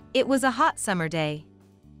pool. It was a hot summer day.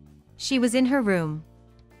 She was in her room.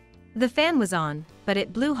 The fan was on, but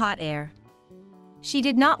it blew hot air. She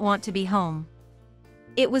did not want to be home.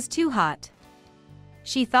 It was too hot.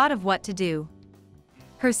 She thought of what to do.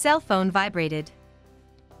 Her cell phone vibrated.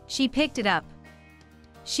 She picked it up.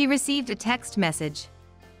 She received a text message.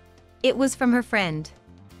 It was from her friend.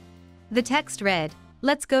 The text read,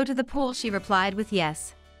 "Let's go to the pool," she replied with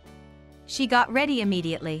yes. She got ready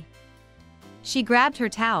immediately. She grabbed her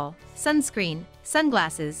towel, sunscreen,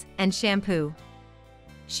 sunglasses, and shampoo.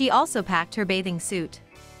 She also packed her bathing suit.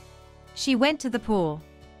 She went to the pool.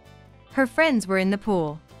 Her friends were in the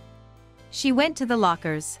pool. She went to the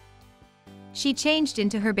lockers. She changed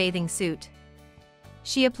into her bathing suit.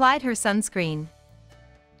 She applied her sunscreen.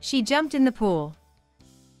 She jumped in the pool.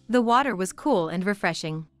 The water was cool and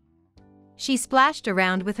refreshing. She splashed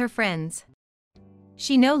around with her friends.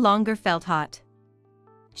 She no longer felt hot.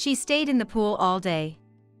 She stayed in the pool all day.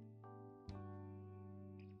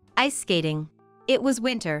 Ice skating. It was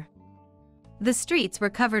winter. The streets were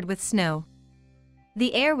covered with snow.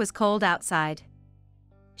 The air was cold outside.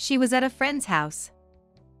 She was at a friend's house.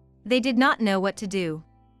 They did not know what to do.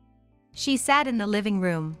 She sat in the living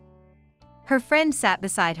room. Her friend sat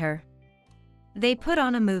beside her. They put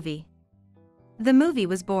on a movie. The movie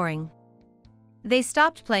was boring. They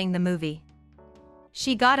stopped playing the movie.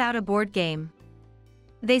 She got out a board game.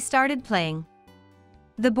 They started playing.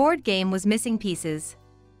 The board game was missing pieces.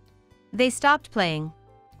 They stopped playing.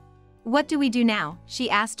 "What do we do now?" she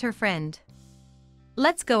asked her friend.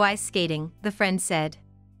 "Let's go ice skating," the friend said.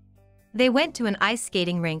 They went to an ice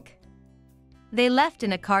skating rink. They left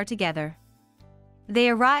in a car together. They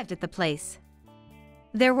arrived at the place.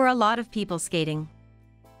 There were a lot of people skating.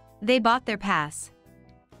 They bought their pass.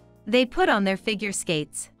 They put on their figure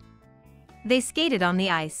skates. They skated on the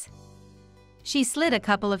ice. She slid a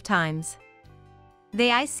couple of times.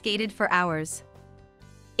 They ice skated for hours.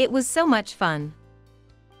 It was so much fun.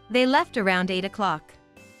 They left around 8 o'clock.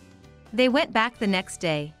 They went back the next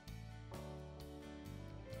day.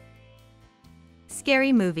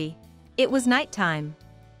 Scary movie. It was nighttime.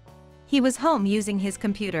 He was home using his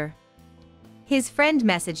computer. His friend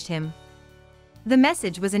messaged him. The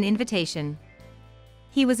message was an invitation.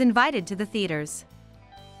 He was invited to the theaters.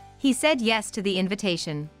 He said yes to the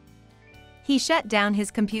invitation. He shut down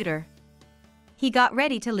his computer. He got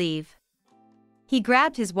ready to leave. He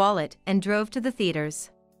grabbed his wallet and drove to the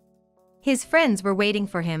theaters. His friends were waiting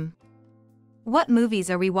for him. "What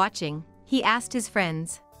movies are we watching?" he asked his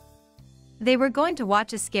friends. They were going to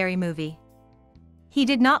watch a scary movie. He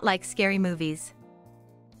did not like scary movies.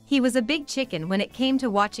 He was a big chicken when it came to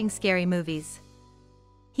watching scary movies.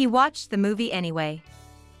 He watched the movie anyway.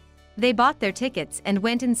 They bought their tickets and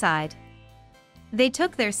went inside. They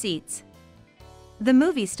took their seats. The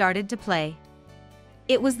movie started to play.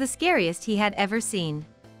 It was the scariest he had ever seen.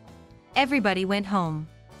 Everybody went home.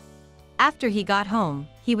 After he got home,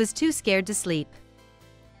 he was too scared to sleep.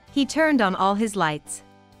 He turned on all his lights.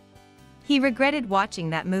 He regretted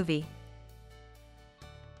watching that movie.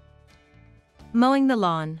 Mowing the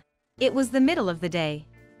lawn. It was the middle of the day.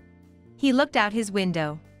 He looked out his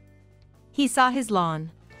window. He saw his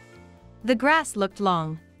lawn. The grass looked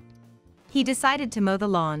long. He decided to mow the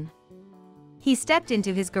lawn. He stepped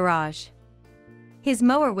into his garage. His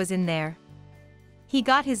mower was in there. He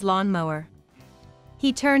got his lawn mower.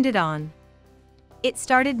 He turned it on. It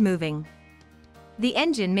started moving. The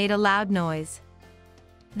engine made a loud noise.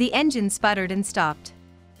 The engine sputtered and stopped.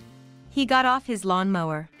 He got off his lawn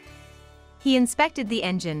mower. He inspected the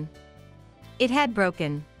engine. It had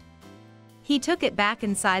broken. He took it back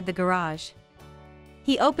inside the garage.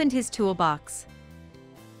 He opened his toolbox.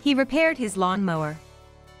 He repaired his lawn mower.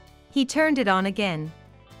 He turned it on again.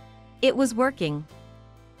 It was working.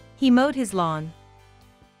 He mowed his lawn.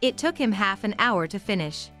 It took him half an hour to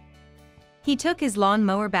finish. He took his lawn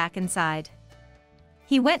mower back inside.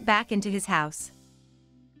 He went back into his house.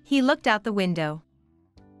 He looked out the window.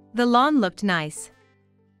 The lawn looked nice.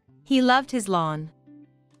 He loved his lawn.